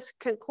doesn't give us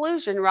a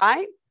conclusion,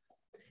 right?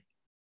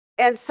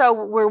 And so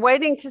we're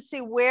waiting to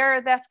see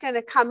where that's going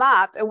to come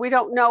up. And we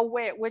don't know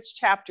which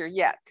chapter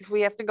yet, because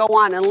we have to go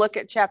on and look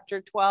at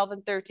chapter 12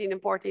 and 13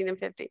 and 14 and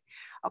 15.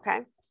 Okay.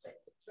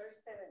 Verse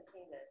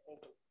 17, I think,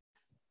 is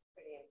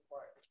pretty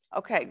important.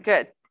 Okay,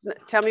 good.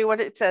 Tell me what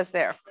it says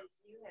there. It says,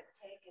 you have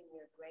taken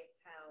your great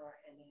power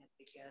and have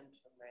begun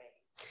to reign.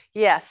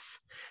 Yes.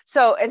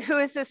 So, and who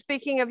is this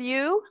speaking of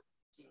you?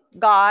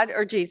 God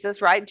or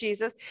Jesus, right?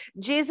 Jesus.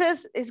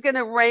 Jesus is going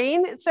to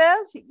reign, it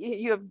says.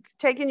 You have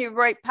taken your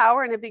great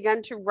power and have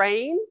begun to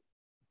reign.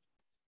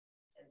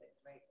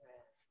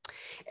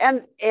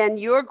 And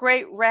your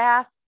great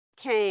wrath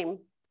came.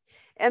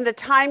 And the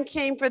time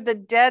came for the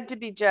dead to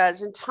be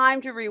judged, and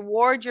time to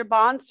reward your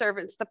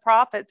bondservants, the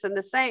prophets and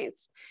the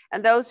saints,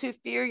 and those who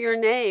fear your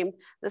name,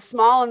 the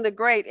small and the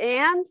great.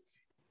 And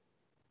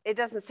it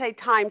doesn't say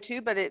time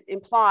to, but it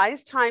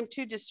implies time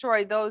to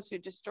destroy those who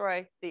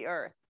destroy the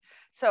earth.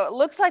 So it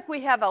looks like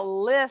we have a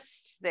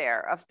list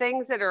there of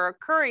things that are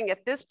occurring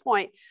at this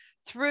point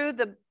through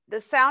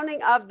the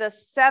sounding of the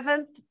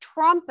seventh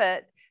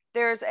trumpet.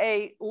 There's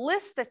a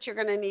list that you're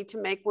going to need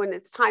to make when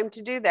it's time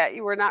to do that.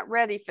 You were not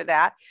ready for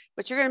that,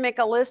 but you're going to make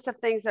a list of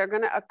things that are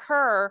going to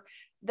occur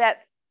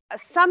that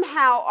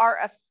somehow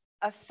are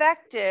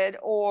affected,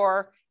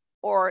 or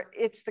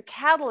it's the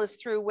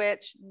catalyst through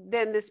which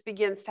then this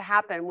begins to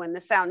happen when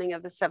the sounding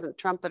of the seventh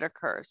trumpet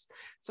occurs.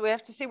 So we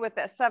have to see what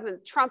that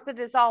seventh trumpet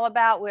is all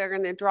about. We're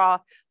going to draw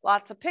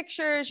lots of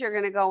pictures. You're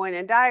going to go in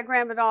and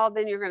diagram it all.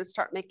 Then you're going to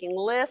start making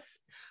lists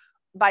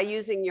by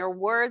using your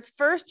words.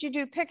 First you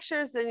do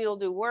pictures, then you'll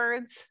do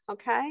words.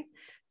 Okay,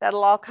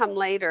 that'll all come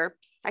later.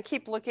 I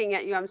keep looking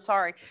at you. I'm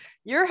sorry.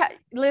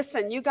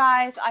 Listen, you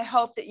guys, I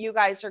hope that you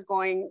guys are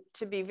going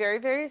to be very,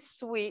 very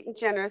sweet and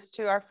generous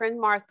to our friend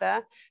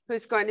Martha,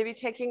 who's going to be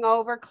taking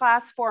over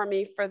class for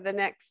me for the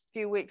next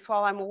few weeks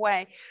while I'm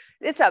away.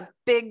 It's a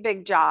big,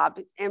 big job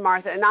in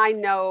Martha. And I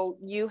know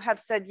you have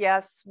said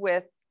yes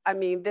with, I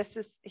mean, this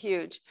is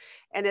huge.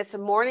 And it's a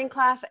morning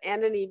class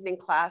and an evening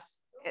class.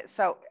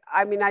 So,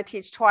 I mean, I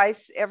teach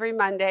twice every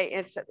Monday.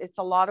 It's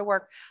a lot of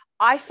work.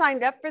 I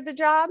signed up for the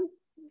job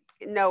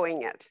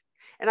knowing it.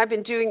 And I've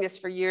been doing this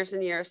for years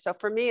and years. So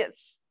for me,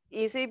 it's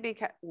easy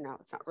because, no,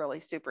 it's not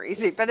really super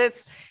easy, but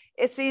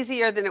it's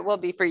easier than it will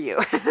be for you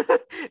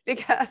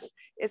because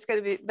it's going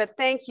to be, but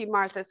thank you,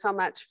 Martha, so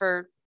much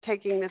for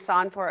taking this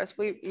on for us.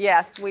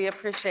 Yes, we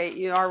appreciate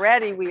you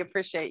already. We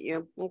appreciate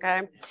you.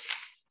 Okay.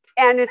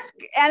 And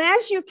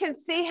as you can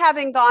see,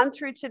 having gone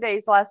through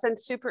today's lesson,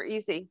 super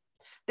easy.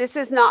 This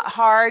is not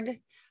hard,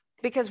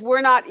 because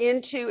we're not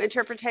into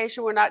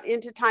interpretation. We're not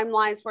into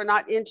timelines. We're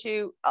not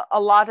into a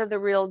lot of the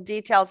real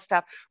detailed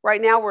stuff.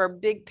 Right now, we're a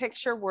big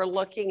picture. We're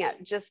looking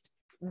at just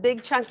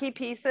big chunky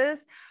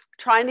pieces,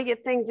 trying to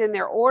get things in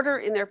their order,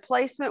 in their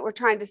placement. We're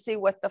trying to see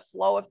what the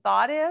flow of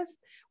thought is.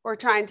 We're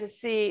trying to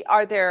see,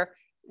 are there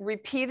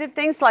repeated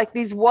things like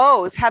these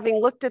woes, having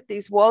looked at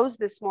these woes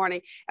this morning,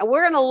 and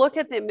we're going to look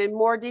at them in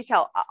more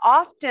detail.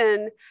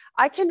 Often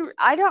I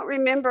don't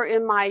remember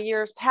in my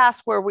years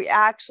past where we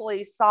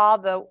actually saw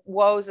the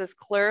woes as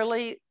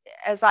clearly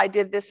as I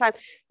did this time.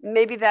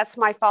 Maybe that's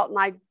my fault and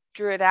I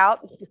drew it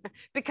out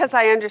because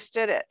I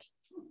understood it.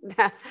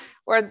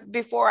 Or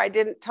before I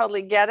didn't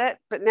totally get it,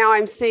 but now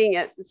I'm seeing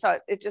it. So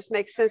it just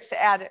makes sense to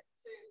add it.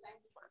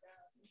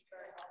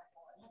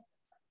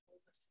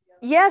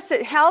 Yes,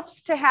 it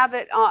helps to have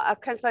it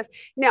concise.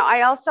 Now,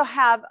 I also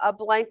have a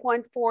blank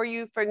one for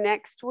you for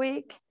next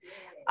week,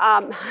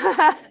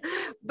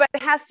 but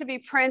it has to be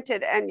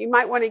printed, and you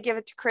might want to give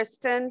it to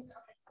Kristen.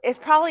 It's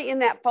probably in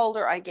that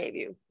folder I gave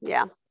you.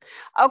 Yeah.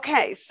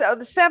 Okay, so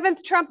the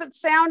seventh trumpet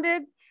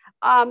sounded,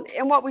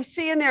 and what we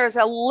see in there is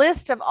a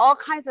list of all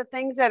kinds of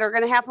things that are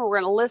going to happen.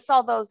 We're going to list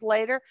all those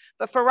later,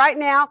 but for right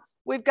now,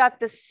 we've got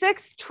the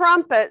sixth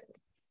trumpet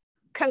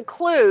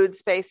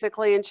concludes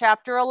basically in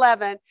chapter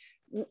 11.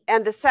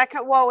 And the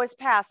second woe is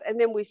past. And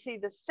then we see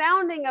the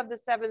sounding of the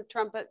seventh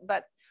trumpet,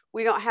 but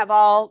we don't have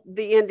all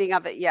the ending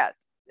of it yet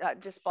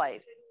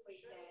displayed. Shouldn't we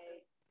say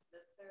the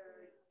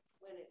third,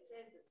 when it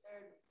says the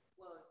third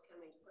woe is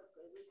coming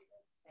quickly, we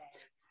could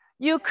say.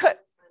 You could,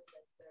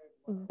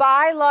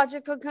 by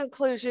logical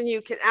conclusion,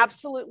 you can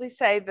absolutely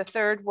say the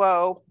third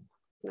woe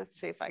let's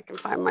see if I can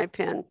find my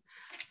pen.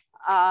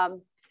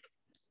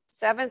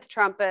 Seventh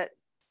trumpet.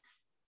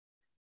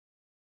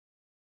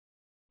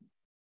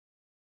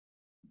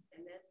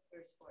 And that's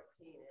verse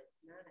 14.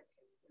 It's not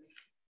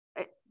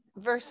a conclusion.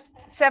 Verse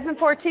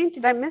 7:14,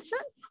 did I miss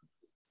it?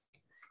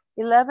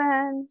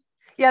 11.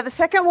 Yeah, the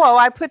second woe,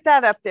 I put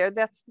that up there.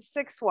 That's the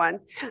sixth one.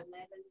 11:14.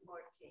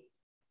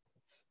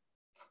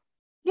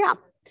 Yeah,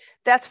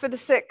 that's for the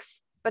sixth.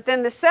 But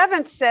then the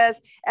seventh says,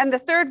 and the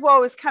third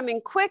woe is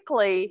coming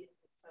quickly.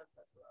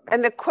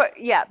 And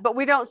but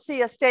we don't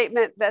see a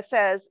statement that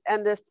says,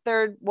 and the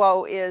third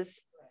woe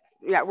is,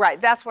 yeah,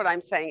 right. That's what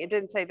I'm saying. It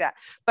didn't say that,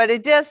 but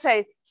it does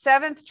say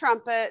seventh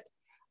trumpet.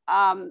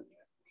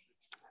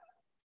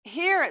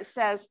 Here it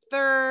says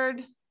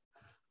third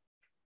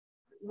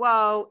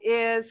woe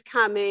is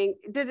coming.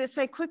 Did it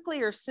say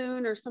quickly or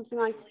soon or something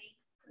like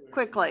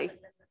quickly?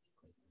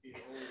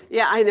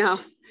 Yeah, I know.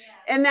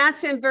 And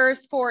that's in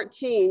verse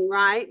 14,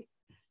 right?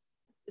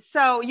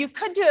 So you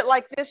could do it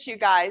like this, you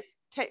guys.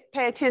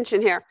 Pay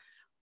attention here.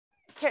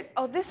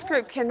 This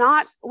group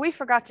cannot, we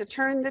forgot to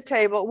turn the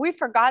table. We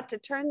forgot to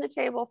turn the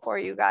table for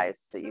you guys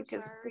so you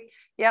can see.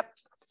 Yep,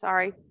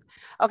 sorry.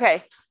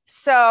 Okay,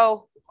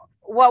 so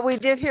what we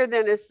did here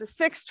then is the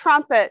sixth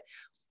trumpet.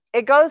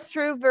 It goes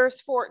through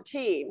verse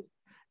 14.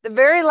 The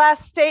very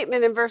last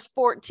statement in verse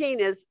 14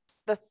 is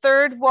the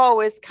third woe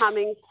is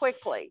coming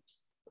quickly.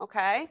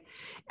 Okay,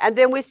 and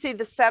then we see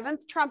the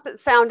seventh trumpet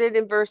sounded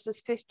in verses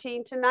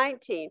 15 to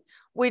 19.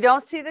 We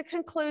don't see the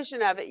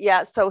conclusion of it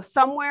yet. So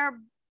somewhere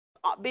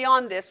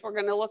beyond this, we're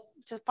going to look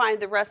to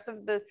find the rest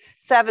of the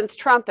seventh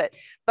trumpet.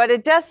 But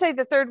it does say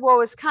the third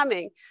woe is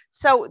coming.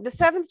 So the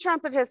seventh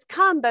trumpet has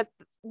come, but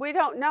we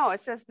don't know.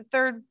 It says the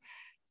third.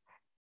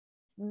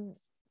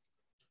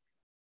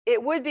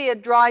 It would be a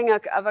drawing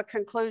of a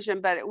conclusion,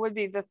 but it would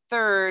be the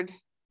third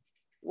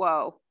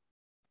woe.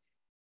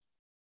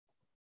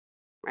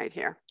 Right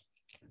here.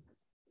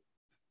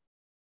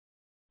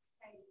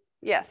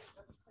 Yes.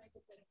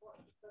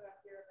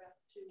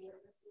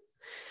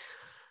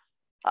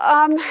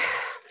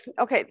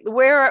 Okay,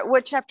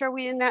 what chapter are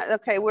we in now?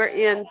 Okay, we're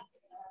in.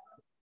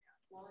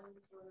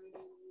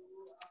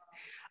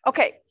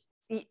 Okay,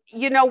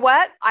 you know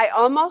what? I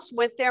almost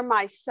went there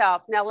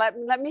myself. Now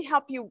let me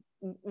help you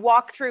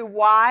walk through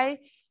why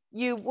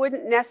you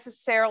wouldn't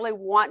necessarily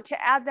want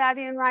to add that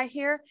in right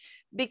here,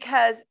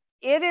 because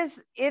it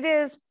is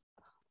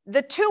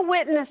the two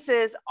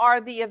witnesses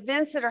are the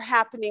events that are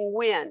happening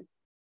when?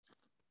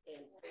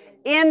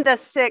 In the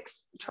sixth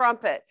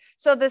trumpet.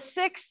 So the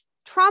sixth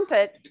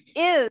trumpet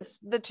is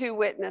the two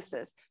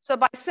witnesses. So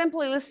by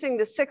simply listening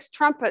to sixth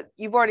trumpet,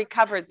 you've already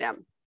covered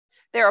them.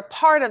 They're a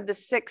part of the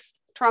sixth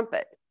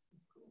trumpet.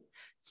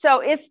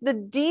 So it's the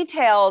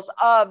details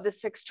of the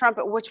sixth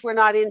trumpet, which we're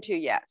not into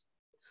yet.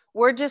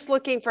 We're just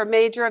looking for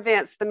major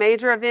events. The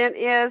major event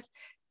is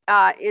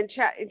in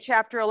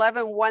chapter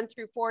 11, 1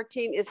 through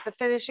 14 is the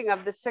finishing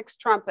of the sixth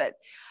trumpet.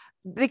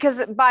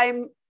 Because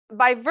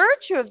by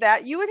virtue of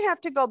that, you would have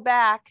to go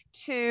back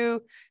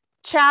to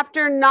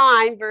chapter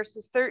 9,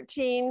 verses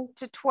 13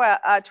 to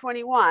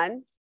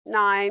 21,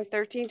 9,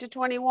 13 to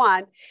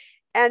 21.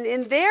 And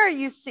in there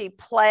you see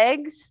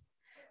plagues.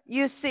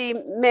 You see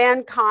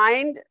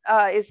mankind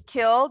is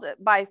killed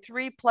by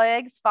 3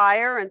 plagues,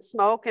 fire and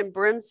smoke and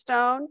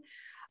brimstone.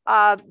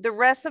 The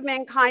rest of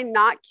mankind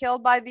not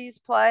killed by these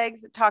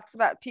plagues. It talks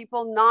about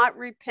people not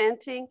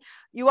repenting.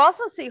 You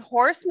also see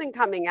horsemen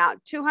coming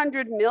out,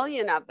 200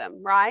 million of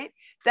them, right?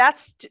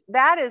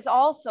 That is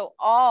also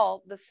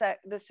all the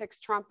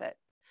sixth trumpet.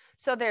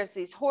 So there's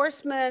these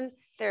horsemen,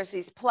 there's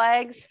these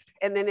plagues,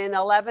 and then in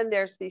 11,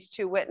 there's these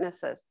 2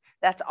 witnesses.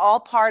 That's all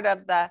part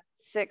of the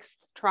sixth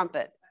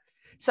trumpet.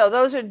 So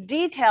those are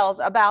details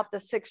about the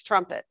sixth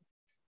trumpet,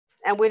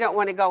 and we don't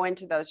want to go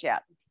into those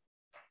yet.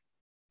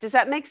 Does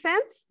that make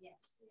sense? Yes.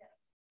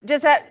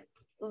 Does that? If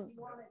you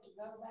wanted to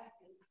go back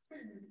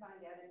and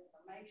find out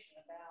information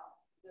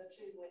about the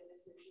 2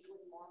 witnesses, you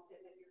wouldn't want them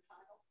in your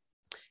title?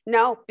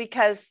 No,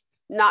 because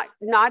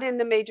not in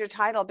the major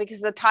title, because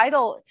the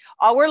title,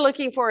 all we're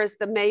looking for is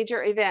the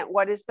major event.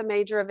 What is the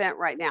major event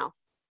right now?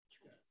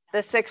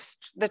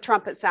 The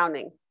trumpet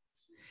sounding.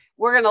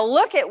 We're going to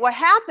look at what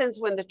happens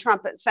when the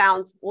trumpet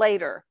sounds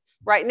later.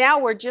 Right now,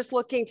 we're just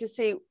looking to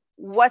see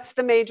what's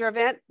the major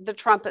event. The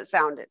trumpet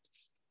sounded.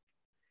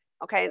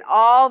 Okay, and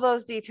all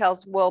those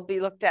details will be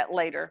looked at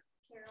later.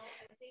 Carol,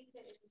 I think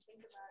that if you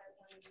think about it,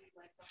 when you read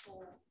like the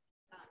whole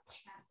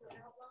chapter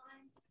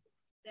outlines,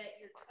 that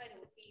your title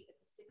would be that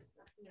the sixth,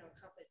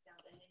 trumpet sound,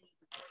 and then you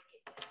would break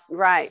it down.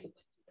 Right.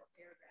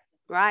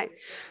 Right.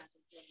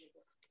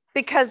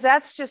 Because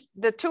that's just,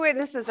 the 2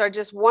 witnesses are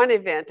just one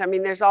event. I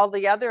mean, there's all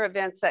the other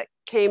events that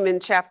came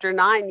in chapter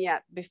 9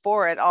 yet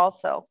before it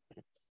also.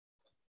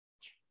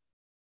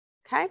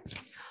 Okay.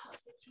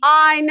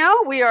 I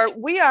know we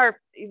are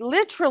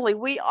literally,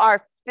 we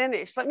are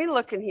finished. Let me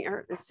look in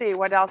here and see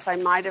what else I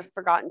might have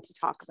forgotten to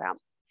talk about.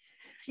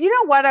 You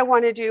know what I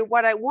want to do?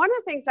 One of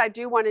the things I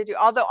do want to do,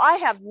 although I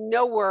have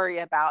no worry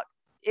about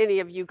any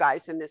of you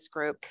guys in this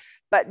group,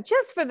 but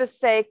just for the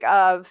sake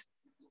of,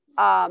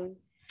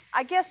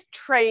 I guess,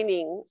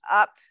 training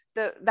up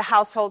the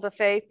household of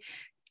faith.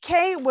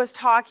 Kay was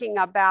talking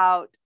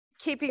about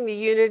keeping the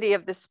unity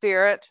of the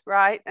Spirit,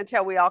 right?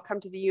 Until we all come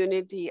to the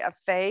unity of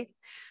faith.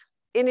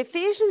 In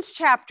Ephesians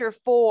chapter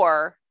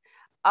 4,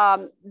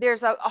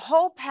 there's a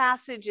whole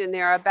passage in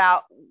there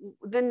about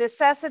the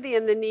necessity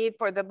and the need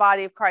for the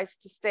body of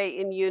Christ to stay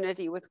in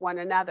unity with one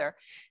another,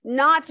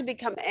 not to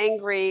become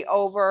angry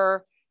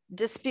over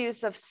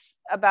disputes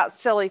about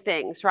silly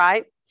things,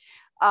 right?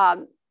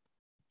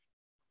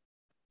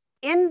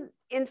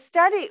 In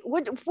study,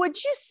 would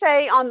you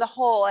say on the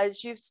whole,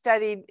 as you've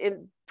studied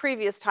in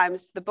previous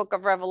times, the book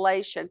of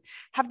Revelation,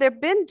 have there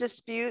been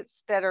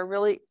disputes that are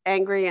really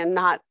angry and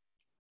not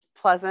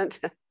pleasant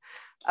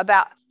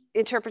about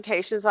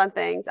interpretations on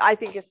things? I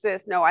think it's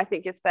this. No, I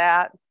think it's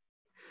that.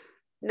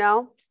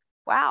 No?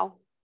 Wow.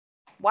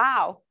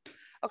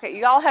 Okay,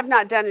 you all have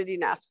not done it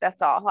enough.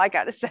 That's all I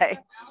got to say.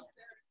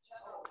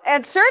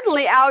 And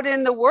certainly out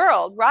in the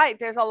world, right?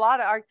 There's a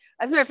lot of,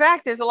 as a matter of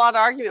fact, there's a lot of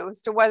argument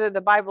as to whether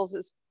the Bible's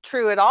is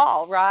true at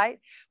all, right?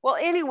 Well,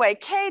 anyway,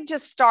 Kay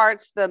just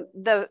starts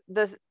the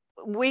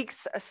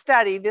week's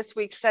study, this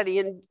week's study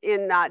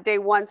in day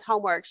one's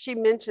homework. She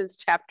mentions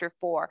chapter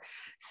 4.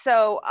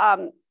 So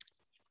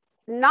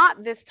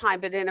not this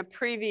time, but in a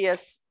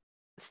previous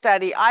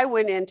study, I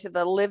went into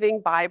the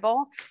Living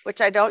Bible,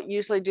 which I don't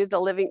usually do,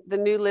 the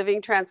New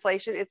Living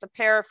Translation. It's a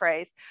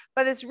paraphrase,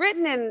 but it's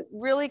written in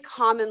really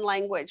common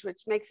language,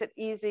 which makes it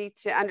easy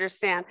to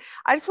understand.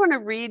 I just want to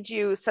read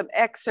you some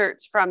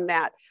excerpts from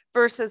that,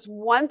 verses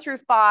 1 through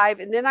 5,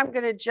 and then I'm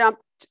going to jump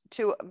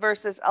to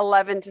verses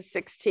 11 to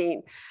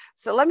 16.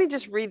 So let me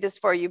just read this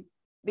for you,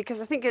 because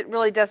I think it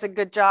really does a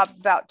good job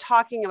about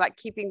talking about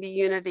keeping the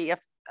unity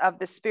of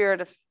the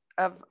Spirit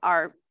of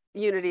our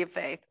unity of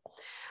faith.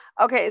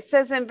 Okay, it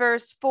says in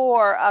verse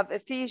 4 of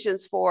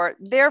Ephesians 4,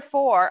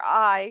 therefore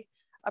I,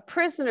 a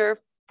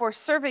prisoner for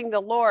serving the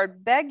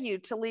Lord, beg you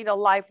to lead a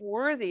life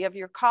worthy of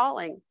your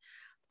calling.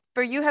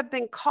 For you have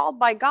been called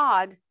by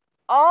God.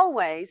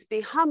 Always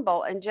be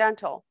humble and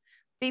gentle.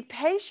 Be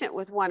patient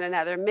with one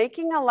another,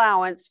 making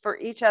allowance for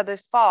each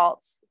other's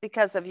faults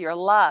because of your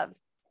love.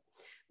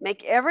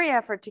 Make every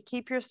effort to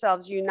keep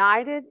yourselves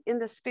united in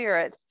the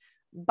Spirit,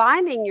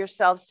 binding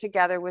yourselves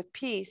together with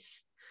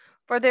peace.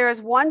 For there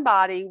is one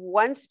body,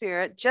 one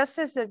Spirit, just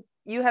as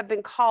you have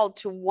been called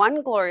to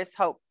one glorious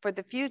hope for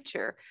the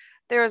future.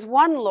 There is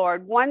one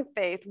Lord, one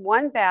faith,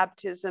 one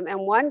baptism,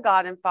 and one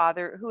God and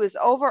Father who is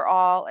over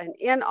all and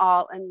in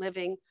all and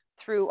living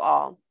through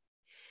all.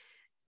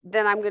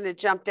 Then I'm going to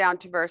jump down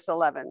to verse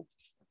 11.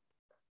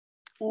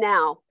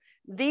 Now,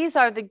 these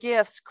are the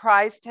gifts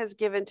Christ has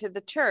given to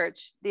the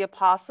church: the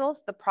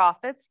apostles, the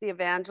prophets, the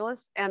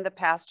evangelists, and the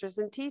pastors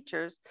and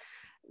teachers.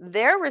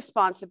 Their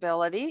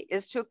responsibility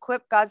is to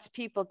equip God's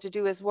people to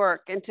do his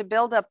work and to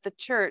build up the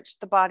church,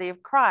 the body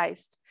of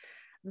Christ.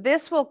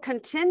 This will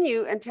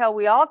continue until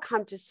we all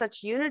come to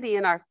such unity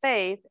in our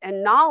faith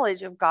and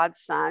knowledge of God's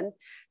Son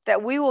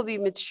that we will be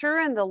mature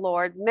in the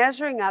Lord,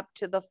 measuring up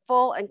to the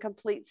full and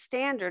complete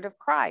standard of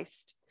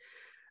Christ.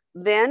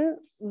 Then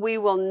we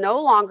will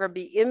no longer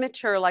be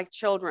immature like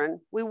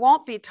children. We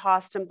won't be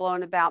tossed and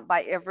blown about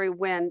by every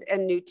wind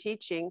and new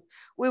teaching.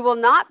 We will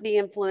not be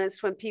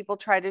influenced when people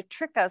try to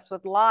trick us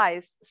with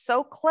lies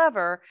so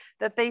clever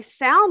that they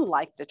sound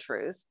like the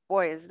truth.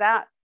 Boy, is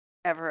that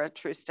ever a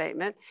true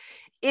statement.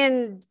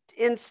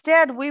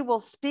 Instead, we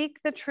will speak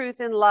the truth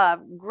in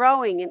love,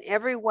 growing in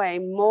every way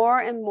more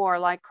and more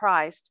like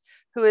Christ,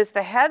 who is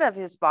the head of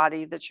his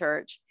body, the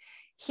church.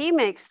 He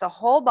makes the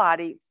whole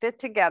body fit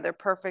together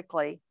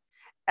perfectly.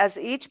 As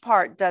each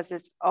part does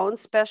its own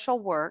special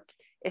work,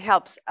 it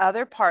helps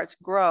other parts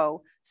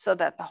grow so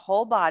that the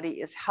whole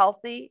body is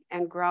healthy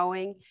and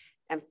growing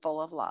and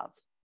full of love.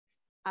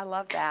 I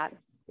love that.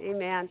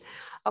 Amen.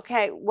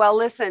 Okay, well,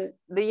 listen,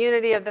 the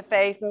unity of the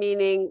faith,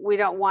 meaning we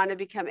don't want to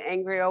become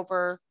angry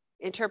over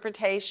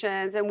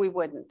interpretations, and we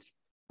wouldn't,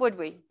 would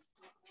we?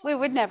 We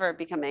would never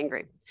become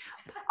angry.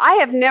 I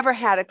have never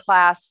had a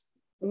class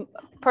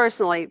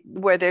personally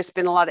where there's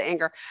been a lot of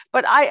anger,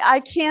 but I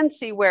can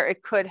see where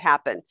it could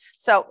happen.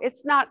 So it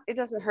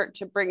doesn't hurt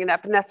to bring it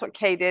up. And that's what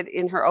Kay did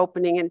in her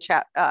opening in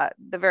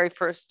the very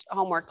first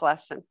homework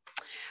lesson.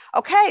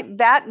 Okay,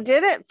 that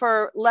did it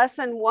for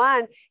lesson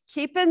 1.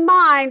 Keep in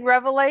mind,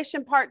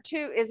 Revelation part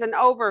 2 is an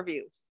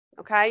overview.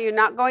 Okay, you're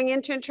not going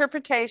into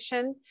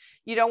interpretation.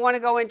 You don't want to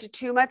go into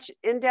too much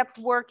in-depth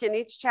work in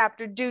each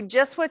chapter. Do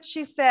just what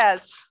she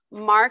says.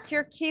 Mark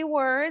your key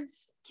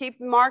words.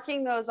 Keep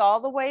marking those all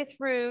the way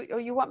through. Oh,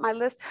 you want my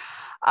list?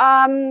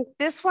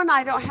 This one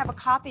I don't have a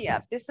copy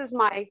of. This is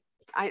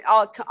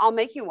I'll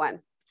make you one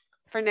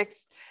for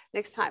next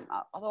time.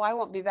 Although I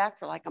won't be back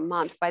for like a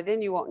month. By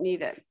then you won't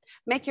need it.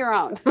 Make your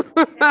own.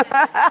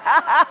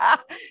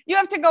 You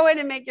have to go in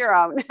and make your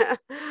own.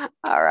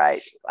 All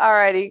right. All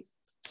righty.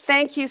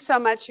 Thank you so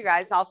much, you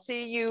guys. I'll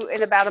see you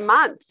in about a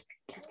month.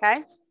 Okay.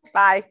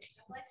 Bye.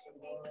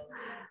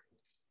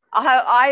 I